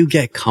when you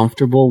get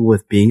comfortable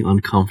with being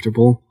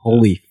uncomfortable,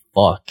 holy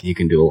fuck, you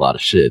can do a lot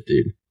of shit,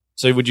 dude.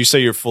 So would you say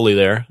you're fully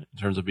there in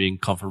terms of being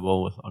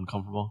comfortable with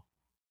uncomfortable?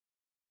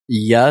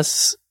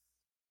 Yes.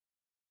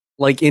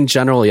 Like in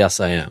general, yes,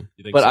 I am.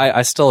 But so?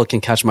 I still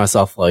can catch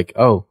myself like,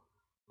 oh,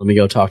 let me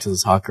go talk to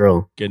this hot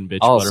girl. Getting bitch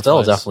I'll butterflies.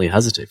 Still definitely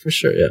hesitate, for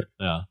sure, yeah.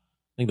 Yeah. I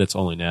think that's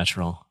only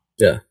natural.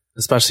 Yeah.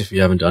 Especially if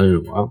you haven't done it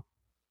in a while.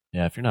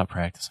 Yeah, if you're not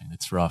practicing,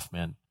 it's rough,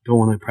 man. Don't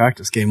want to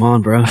practice. Game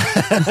on, bro. Do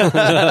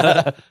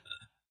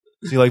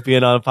you like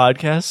being on a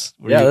podcast?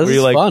 This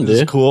is like, fun, dude.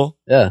 This is cool?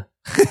 Yeah.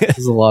 This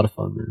is a lot of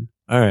fun, man.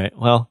 All right.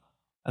 Well,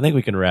 I think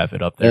we can wrap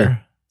it up there. Yeah,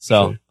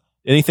 so, sure.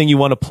 Anything you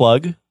want to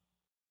plug?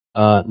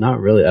 Not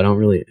really. I don't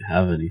really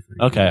have anything.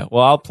 Okay.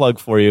 Well, I'll plug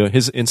for you.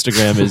 His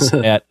Instagram is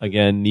at,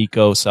 again,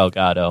 Nikko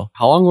Salgado.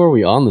 How long were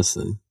we on this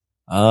thing?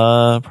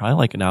 Probably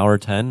like an hour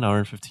 10, hour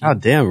and 15.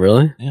 God damn,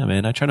 really? Yeah,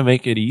 man. I try to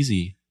make it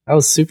easy. That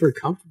was super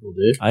comfortable,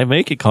 dude. I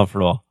make it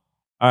comfortable.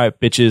 All right,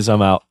 bitches,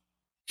 I'm out.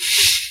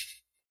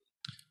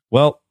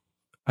 Well,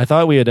 I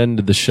thought we had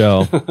ended the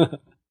show.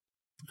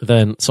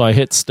 So I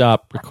hit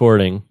stop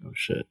recording. Oh,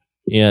 shit.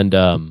 And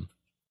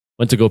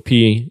went to go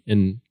pee,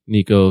 and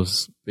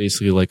Nico's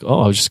basically like,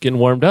 oh, I was just getting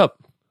warmed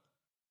up.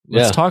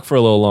 Let's talk for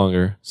a little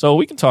longer. So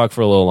we can talk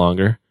for a little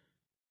longer.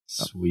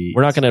 Sweet.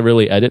 We're not going to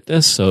really edit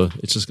this, so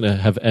it's just going to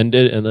have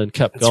ended and then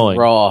kept going.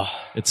 Raw.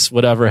 It's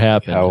whatever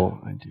happened. How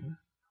I do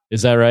it.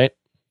 Is that right?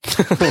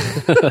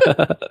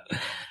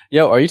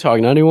 Yo, are you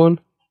talking to anyone?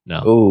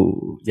 No.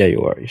 Oh, yeah,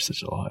 you are. You're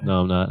such a liar.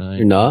 No, I'm not.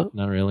 You're not?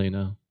 Not really,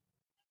 no.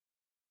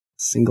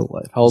 Single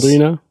life. How old are you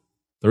now?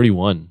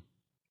 31.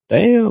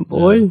 Damn,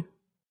 boy.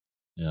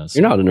 Yeah.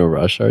 You're not in a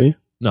rush, are you?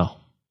 No,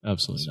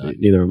 absolutely not.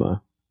 Neither am I.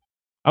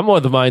 I'm more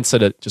of the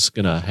mindset it's just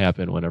going to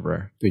happen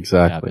whenever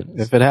exactly. it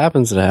happens. If it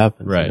happens, it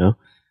happens. Right. You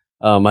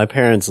know? My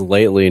parents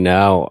lately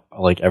now,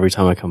 like every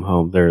time I come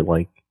home, they're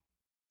like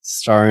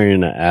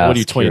starting to ask. What are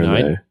you,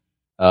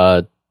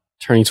 29?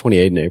 Turning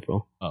 28 in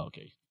April. Oh,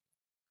 okay.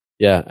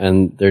 Yeah,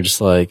 and they're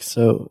just like,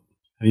 so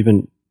have you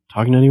been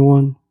talking to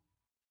anyone?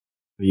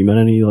 Have you met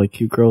any like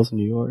cute girls in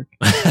New York?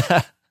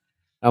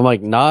 I'm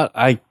like,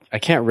 I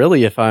can't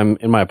really if I'm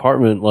in my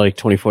apartment like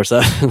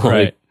 24/7. Like,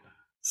 right.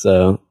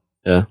 So,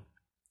 yeah.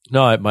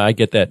 No, I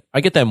get that.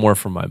 I get that more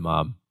from my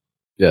mom.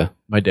 Yeah.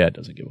 My dad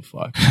doesn't give a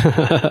fuck.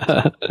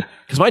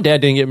 Because my dad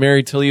didn't get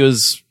married till he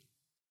was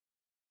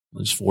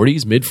in his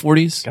 40s, mid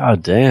 40s.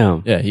 God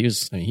damn. Yeah,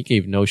 he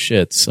gave no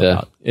shits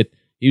about it.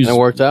 It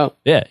worked out.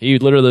 Yeah, he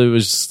literally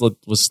was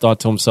thought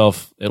to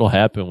himself, it'll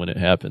happen when it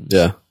happens.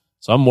 Yeah.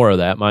 So I'm more of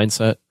that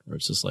mindset where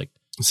it's just like,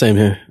 same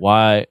here.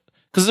 Why?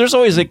 Because there's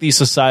always like these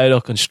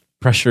societal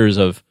pressures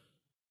of,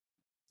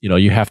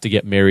 you have to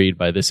get married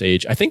by this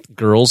age. I think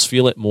girls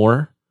feel it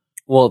more.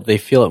 Well, they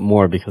feel it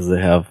more because they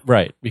have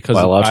because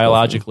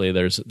biologically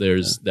there's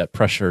that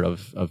pressure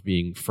of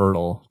being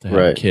fertile to have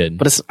a kid.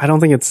 But I don't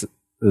think it's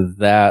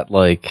that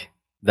like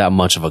that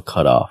much of a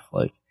cutoff.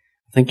 Like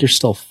I think you're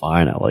still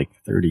fine at like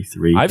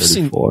 33,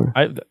 34.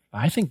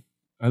 I think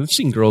I've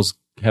seen girls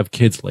have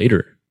kids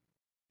later.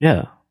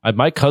 Yeah.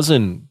 My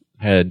cousin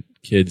had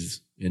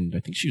kids and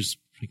I think she was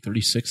like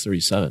 36,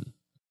 37.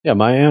 Yeah,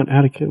 my aunt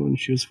had a kid when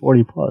she was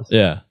 40 plus.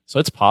 Yeah, so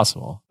it's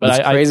possible. But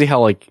it's crazy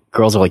how like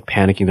girls are like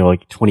panicking. They're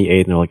like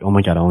 28 and they're like, oh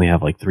my God, I only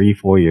have like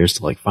 3-4 years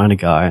to like find a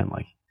guy and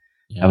like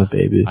have a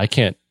baby. I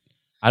can't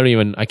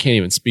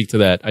even speak to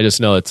that. I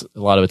just know a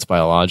lot of it's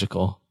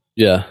biological.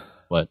 Yeah.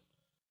 But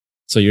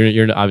so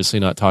you're obviously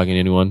not talking to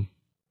anyone?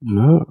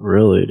 Not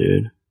really,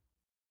 dude.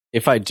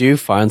 If I do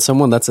find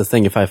someone, that's the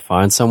thing. If I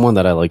find someone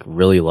that I like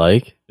really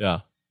like, yeah,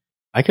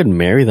 I could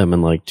marry them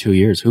in like 2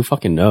 years. Who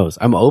fucking knows?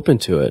 I'm open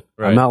to it.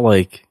 Right. I'm not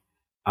like,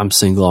 I'm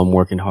single, I'm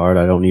working hard,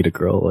 I don't need a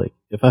girl. Like,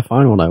 if I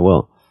find one, I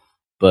will.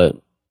 But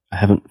I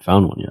haven't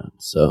found one yet.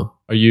 So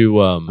are you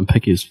I'm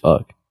picky as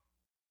fuck.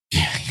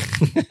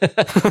 There's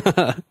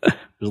a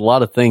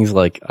lot of things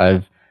like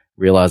I've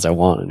realized I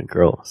want in a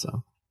girl.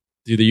 So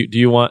Do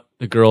you want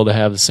the girl to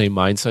have the same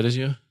mindset as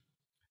you?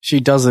 She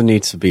doesn't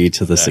need to be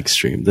to this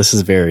extreme. This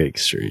is very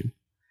extreme.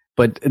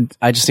 But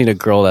I just need a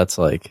girl that's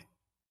like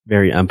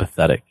very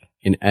empathetic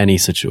in any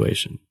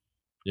situation.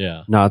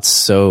 Yeah. Not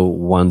so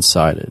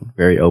one-sided,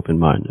 very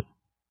open-minded.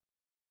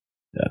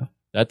 Yeah.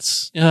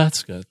 That's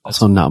good.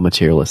 Also not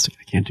materialistic.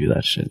 I can't do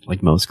that shit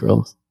like most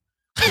girls.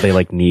 They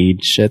like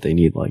need shit. They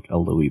need like a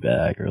Louis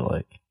bag or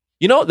like.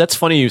 That's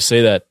funny you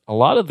say that. A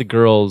lot of the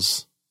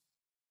girls,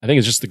 I think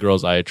it's just the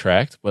girls I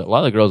attract, but a lot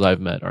of the girls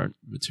I've met aren't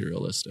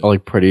materialistic. Are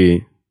like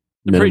pretty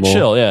They're pretty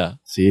chill, yeah.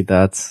 See,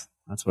 that's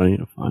what I need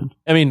to find.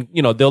 I mean,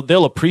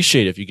 they'll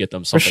appreciate if you get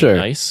them something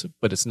nice,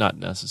 but it's not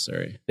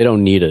necessary. They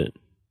don't need it.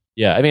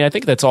 Yeah, I mean, I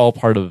think that's all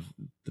part of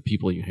the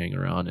people you hang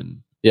around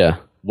and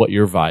what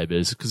your vibe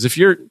is. Because if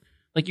you're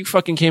like you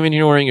fucking came in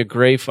here wearing a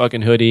gray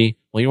fucking hoodie,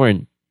 well,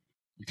 you're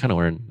kind of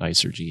wearing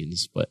nicer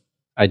jeans, but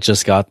I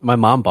just got my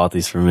mom bought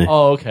these for me.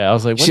 Oh, okay. I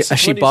was like,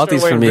 she bought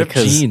these for me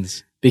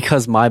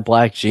because my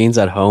black jeans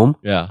at home,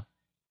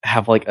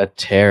 have like a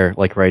tear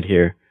like right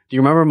here. Do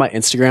you remember my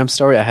Instagram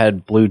story? I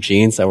had blue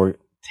jeans that were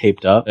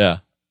taped up,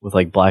 with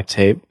like black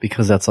tape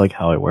because that's like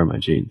how I wear my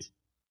jeans.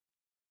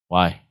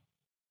 Why?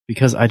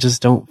 Because I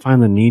just don't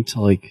find the need to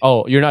like.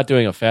 Oh, you're not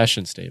doing a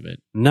fashion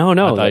statement. No,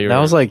 that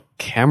was like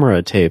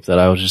camera tape that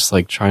I was just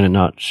like trying to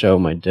not show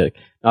my dick.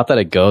 Not that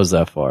it goes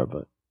that far,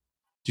 but.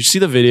 Did you see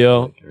the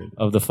video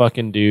of the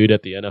fucking dude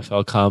at the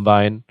NFL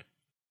Combine?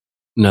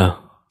 No.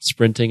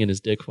 Sprinting and his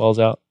dick falls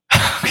out? Do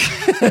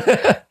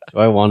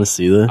I want to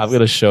see this? I'm going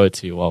to show it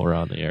to you while we're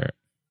on the air.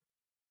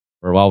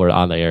 Or while we're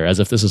on the air, as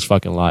if this is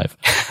fucking live.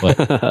 But,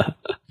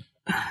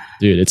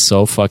 dude, it's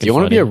so fucking funny. Do you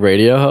want to be a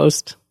radio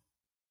host?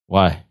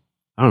 Why?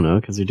 I don't know,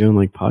 because you're doing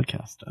like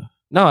podcast stuff.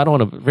 No, I don't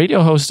want to.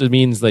 Radio host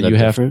means that you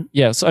have.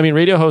 Yeah, so I mean,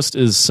 radio host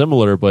is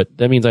similar, but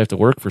that means I have to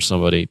work for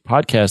somebody.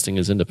 Podcasting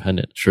is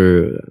independent.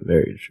 True,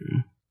 very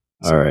true.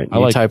 All right,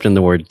 you typed in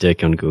the word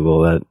 "dick" on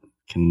Google. That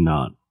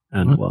cannot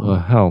end well. What the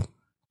hell?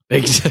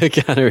 Big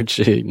dick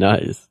energy.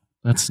 Nice.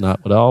 That's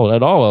not at all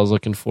I was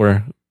looking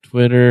for.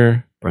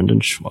 Twitter.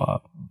 Brendan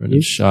Schaub.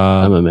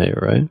 MMA,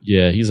 right?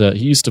 Yeah, he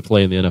used to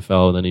play in the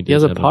NFL, and then he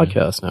has a MMA.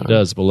 podcast now. He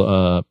does.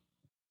 Below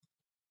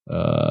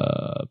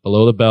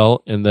the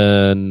Belt, and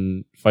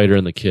then Fighter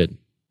and the Kid.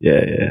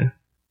 Yeah.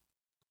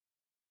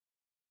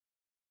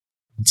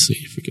 Let's see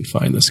if we can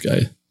find this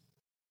guy.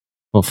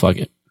 Oh, fuck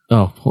it.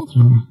 Oh, hold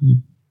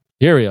on.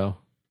 Here we go.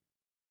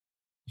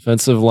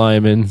 Defensive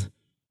lineman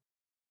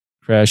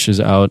crashes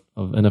out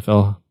of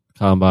NFL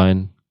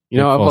Combine.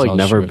 I've like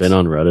never been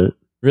on Reddit.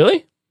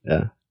 Really?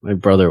 Yeah. My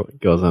brother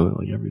goes on it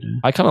like every day.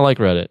 I kind of like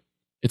Reddit.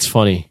 It's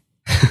funny.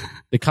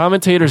 The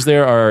commentators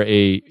there are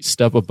a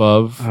step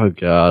above. Oh,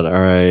 God. All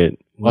right.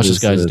 Watch this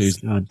guy's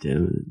dude. God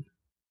damn it.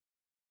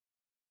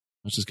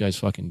 Watch this guy's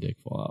fucking dick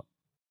fall out.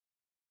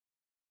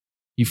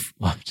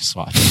 Just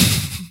watch.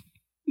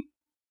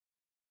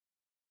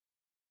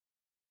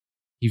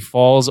 He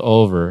falls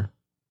over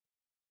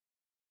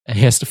and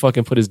he has to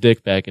fucking put his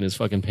dick back in his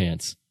fucking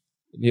pants.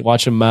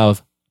 Watch him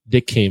mouth.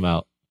 Dick came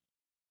out.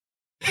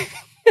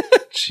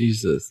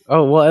 Jesus.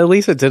 Oh, well, at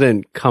least it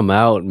didn't come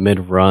out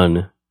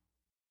mid-run.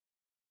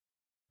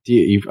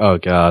 Oh,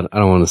 God. I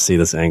don't want to see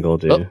this angle,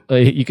 dude.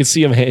 You can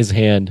see his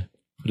hand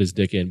put his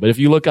dick in. But if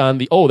you look on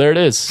the... Oh, there it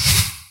is.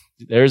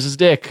 There's his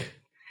dick.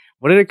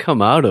 What did it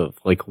come out of?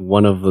 Like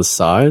one of the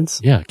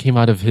sides? Yeah, it came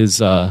out of his...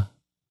 where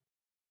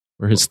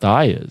his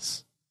thigh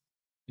is.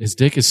 His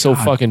dick is so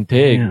fucking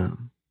big.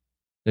 Damn.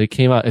 It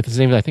came out... I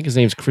think his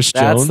name's Chris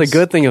Jones. That's the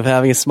good thing of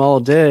having a small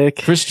dick.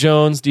 Chris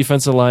Jones,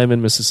 defensive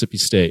lineman, Mississippi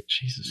State.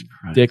 Jesus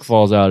Christ. Dick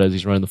falls out as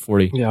he's running the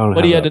 40. Yeah, I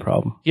don't have that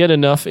problem. He had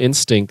enough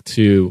instinct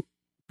to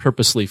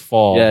purposely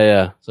fall.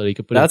 Yeah. So that he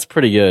could put That's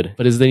pretty good.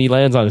 But then he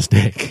lands on his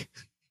dick.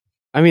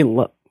 I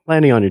mean,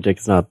 landing on your dick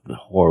is not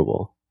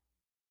horrible.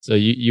 So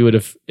you would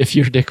have, if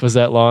your dick was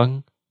that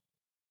long,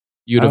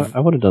 I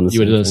would have done the same thing. You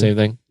would have done the same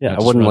thing? Yeah,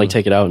 I wouldn't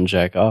take it out and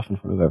jack off in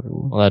front of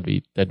everyone. Well,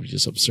 that'd be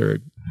just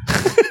absurd.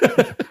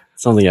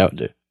 Something I would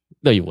do.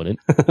 No, you wouldn't.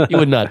 You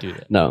would not do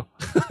that. No.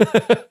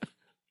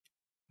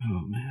 Oh,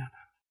 man.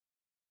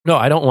 No,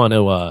 I don't want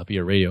to be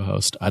a radio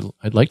host.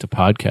 I'd like to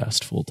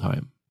podcast full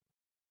time.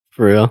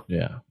 For real?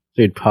 Yeah.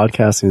 Dude,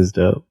 podcasting is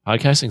dope.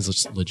 Podcasting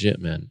is legit,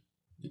 man.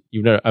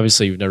 You've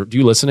never. Do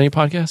you listen to any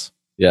podcasts?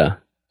 Yeah.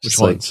 Which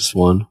one? Just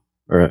one.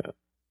 Or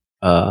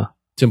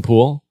Tim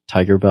Pool?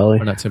 Tiger Belly.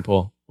 Or not Tim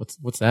Pool.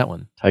 What's that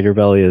one? Tiger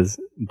Belly is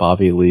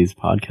Bobby Lee's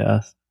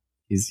podcast.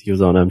 He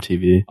was on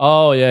MTV.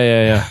 Oh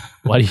yeah.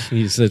 Why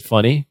is it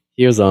funny?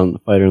 He was on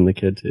Fighter and the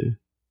Kid too.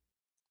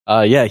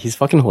 Yeah, he's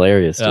fucking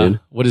hilarious, dude.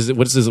 What is it?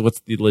 What's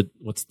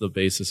the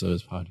basis of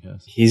his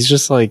podcast? He's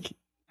just like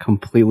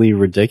completely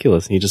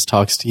ridiculous. He just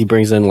he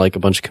brings in like a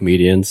bunch of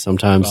comedians,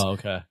 sometimes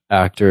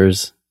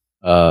actors.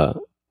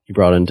 He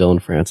brought in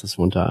Dylan Francis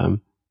one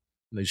time.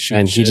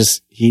 And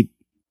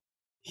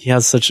he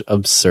has such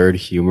absurd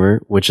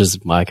humor, which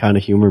is my kind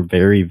of humor,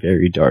 very,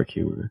 very dark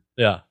humor.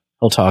 Yeah.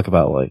 He'll talk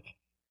about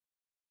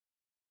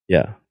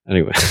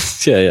anyway.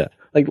 yeah.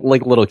 Like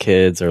little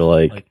kids or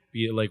like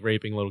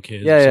raping little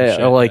kids. Yeah.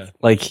 Or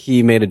like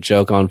he made a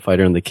joke on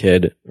Fighter and the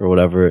Kid or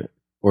whatever.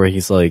 where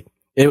he's like,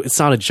 it's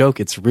not a joke,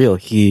 it's real.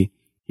 He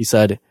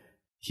said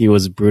he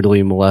was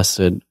brutally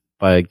molested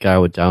by a guy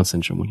with Down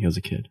syndrome when he was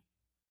a kid.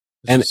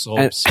 And, so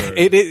absurd.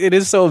 It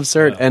is so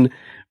absurd. Yeah. And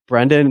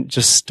Brendan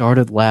just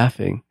started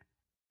laughing.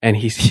 And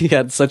he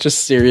had such a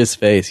serious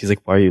face. He's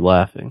like, why are you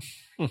laughing?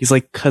 He's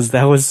like, because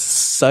that was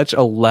such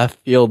a left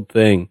field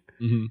thing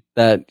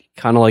that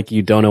kind of like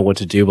you don't know what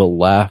to do but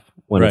laugh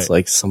when it's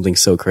like something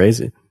so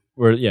crazy.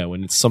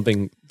 When it's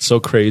something so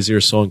crazy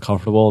or so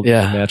uncomfortable, the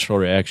natural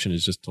reaction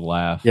is just to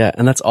laugh. Yeah,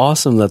 and that's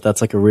awesome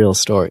that's like a real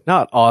story.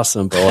 Not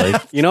awesome, but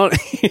like, you know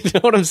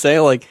what I'm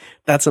saying? Like,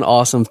 that's an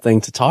awesome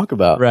thing to talk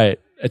about. Right.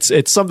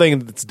 It's something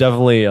that's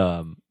definitely,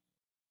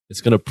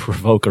 it's going to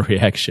provoke a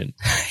reaction.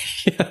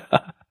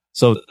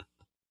 So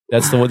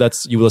that's the one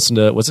you listen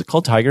to. What's it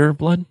called? Tiger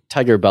Blood?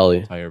 Tiger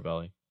Belly.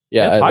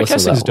 Yeah,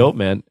 podcasting is dope,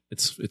 man.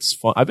 It's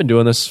fun. I've been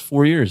doing this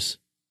 4 years.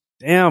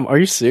 Damn, are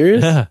you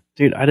serious? Yeah.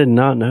 Dude, I did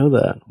not know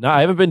that. No,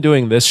 I haven't been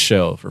doing this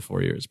show for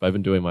 4 years, but I've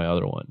been doing my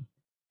other one.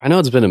 I know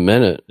it's been a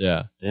minute.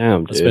 Yeah.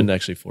 Damn, dude. It's been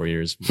actually 4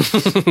 years.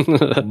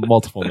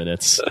 Multiple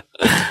minutes.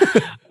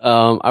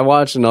 I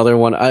watched another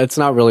one. It's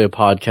not really a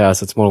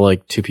podcast. It's more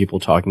like two people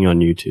talking on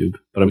YouTube,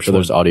 but I'm sure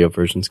there's audio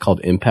versions called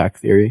Impact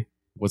Theory.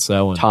 What's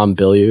that one? Tom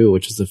Bilyeu,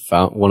 which is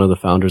one of the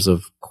founders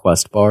of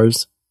Quest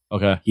Bars.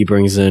 Okay. He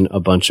brings in a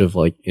bunch of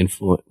like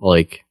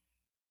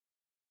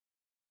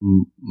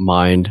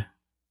mindful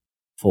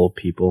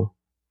people.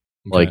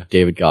 Okay. Like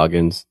David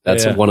Goggins.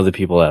 That's one of the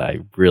people that I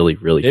really,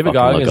 really David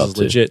Goggins is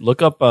legit.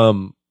 Look up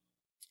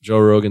Joe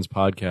Rogan's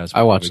podcast.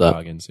 I watched that.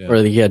 Goggins, Or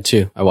he had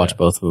two. I watched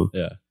both of them.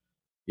 Yeah.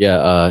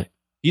 Yeah.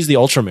 He's the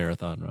ultra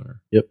marathon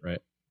runner. Yep.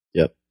 Right.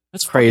 Yep.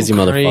 That's crazy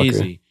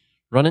motherfucker.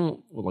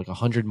 Running like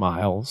 100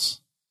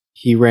 miles.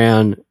 He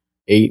ran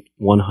 8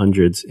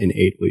 100s in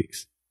 8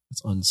 weeks.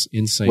 That's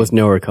insane. With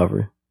no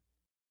recovery.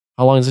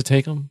 How long does it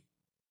take him?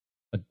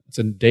 It's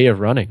a day of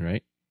running,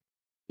 right?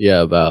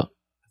 Yeah, about.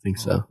 I think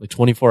so. Like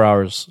 24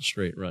 hours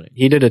straight running.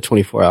 He did a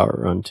 24-hour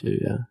run too,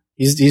 yeah.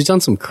 He's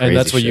done some crazy shit. And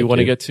that's what you want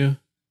to get to?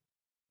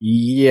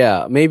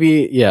 Yeah,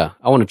 maybe, yeah.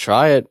 I want to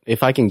try it.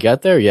 If I can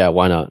get there, yeah,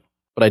 why not?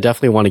 But I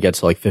definitely want to get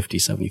to like 50,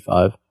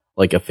 75.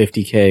 Like a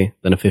 50K,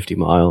 then a 50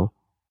 mile.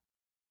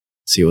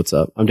 See what's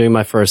up. I'm doing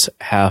my first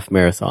half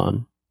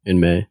marathon in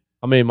May.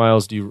 How many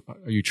miles are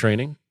you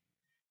training?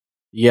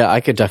 Yeah,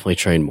 I could definitely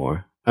train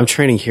more. I'm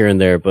training here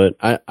and there, but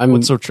I'm...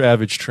 What's your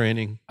average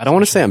training? I don't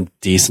want to say I'm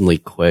decently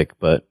quick,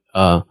 but...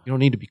 you don't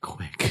need to be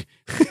quick.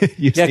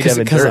 Yeah,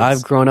 because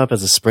I've grown up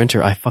as a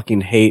sprinter. I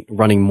fucking hate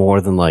running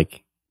more than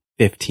like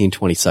 15,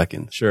 20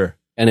 seconds. Sure.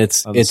 And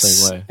it's the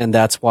same way. And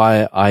that's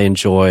why I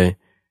enjoy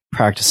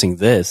practicing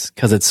this,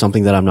 because it's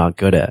something that I'm not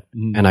good at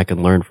and I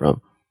can learn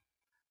from.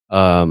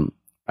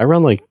 I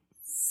run like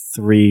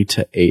 3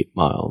 to 8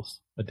 miles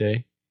a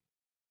day.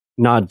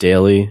 Not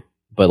daily,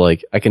 but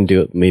like I can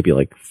do it maybe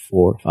like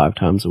 4 or 5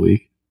 times a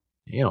week.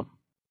 Damn.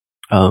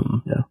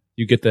 Yeah.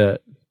 You get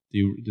that?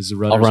 Does the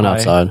runner's I'll run high,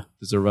 outside.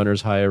 Is the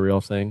runner's high a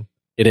real thing?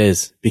 It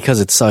is, because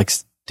it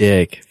sucks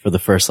dick for the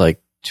first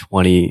like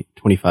 20,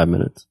 25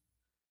 minutes.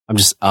 I'm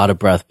just out of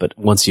breath, but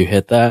once you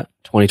hit that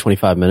 20,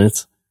 25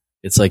 minutes,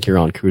 it's like you're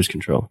on cruise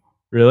control.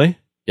 Really?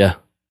 Yeah.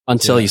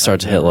 Until you start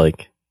to hit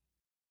like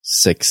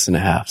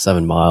 6.5,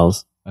 7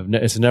 miles.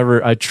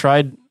 I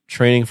tried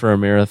training for a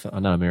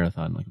marathon, not a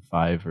marathon, like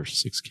 5 or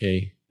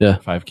 6K,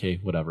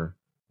 5K, whatever,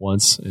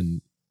 once,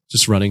 and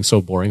just running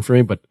so boring for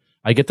me. But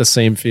I get the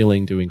same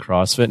feeling doing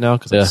CrossFit now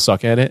because I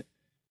suck at it.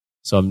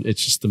 So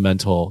it's just the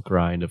mental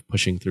grind of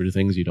pushing through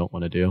things you don't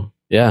want to do.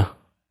 Yeah.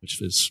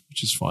 Which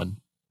is fun.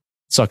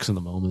 Sucks in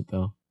the moment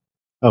though.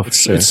 Oh, for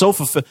sure. It's so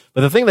fulfilling. But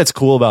the thing that's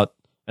cool about,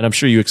 and I'm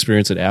sure you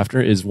experience it after,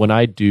 is when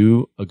I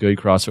do a good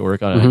CrossFit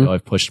workout and I know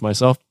I've pushed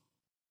myself,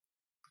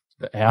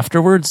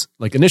 afterwards,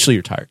 like initially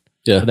you're tired.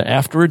 Yeah. And then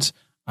afterwards,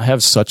 I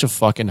have such a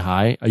fucking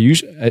high.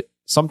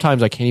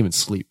 Sometimes I can't even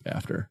sleep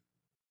after.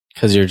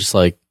 Because you're just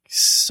like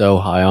so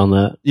high on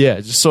that. Yeah.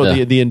 Just so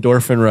the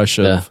endorphin rush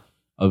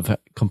of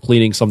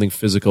completing something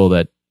physical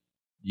that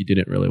you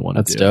didn't really want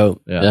to do. That's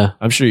dope. Yeah.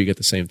 I'm sure you get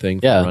the same thing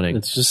from running.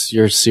 It's just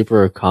you're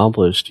super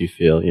accomplished, you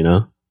feel, you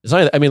know? It's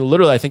not, I mean,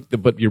 literally, I think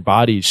but your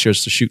body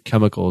starts to shoot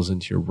chemicals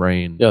into your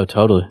brain. Yeah,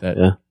 totally.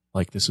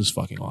 Like, this is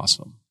fucking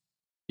awesome.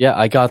 Yeah,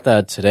 I got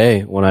that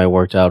today when I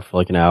worked out for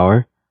like an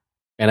hour.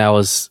 And I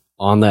was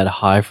on that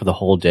high for the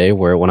whole day,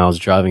 where when I was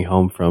driving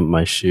home from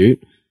my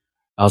shoot,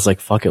 I was like,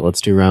 fuck it,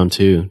 let's do round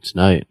 2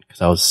 tonight.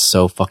 Because I was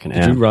so fucking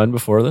amped. Did you run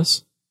before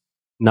this?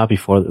 Not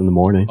before, in the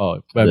morning.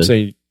 Oh, but I'm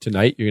saying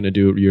tonight you're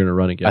gonna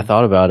run again. I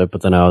thought about it,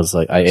 but then I was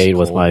like, I ate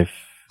with my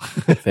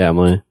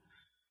family.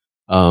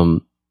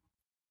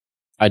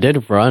 I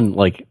did run,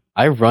 like,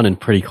 I run in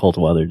pretty cold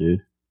weather,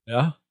 dude.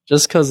 Yeah?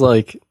 Just because,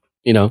 like,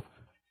 you know,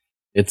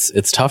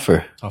 it's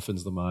tougher.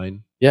 Toughens the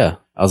mind. Yeah.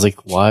 I was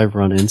like, why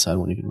run inside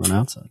when you can run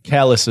outside?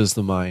 Calluses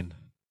the mind.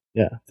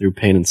 Yeah, through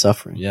pain and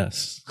suffering.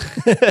 Yes.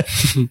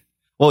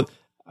 Well,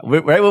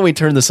 right when we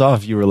turned this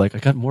off, you were like, I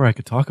got more I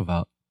could talk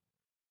about.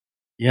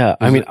 Yeah,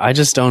 I mean, I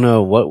just don't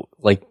know what,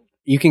 like,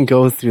 you can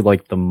go through,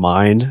 like, the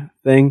mind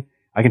thing.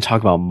 I can talk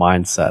about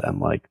mindset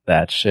and, like,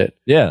 that shit.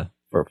 Yeah.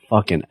 for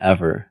fucking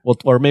ever. Well,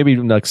 or maybe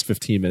the next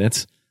 15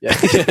 minutes.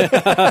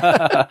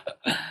 Yeah.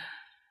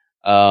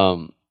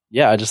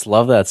 Yeah, I just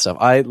love that stuff.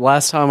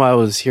 Last time I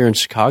was here in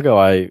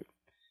Chicago,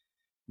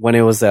 when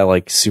it was that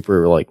like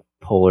super like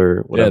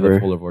polar whatever. Yeah,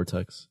 the polar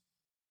vortex.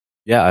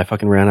 Yeah, I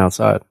fucking ran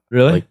outside.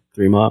 Really? Like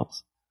 3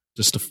 miles.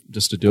 Just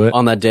to do it?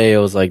 On that day it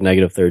was like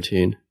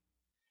 -13.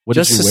 What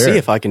just did you to wear? see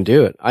if I can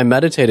do it. I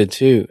meditated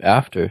too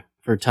after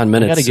for 10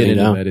 minutes. I gotta get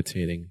into down.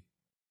 meditating.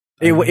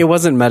 It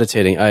wasn't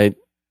meditating. Let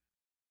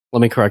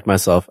me correct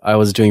myself. I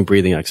was doing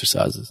breathing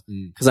exercises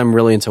because I'm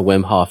really into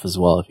Wim Hof as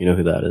well, if you know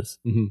who that is.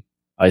 Mm-hmm.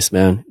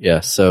 Iceman. Yeah.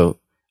 So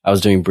I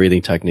was doing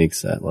breathing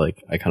techniques that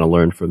like I kind of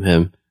learned from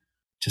him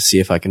to see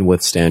if I can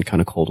withstand kind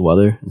of cold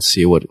weather and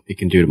see what it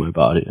can do to my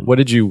body. And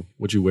What'd you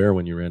wear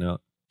when you ran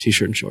out?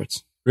 T-shirt and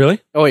shorts.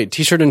 Really? Oh wait,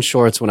 T-shirt and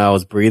shorts when I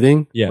was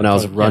breathing. Yeah. When I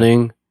was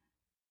running,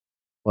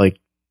 like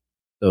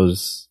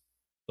those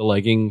The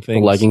legging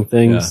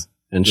things?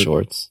 Yeah. And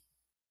shorts.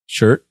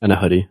 Shirt? And a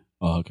hoodie.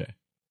 Oh, okay.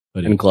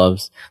 And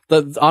gloves.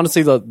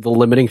 Honestly, the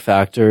limiting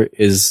factor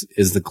is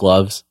the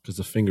gloves. Because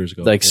the fingers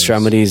go. The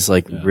extremities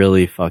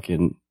really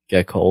fucking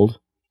get cold.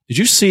 Did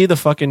you see the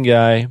fucking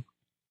guy?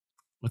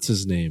 What's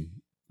his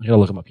name? I gotta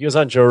look him up. He was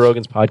on Joe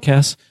Rogan's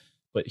podcast,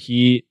 but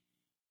he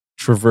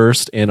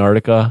traversed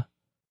Antarctica.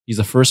 He's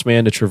the first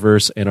man to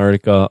traverse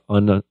Antarctica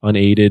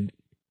unaided,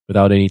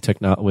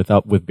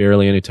 with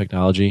barely any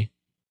technology.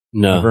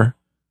 No. Ever.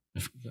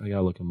 I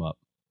gotta look him up.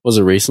 Was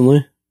it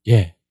recently?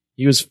 Yeah,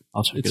 he was.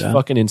 I'll check it's it out.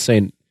 fucking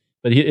insane.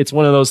 But it's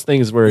one of those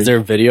things where is there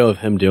a video of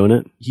him doing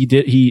it? He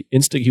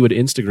would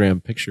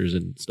Instagram pictures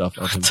and stuff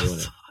of him doing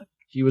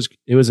it.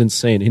 It was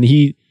insane, and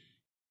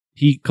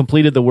he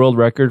completed the world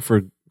record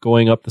for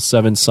going up the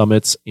 7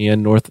 summits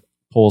and North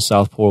Pole,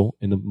 South Pole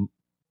in the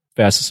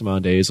fastest amount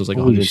of days. It was like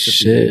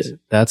 150 days.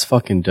 That's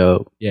fucking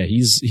dope. Yeah,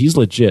 he's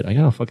legit. I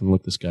gotta fucking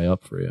look this guy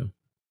up for you.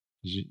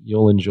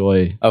 You'll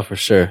enjoy. Oh, for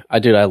sure. I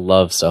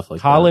love stuff like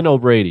Colin that.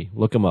 O'Brady.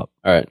 Look him up.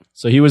 All right.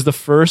 So he was the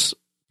first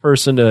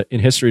person in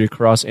history to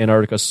cross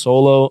Antarctica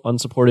solo,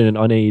 unsupported, and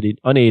unaided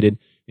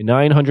a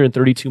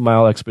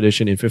 932-mile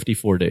expedition in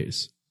 54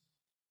 days.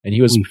 And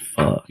he was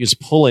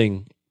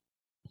pulling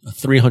a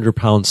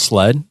 300-pound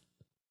sled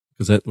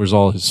because that was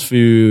all his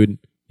food,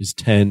 his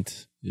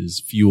tent,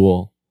 his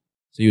fuel.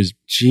 So he was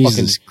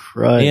Jesus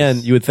Christ.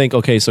 And you would think,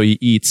 okay, so he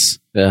eats,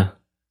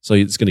 so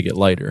it's going to get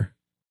lighter,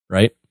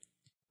 right?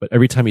 But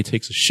every time he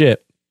takes a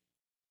shit,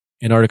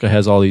 Antarctica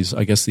has all these,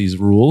 I guess, these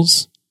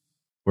rules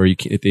where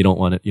if they don't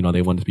want it,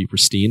 they want it to be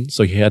pristine.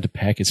 So he had to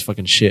pack his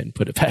fucking shit and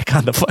put it back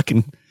on the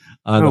fucking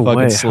sled.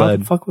 How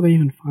the fuck would they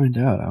even find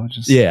out? I would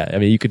just I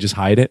mean, you could just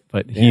hide it,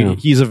 but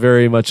he's a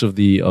very much of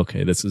the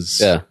this is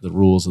the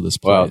rules of this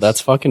place. Wow,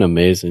 that's fucking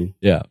amazing.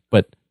 Yeah,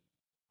 but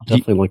I'll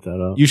definitely look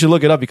that up. You should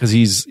look it up because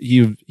his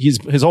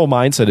whole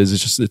mindset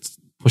is it's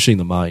pushing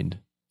the mind.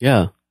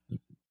 Yeah,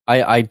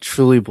 I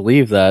truly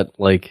believe that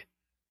like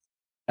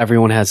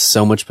everyone has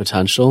so much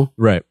potential,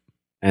 right?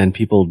 And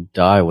people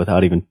die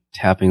without even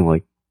tapping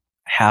like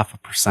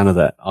 0.5% of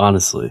that.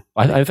 Honestly,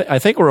 I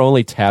think we're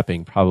only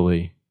tapping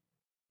probably.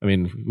 I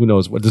mean, who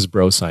knows what this is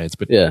bro science,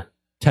 but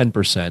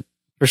 10%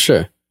 for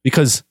sure.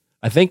 Because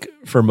I think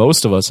for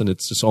most of us, and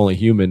it's just only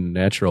human and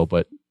natural,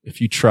 but if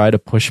you try to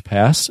push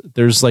past,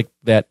 there's like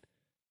that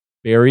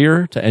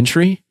barrier to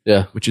entry,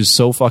 which is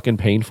so fucking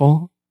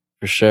painful.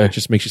 For sure, it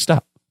just makes you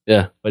stop.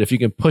 Yeah, but if you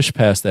can push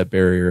past that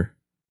barrier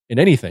in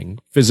anything,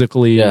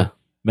 physically,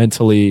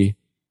 mentally,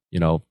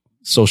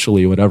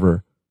 socially,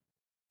 whatever,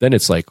 then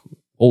it's like,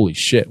 holy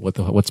shit,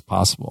 what's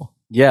possible?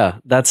 Yeah,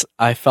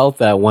 I felt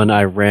that when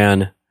I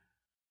ran.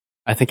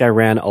 I think I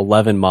ran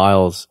 11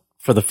 miles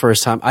for the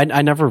first time.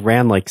 I never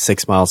ran like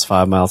 6 miles,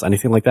 5 miles,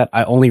 anything like that.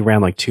 I only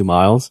ran like 2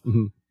 miles.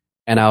 Mm-hmm.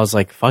 And I was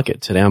like, fuck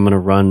it. Today I'm going to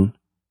run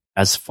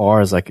as far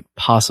as I could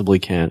possibly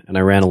can. And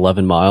I ran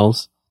 11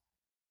 miles.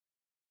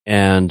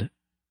 And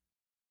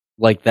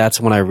like, that's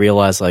when I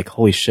realized like,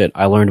 holy shit,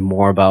 I learned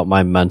more about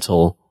my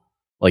mental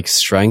like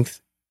strength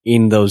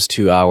in those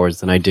 2 hours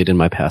than I did in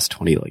my past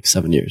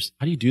 27 years.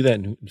 How do you do that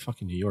in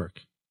fucking New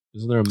York?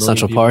 Isn't there a million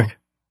Central people? Park?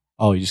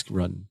 Oh, you just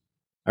run.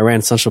 I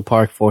ran Central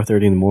Park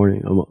 4:30 in the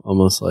morning.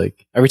 Almost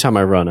like every time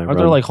I run, Are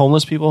there like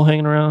homeless people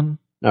hanging around?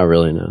 Not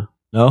really, no.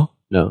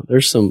 No?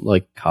 There's some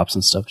like cops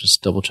and stuff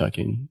just double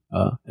checking.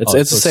 It's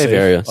a safe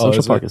area.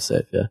 Central Park is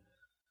safe, yeah.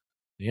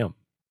 Damn.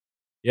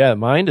 Yeah,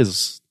 mind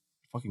is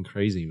fucking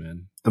crazy,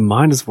 man. The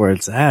mind is where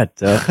it's at.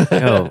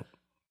 Yo,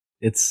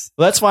 it's.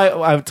 Well, that's why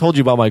I've told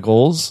you about my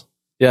goals.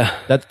 Yeah.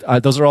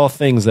 That those are all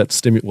things that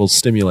will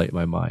stimulate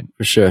my mind.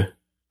 For sure.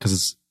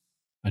 Because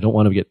I don't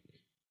want to get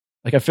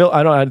like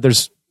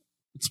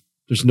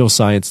there's no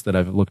science that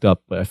I've looked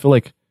up, but I feel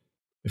like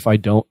if I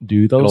don't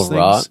do those things,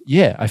 rot.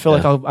 I feel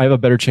like I have a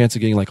better chance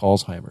of getting like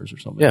Alzheimer's or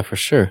something. Yeah, for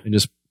sure. And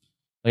just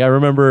like I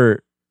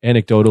remember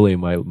anecdotally,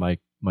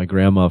 my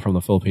grandma from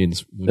the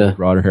Philippines, when we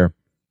brought her here,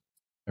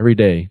 every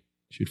day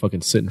She'd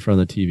fucking sit in front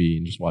of the TV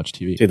and just watch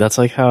TV. Dude, that's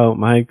like how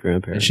my And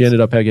grandparents. she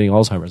ended up getting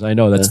Alzheimer's. I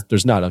know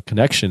there's not a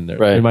connection there.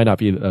 Right. There might not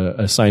be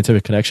a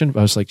scientific connection, but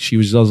I was like, she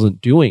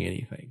wasn't doing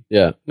anything.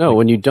 Yeah. No,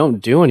 when you don't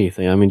do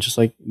anything, I mean, just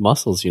like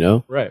muscles, you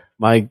know? Right.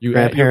 My Your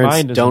grandparents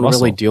mind is a don't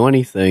really muscle. do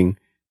anything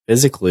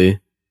physically,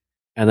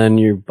 and then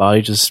your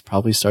body just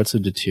probably starts to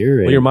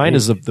deteriorate. Well, your mind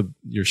is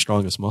your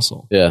strongest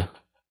muscle. Yeah.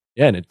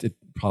 Yeah, and it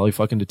probably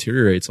fucking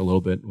deteriorates a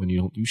little bit when you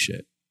don't do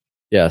shit.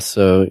 Yeah,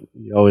 so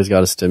you always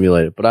got to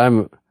stimulate it. But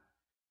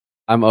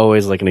I'm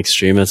always like an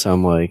extremist.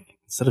 I'm like,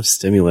 instead of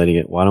stimulating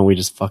it, why don't we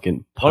just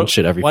fucking punch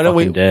it every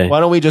fucking day? Why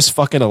don't we just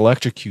fucking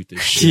electrocute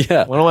this shit?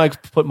 Yeah. Why don't I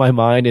put my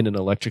mind in an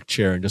electric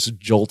chair and just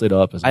jolt it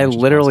up? I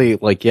literally,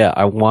 like, yeah,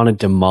 I want to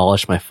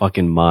demolish my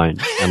fucking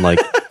mind and like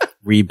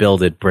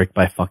rebuild it brick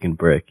by fucking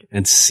brick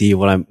and see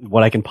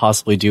what I can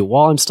possibly do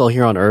while I'm still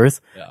here on Earth.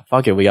 Yeah.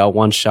 Fuck it, we got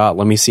one shot.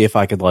 Let me see if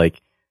I could,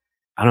 like,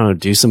 I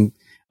don't know,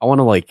 I want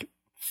to like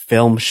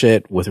film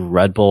shit with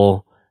Red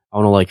Bull. I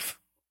want to like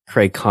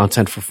create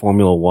content for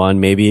Formula One.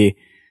 Maybe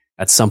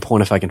at some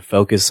point, if I can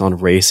focus on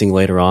racing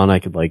later on, I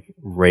could like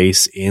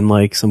race in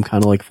like some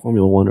kind of like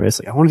Formula One race.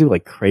 Like, I want to do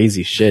like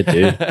crazy shit,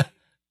 dude.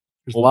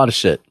 There's a lot of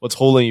shit. What's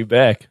holding you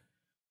back?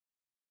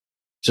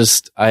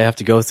 Just, I have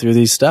to go through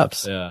these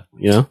steps. Yeah.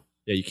 You know?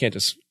 Yeah, you can't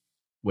just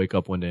wake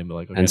up one day and be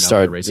like, okay, And now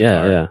start I'm racing yeah,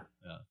 car. yeah.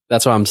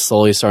 That's why I'm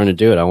slowly starting to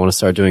do it. I want to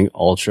start doing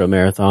ultra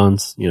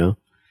marathons, you know?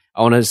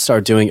 I want to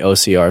start doing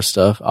OCR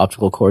stuff,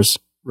 obstacle course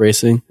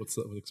racing.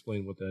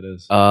 Explain what that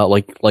is.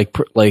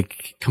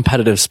 Like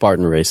competitive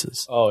Spartan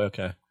races. Oh,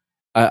 okay.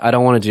 I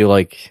don't want to do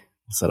like,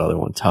 what's that other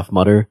one? Tough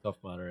Mudder? Tough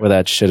Mudder. Where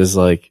that shit is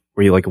like,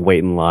 where you like wait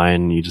in line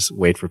and you just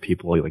wait for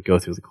people to like go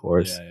through the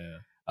course. Yeah.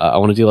 I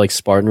want to do like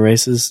Spartan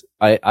races.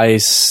 I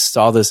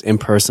saw this in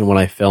person when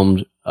I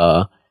filmed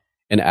an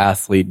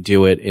athlete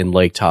do it in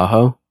Lake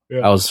Tahoe.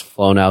 Yeah. I was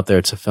flown out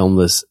there to film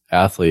this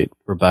athlete,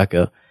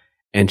 Rebecca,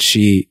 and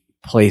she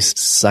placed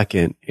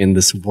second in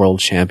this world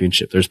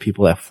championship. There's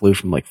people that flew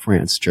from like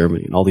France,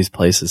 Germany, and all these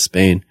places,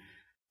 Spain,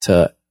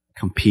 to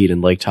compete in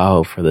Lake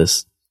Tahoe for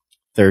this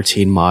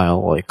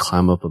 13-mile like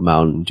climb up a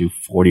mountain and do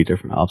 40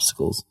 different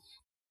obstacles.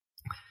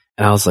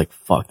 And I was like,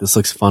 fuck, this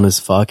looks fun as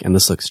fuck and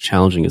this looks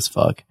challenging as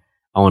fuck.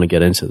 I want to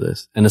get into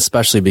this. And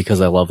especially because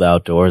I love the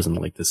outdoors and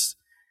like this,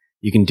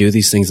 you can do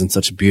these things in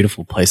such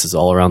beautiful places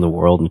all around the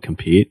world and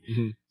compete.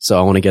 Mm-hmm. So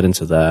I want to get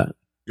into that.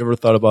 You ever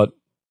thought about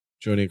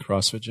joining a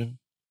CrossFit gym?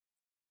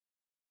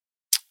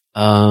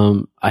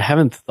 I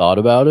haven't thought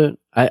about it.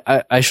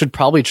 I should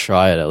probably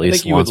try it at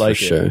least you once would like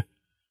for it. sure.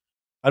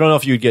 I don't know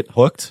if you would get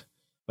hooked,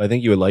 but I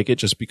think you would like it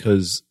just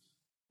because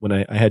when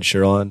I had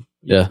Cheryl on,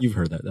 Yeah. you've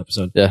heard that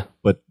episode. Yeah.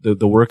 But the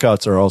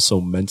workouts are also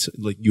meant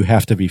like you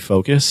have to be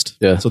focused.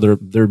 Yeah. So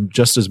they're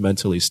just as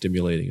mentally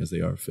stimulating as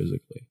they are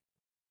physically.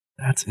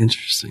 That's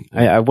interesting.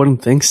 I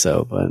wouldn't think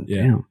so, but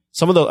Yeah. damn.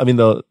 Some of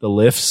the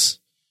lifts,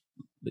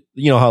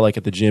 you know how like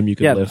at the gym you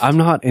can Yeah, lift. I'm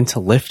not into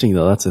lifting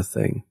though. That's a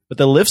thing. But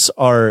the lifts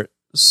are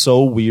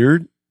so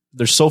weird.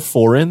 They're so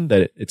foreign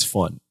that it's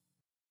fun.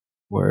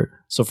 Word.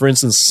 So for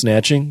instance,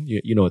 snatching,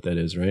 you know what that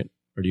is, right?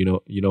 Or do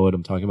you know what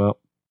I'm talking about?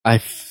 I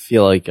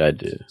feel like I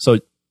do. So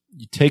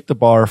you take the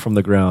bar from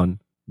the ground,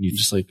 and you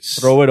Just like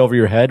throw it over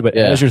your head, but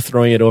Yeah. as you're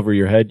throwing it over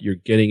your head, you're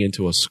getting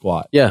into a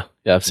squat. Yeah,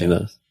 I've seen Yeah.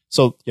 those.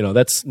 So,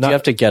 that's Do not you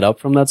have to get up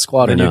from that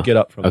squat or then no? you get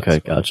up from Okay,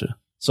 that squat. gotcha.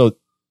 So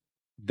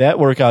that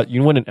workout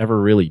you wouldn't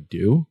ever really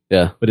do,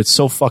 Yeah. but it's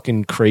so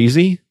fucking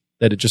crazy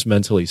that it just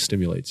mentally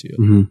stimulates you.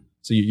 Mm-hmm.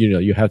 So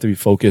you have to be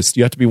focused.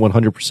 You have to be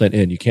 100%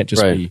 in. You can't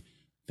just Right. be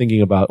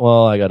thinking about,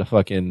 well, I got a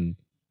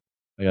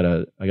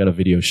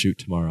video shoot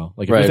tomorrow.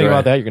 Like if Right, you think right.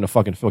 about that, you're gonna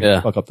fuck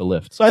up the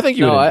lift. So I think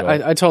you No, would enjoy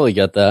it. I totally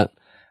get that.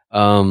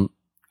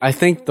 I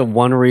think the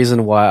one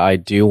reason why I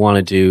do want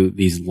to do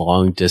these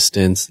long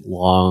distance,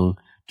 long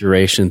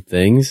duration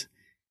things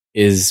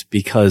is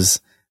because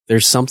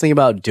there's something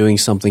about doing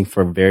something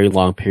for a very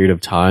long period of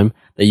time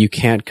that you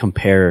can't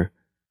compare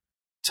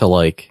to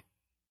like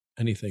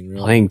Anything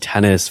really. playing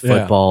tennis, Yeah.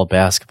 football,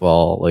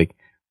 basketball, like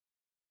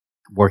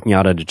working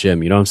out at a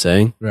gym. You know what I'm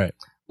saying? Right.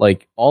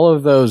 Like all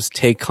of those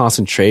take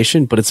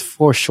concentration, but it's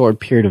for a short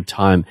period of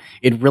time.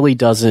 It really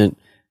doesn't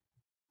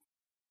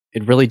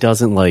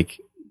like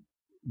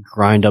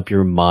grind up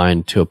your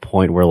mind to a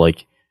point where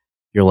like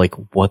you're like,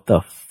 what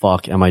the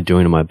fuck am I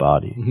doing to my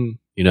body? Mm-hmm.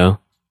 You know?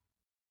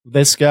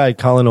 This guy,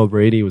 Colin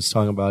O'Brady, was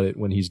talking about it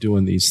when he's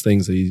doing these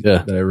things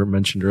that I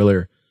mentioned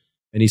earlier.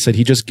 And he said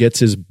he just gets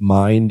his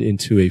mind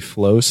into a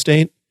flow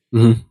state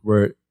Mm-hmm.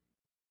 where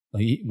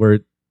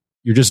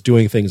you're just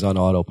doing things on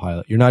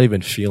autopilot. You're not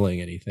even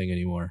feeling anything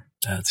anymore.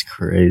 That's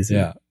crazy.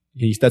 Yeah.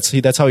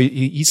 That's how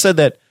he said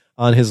that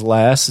on his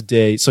last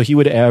day. So he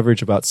would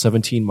average about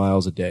 17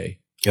 miles a day.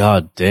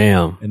 God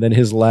damn. And then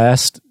the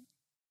last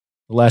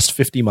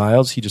 50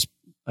 miles,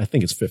 I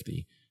think it's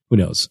 50. Who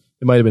knows?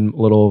 It might have been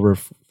a little over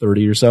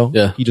 30 or so.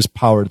 Yeah. He just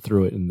powered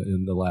through it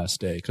in the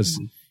last day because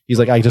he's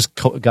like, I just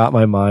got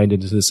my mind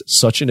into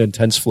such an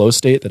intense flow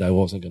state that I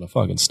wasn't going to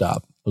fucking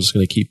stop. I was just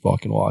going to keep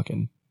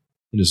walking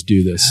and just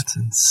do this. That's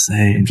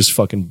insane. And just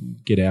fucking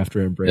get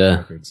after it and break Yeah.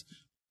 records.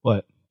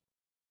 But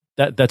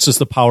that's just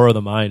the power of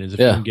the mind is if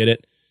you Yeah. can get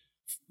it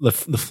the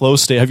flow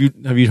state. Have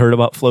you heard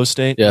about flow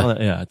state? Yeah.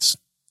 Yeah. It's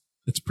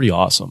pretty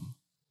awesome.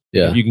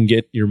 Yeah. If you can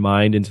get your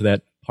mind into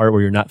that part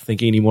where you're not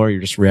thinking anymore,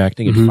 you're just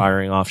reacting and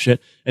firing off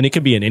shit. And it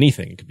could be in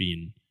anything. It could be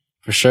in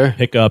for sure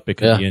pickup. It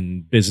could be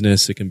in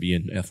business. It can be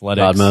in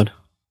athletics. God mode.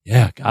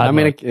 Yeah. God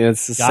mode.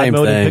 It's the God same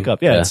mode thing. and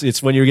pickup. Yeah.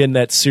 It's when you're getting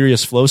that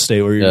serious flow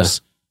state where you're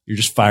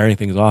just firing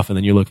things off, and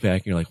then you look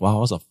back and you're like, wow, I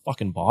was a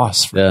fucking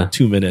boss for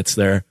 2 minutes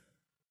there.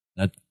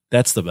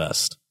 That's the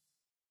best.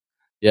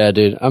 Yeah,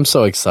 dude. I'm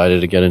so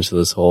excited to get into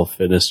this whole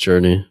fitness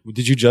journey.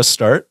 Did you just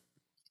start?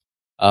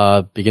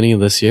 Beginning of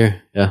this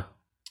year. Yeah.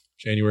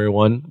 January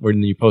 1,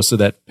 when you posted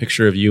that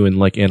picture of you in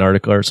like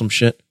Antarctica or some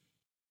shit.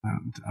 I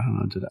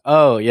don't know.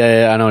 Oh,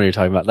 yeah. I know what you're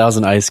talking about. That was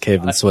an ice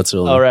cave in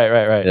Switzerland. Oh,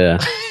 right.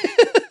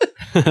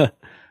 Yeah.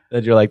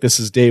 Then you're like, this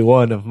is day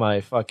 1 of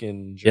my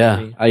fucking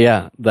journey.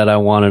 Yeah. That I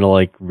wanted to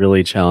like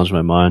really challenge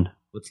my mind.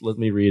 Let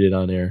me read it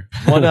on air.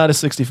 1 out of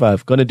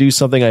 65. Going to do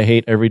something I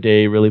hate every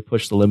day. Really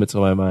push the limits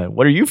of my mind.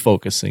 What are you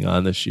focusing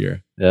on this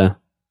year? Yeah.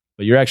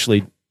 But you're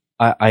actually...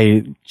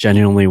 I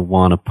genuinely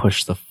want to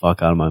push the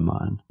fuck out of my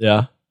mind.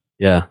 Yeah?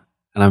 Yeah.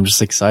 And I'm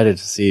just excited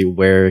to see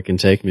where it can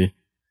take me.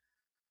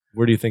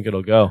 Where do you think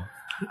it'll go?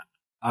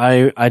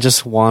 I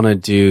just want to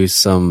do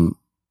some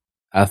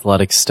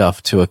athletic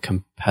stuff to a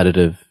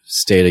competitive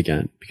state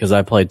again, because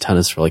I played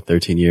tennis for like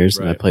 13 years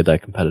and I played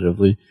that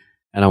competitively,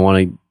 and I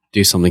want to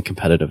do something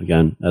competitive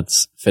again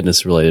that's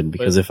fitness related,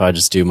 because if I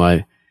just do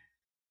my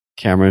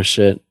camera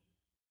shit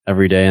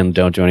every day and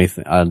don't do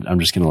anything, I'm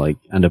just going to like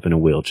end up in a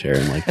wheelchair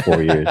in like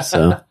 4 years.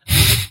 So,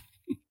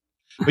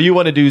 but you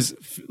want to do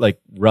like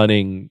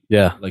running,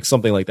 yeah, like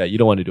something like that. You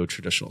don't want to do a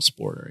traditional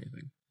sport or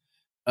anything.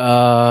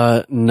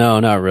 No,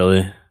 not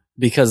really.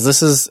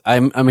 Because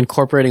I'm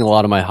incorporating a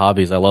lot of my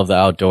hobbies. I love the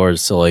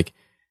outdoors. So like,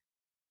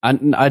 I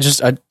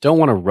don't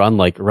want to run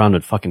like around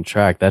a fucking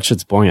track. That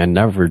shit's boring. I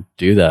never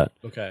do that.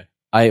 Okay.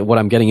 What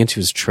I'm getting into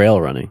is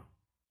trail running.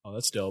 Oh,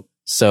 that's dope.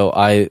 So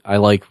I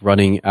like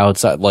running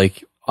outside,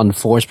 like on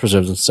forest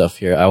preserves and stuff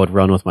here. I would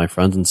run with my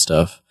friends and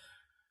stuff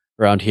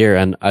around here.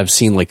 And I've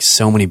seen like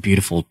so many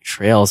beautiful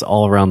trails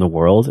all around the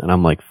world. And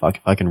I'm like, fuck,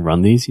 if I can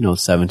run these,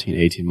 17,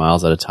 18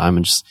 miles at a time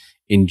and just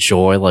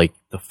enjoy like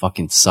the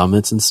fucking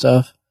summits and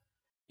stuff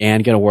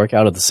and get a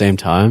workout at the same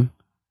time,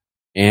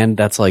 and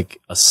that's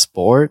like a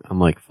sport, I'm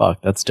like,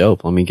 fuck, that's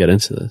dope. Let me get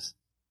into this.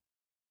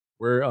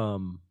 Where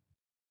around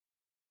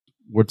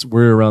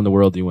the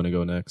world do you want to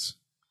go next?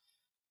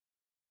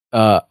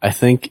 I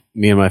think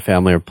me and my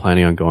family are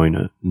planning on going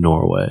to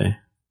Norway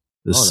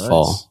this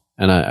fall,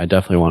 and I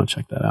definitely want to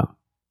check that out.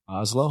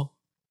 Oslo?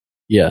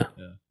 Yeah.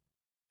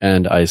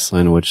 And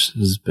Iceland, which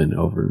has been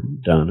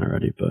overdone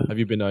already. But have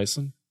you been to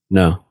Iceland?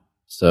 No.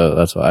 So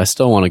that's why I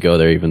still want to go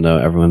there, even though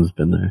everyone's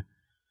been there.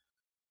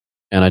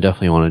 And I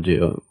definitely want to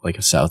do like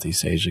a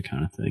Southeast Asia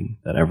kind of thing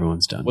that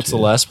everyone's done. What's the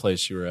last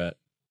place you were at?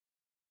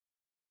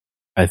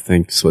 I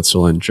think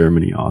Switzerland,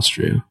 Germany,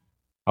 Austria.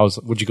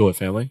 Would you go with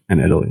family?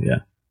 And Italy,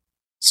 yeah.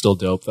 Still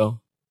dope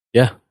though?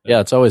 Yeah,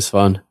 it's always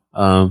fun.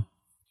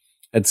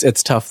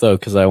 It's tough though,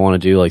 because I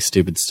want to do like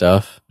stupid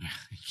stuff.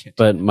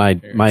 But my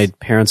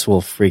parents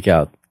will freak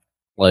out.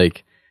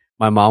 Like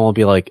my mom will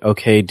be like,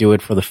 okay, do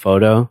it for the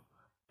photo.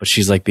 But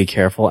she's like, be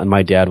careful. And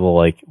my dad will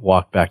like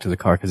walk back to the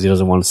car because he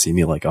doesn't want to see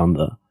me like on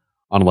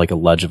like a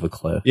ledge of a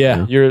cliff.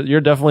 Yeah,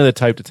 you're definitely the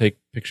type to take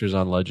pictures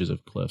on ledges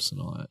of cliffs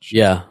and all that shit.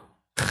 Yeah.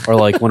 Or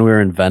like when we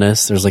were in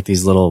Venice, there's like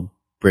these little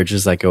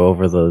bridges that go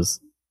over those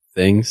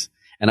things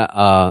and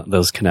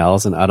those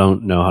canals, and I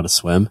don't know how to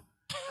swim.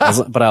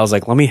 But I was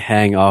like, let me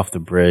hang off the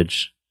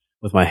bridge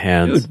with my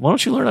hands. Dude, why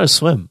don't you learn how to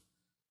swim?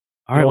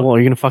 All right, well, are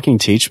you going to fucking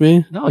teach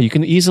me? No, you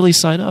can easily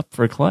sign up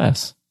for a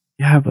class.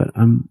 Yeah, but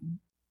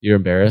You're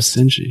embarrassed?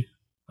 Stingy.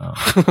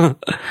 Oh.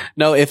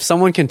 No, if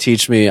someone can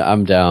teach me,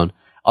 I'm down.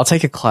 I'll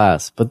take a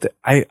class, but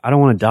I don't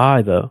want to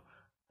die though.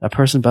 That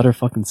person better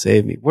fucking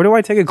save me. Where do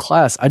I take a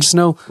class? I just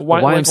know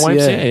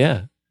YMCA.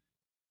 Yeah.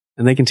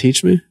 And they can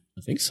teach me?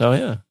 I think so,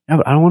 yeah. Yeah,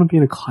 but I don't want to be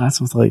in a class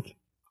with like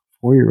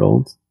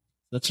 4-year-olds.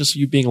 That's just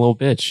you being a little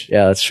bitch.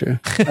 Yeah, that's true.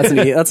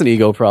 That's an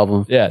ego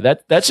problem. Yeah,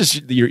 that's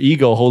just your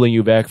ego holding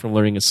you back from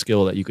learning a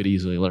skill that you could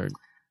easily learn.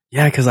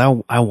 Yeah, because I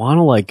want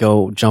to like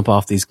go jump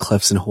off these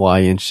cliffs in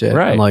Hawaii and shit.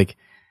 Right. And like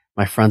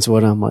my friends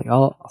would. I'm like,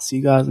 I'll see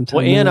you guys in 10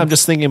 minutes. And I'm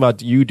just thinking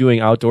about you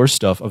doing outdoor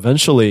stuff.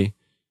 Eventually,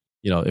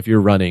 if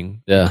you're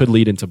running, it could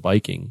lead into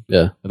biking.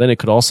 Yeah. But then it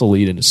could also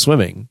lead into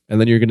swimming.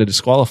 And then you're going to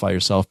disqualify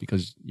yourself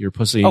because you're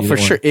pussy. Oh, for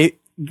sure.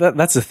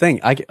 That's the thing.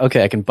 I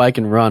can bike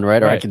and run,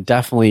 right? Or I can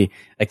definitely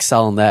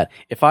excel in that.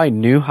 If I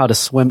knew how to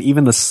swim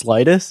even the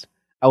slightest,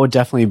 I would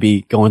definitely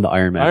be going the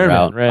Ironman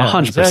route. Right.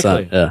 100%.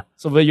 Exactly. Yeah.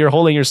 So, but you're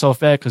holding yourself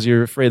back because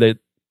you're afraid that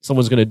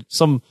someone's going to,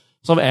 some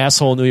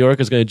asshole in New York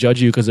is going to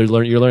judge you because you're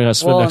learning how to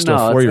swim next to a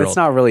 4-year-old. It's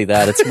not really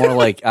that. It's more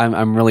like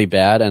I'm really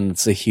bad, and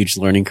it's a huge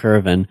learning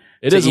curve. And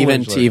to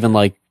even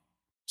like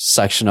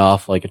section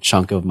off like a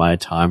chunk of my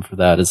time for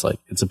that is like,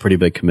 it's a pretty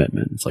big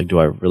commitment. It's like, do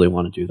I really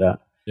want to do that?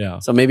 Yeah.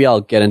 So maybe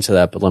I'll get into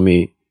that, but let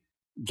me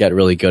get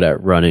really good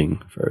at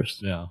running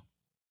first. Yeah.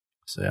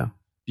 So yeah.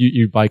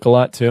 You bike a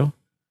lot too?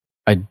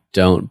 I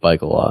don't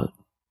bike a lot.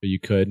 But you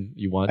want I to?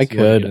 You wanna get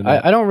could. in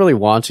that? I don't really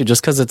want to,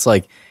 just because it's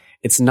like,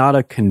 it's not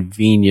a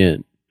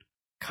convenient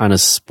kind of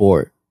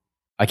sport.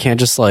 I can't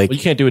just like. Well,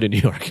 you can't do it in New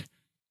York.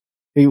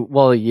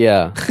 Well,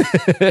 yeah.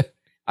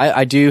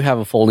 I do have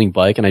a folding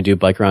bike, and I do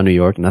bike around New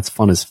York, and that's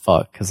fun as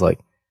fuck. Because like,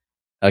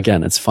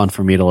 again, it's fun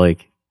for me to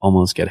like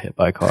almost get hit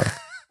by a car.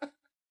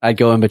 I'd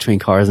go in between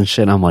cars and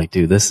shit, and I'm like,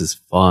 dude, this is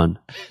fun.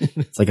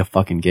 It's like a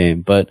fucking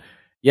game. But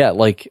yeah,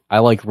 like I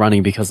like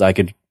running because I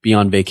could be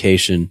on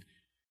vacation.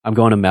 I'm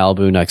going to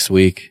Malibu next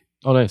week.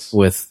 Oh, nice.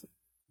 With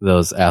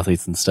those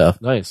athletes and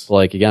stuff. Nice. So,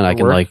 like again, I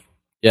can work? like,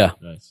 yeah,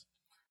 Nice.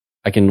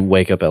 I can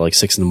wake up at like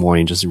 6 a.m.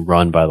 and just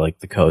run by like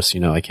the coast. You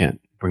know, I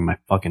can't bring my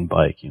fucking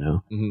bike. You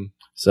know,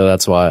 so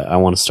that's why I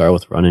want to start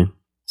with running.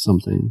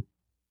 Something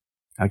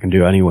I can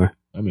do anywhere.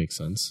 That makes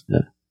sense.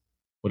 Yeah.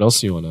 What else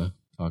do you want to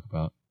talk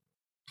about?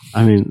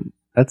 I mean,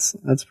 that's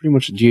pretty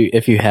much.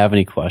 If you have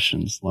any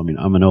questions, let me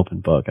know. I'm an open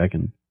book. I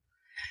can.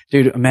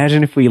 Dude,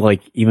 imagine if we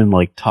like even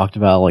like talked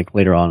about like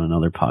later on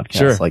another podcast,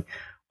 Sure. like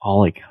all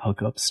like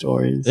hookup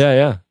stories.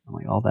 Yeah. And,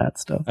 like all that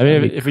stuff. I mean,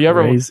 That'd be if we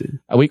ever, crazy.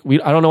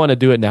 we I don't want to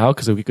do it now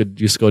because we could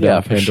just go down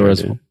Yeah, for Pandora's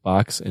sure, dude.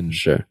 box and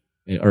Sure.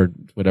 or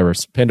whatever,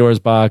 Pandora's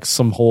box,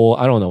 some hole.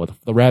 I don't know what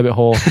the rabbit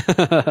hole,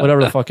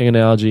 whatever the fucking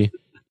analogy.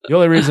 The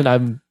only reason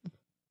I'm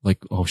like,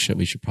 oh shit,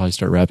 we should probably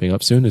start wrapping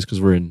up soon is because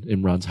we're in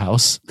Imran's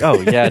house. Oh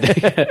yeah,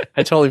 dude.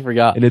 I totally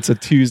forgot. And it's a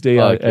Tuesday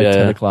Fuck, at yeah, 10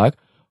 yeah. o'clock.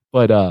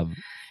 But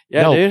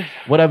Yeah, no, dude.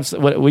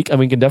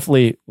 we can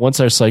definitely, once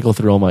I cycle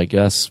through all my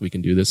guests, we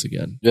can do this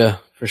again. Yeah,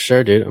 for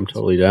sure, dude. I'm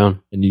totally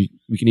down. And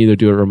we can either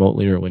do it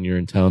remotely or when you're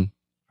in town.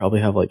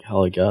 Probably have like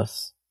hella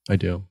guests. I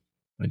do.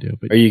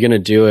 But Are you gonna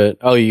do it?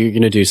 Oh, you're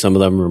gonna do some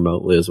of them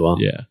remotely as well.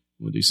 yeah,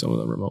 we'll do some of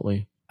them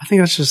remotely. I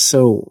think that's just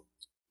so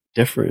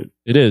different.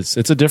 It is.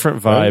 It's a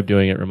different vibe Right?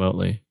 doing it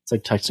remotely. It's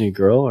like texting a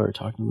girl or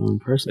talking to them in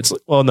person. It's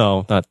like, well,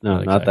 no, not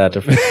that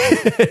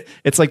exactly.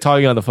 It's like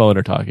talking on the phone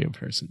or talking in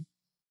person.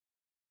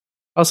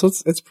 Oh, so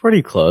it's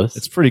pretty close.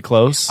 It's pretty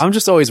close. I'm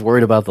just always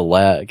worried about the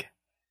lag.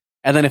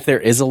 And then if there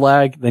is a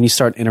lag, then you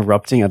start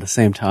interrupting at the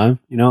same time,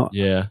 you know?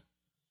 Yeah.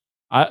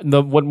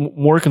 What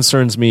more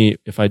concerns me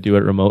if I do it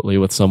remotely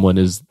with someone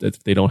is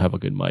that they don't have a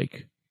good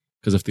mic.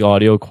 Because if the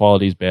audio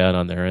quality is bad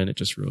on their end, it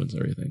just ruins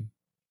everything.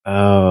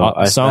 Oh,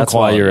 sound that's quality.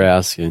 why you're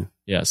asking.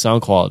 Yeah,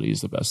 sound quality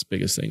is the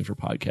biggest thing for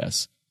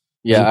podcasts.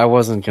 Yeah, I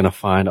wasn't going to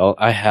find all...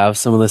 I have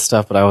some of this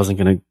stuff, but I wasn't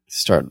going to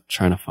start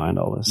trying to find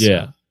all this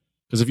Yeah. stuff.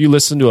 Because if you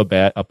listen to a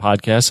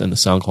podcast and the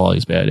sound quality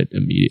is bad, it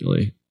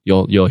immediately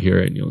you'll hear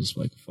it and you'll just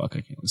be like, fuck,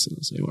 I can't listen to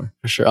this anymore.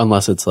 For sure,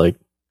 unless it's like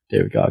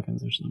David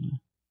Goggins or something.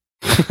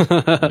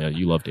 Yeah,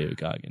 you love David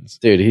Goggins.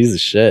 Dude, he's the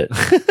shit.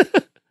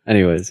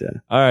 Anyways, yeah.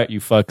 All right, you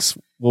fucks.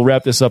 We'll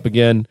wrap this up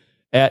again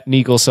at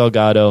Nikko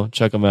Salgado.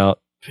 Check him out.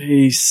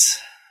 Peace.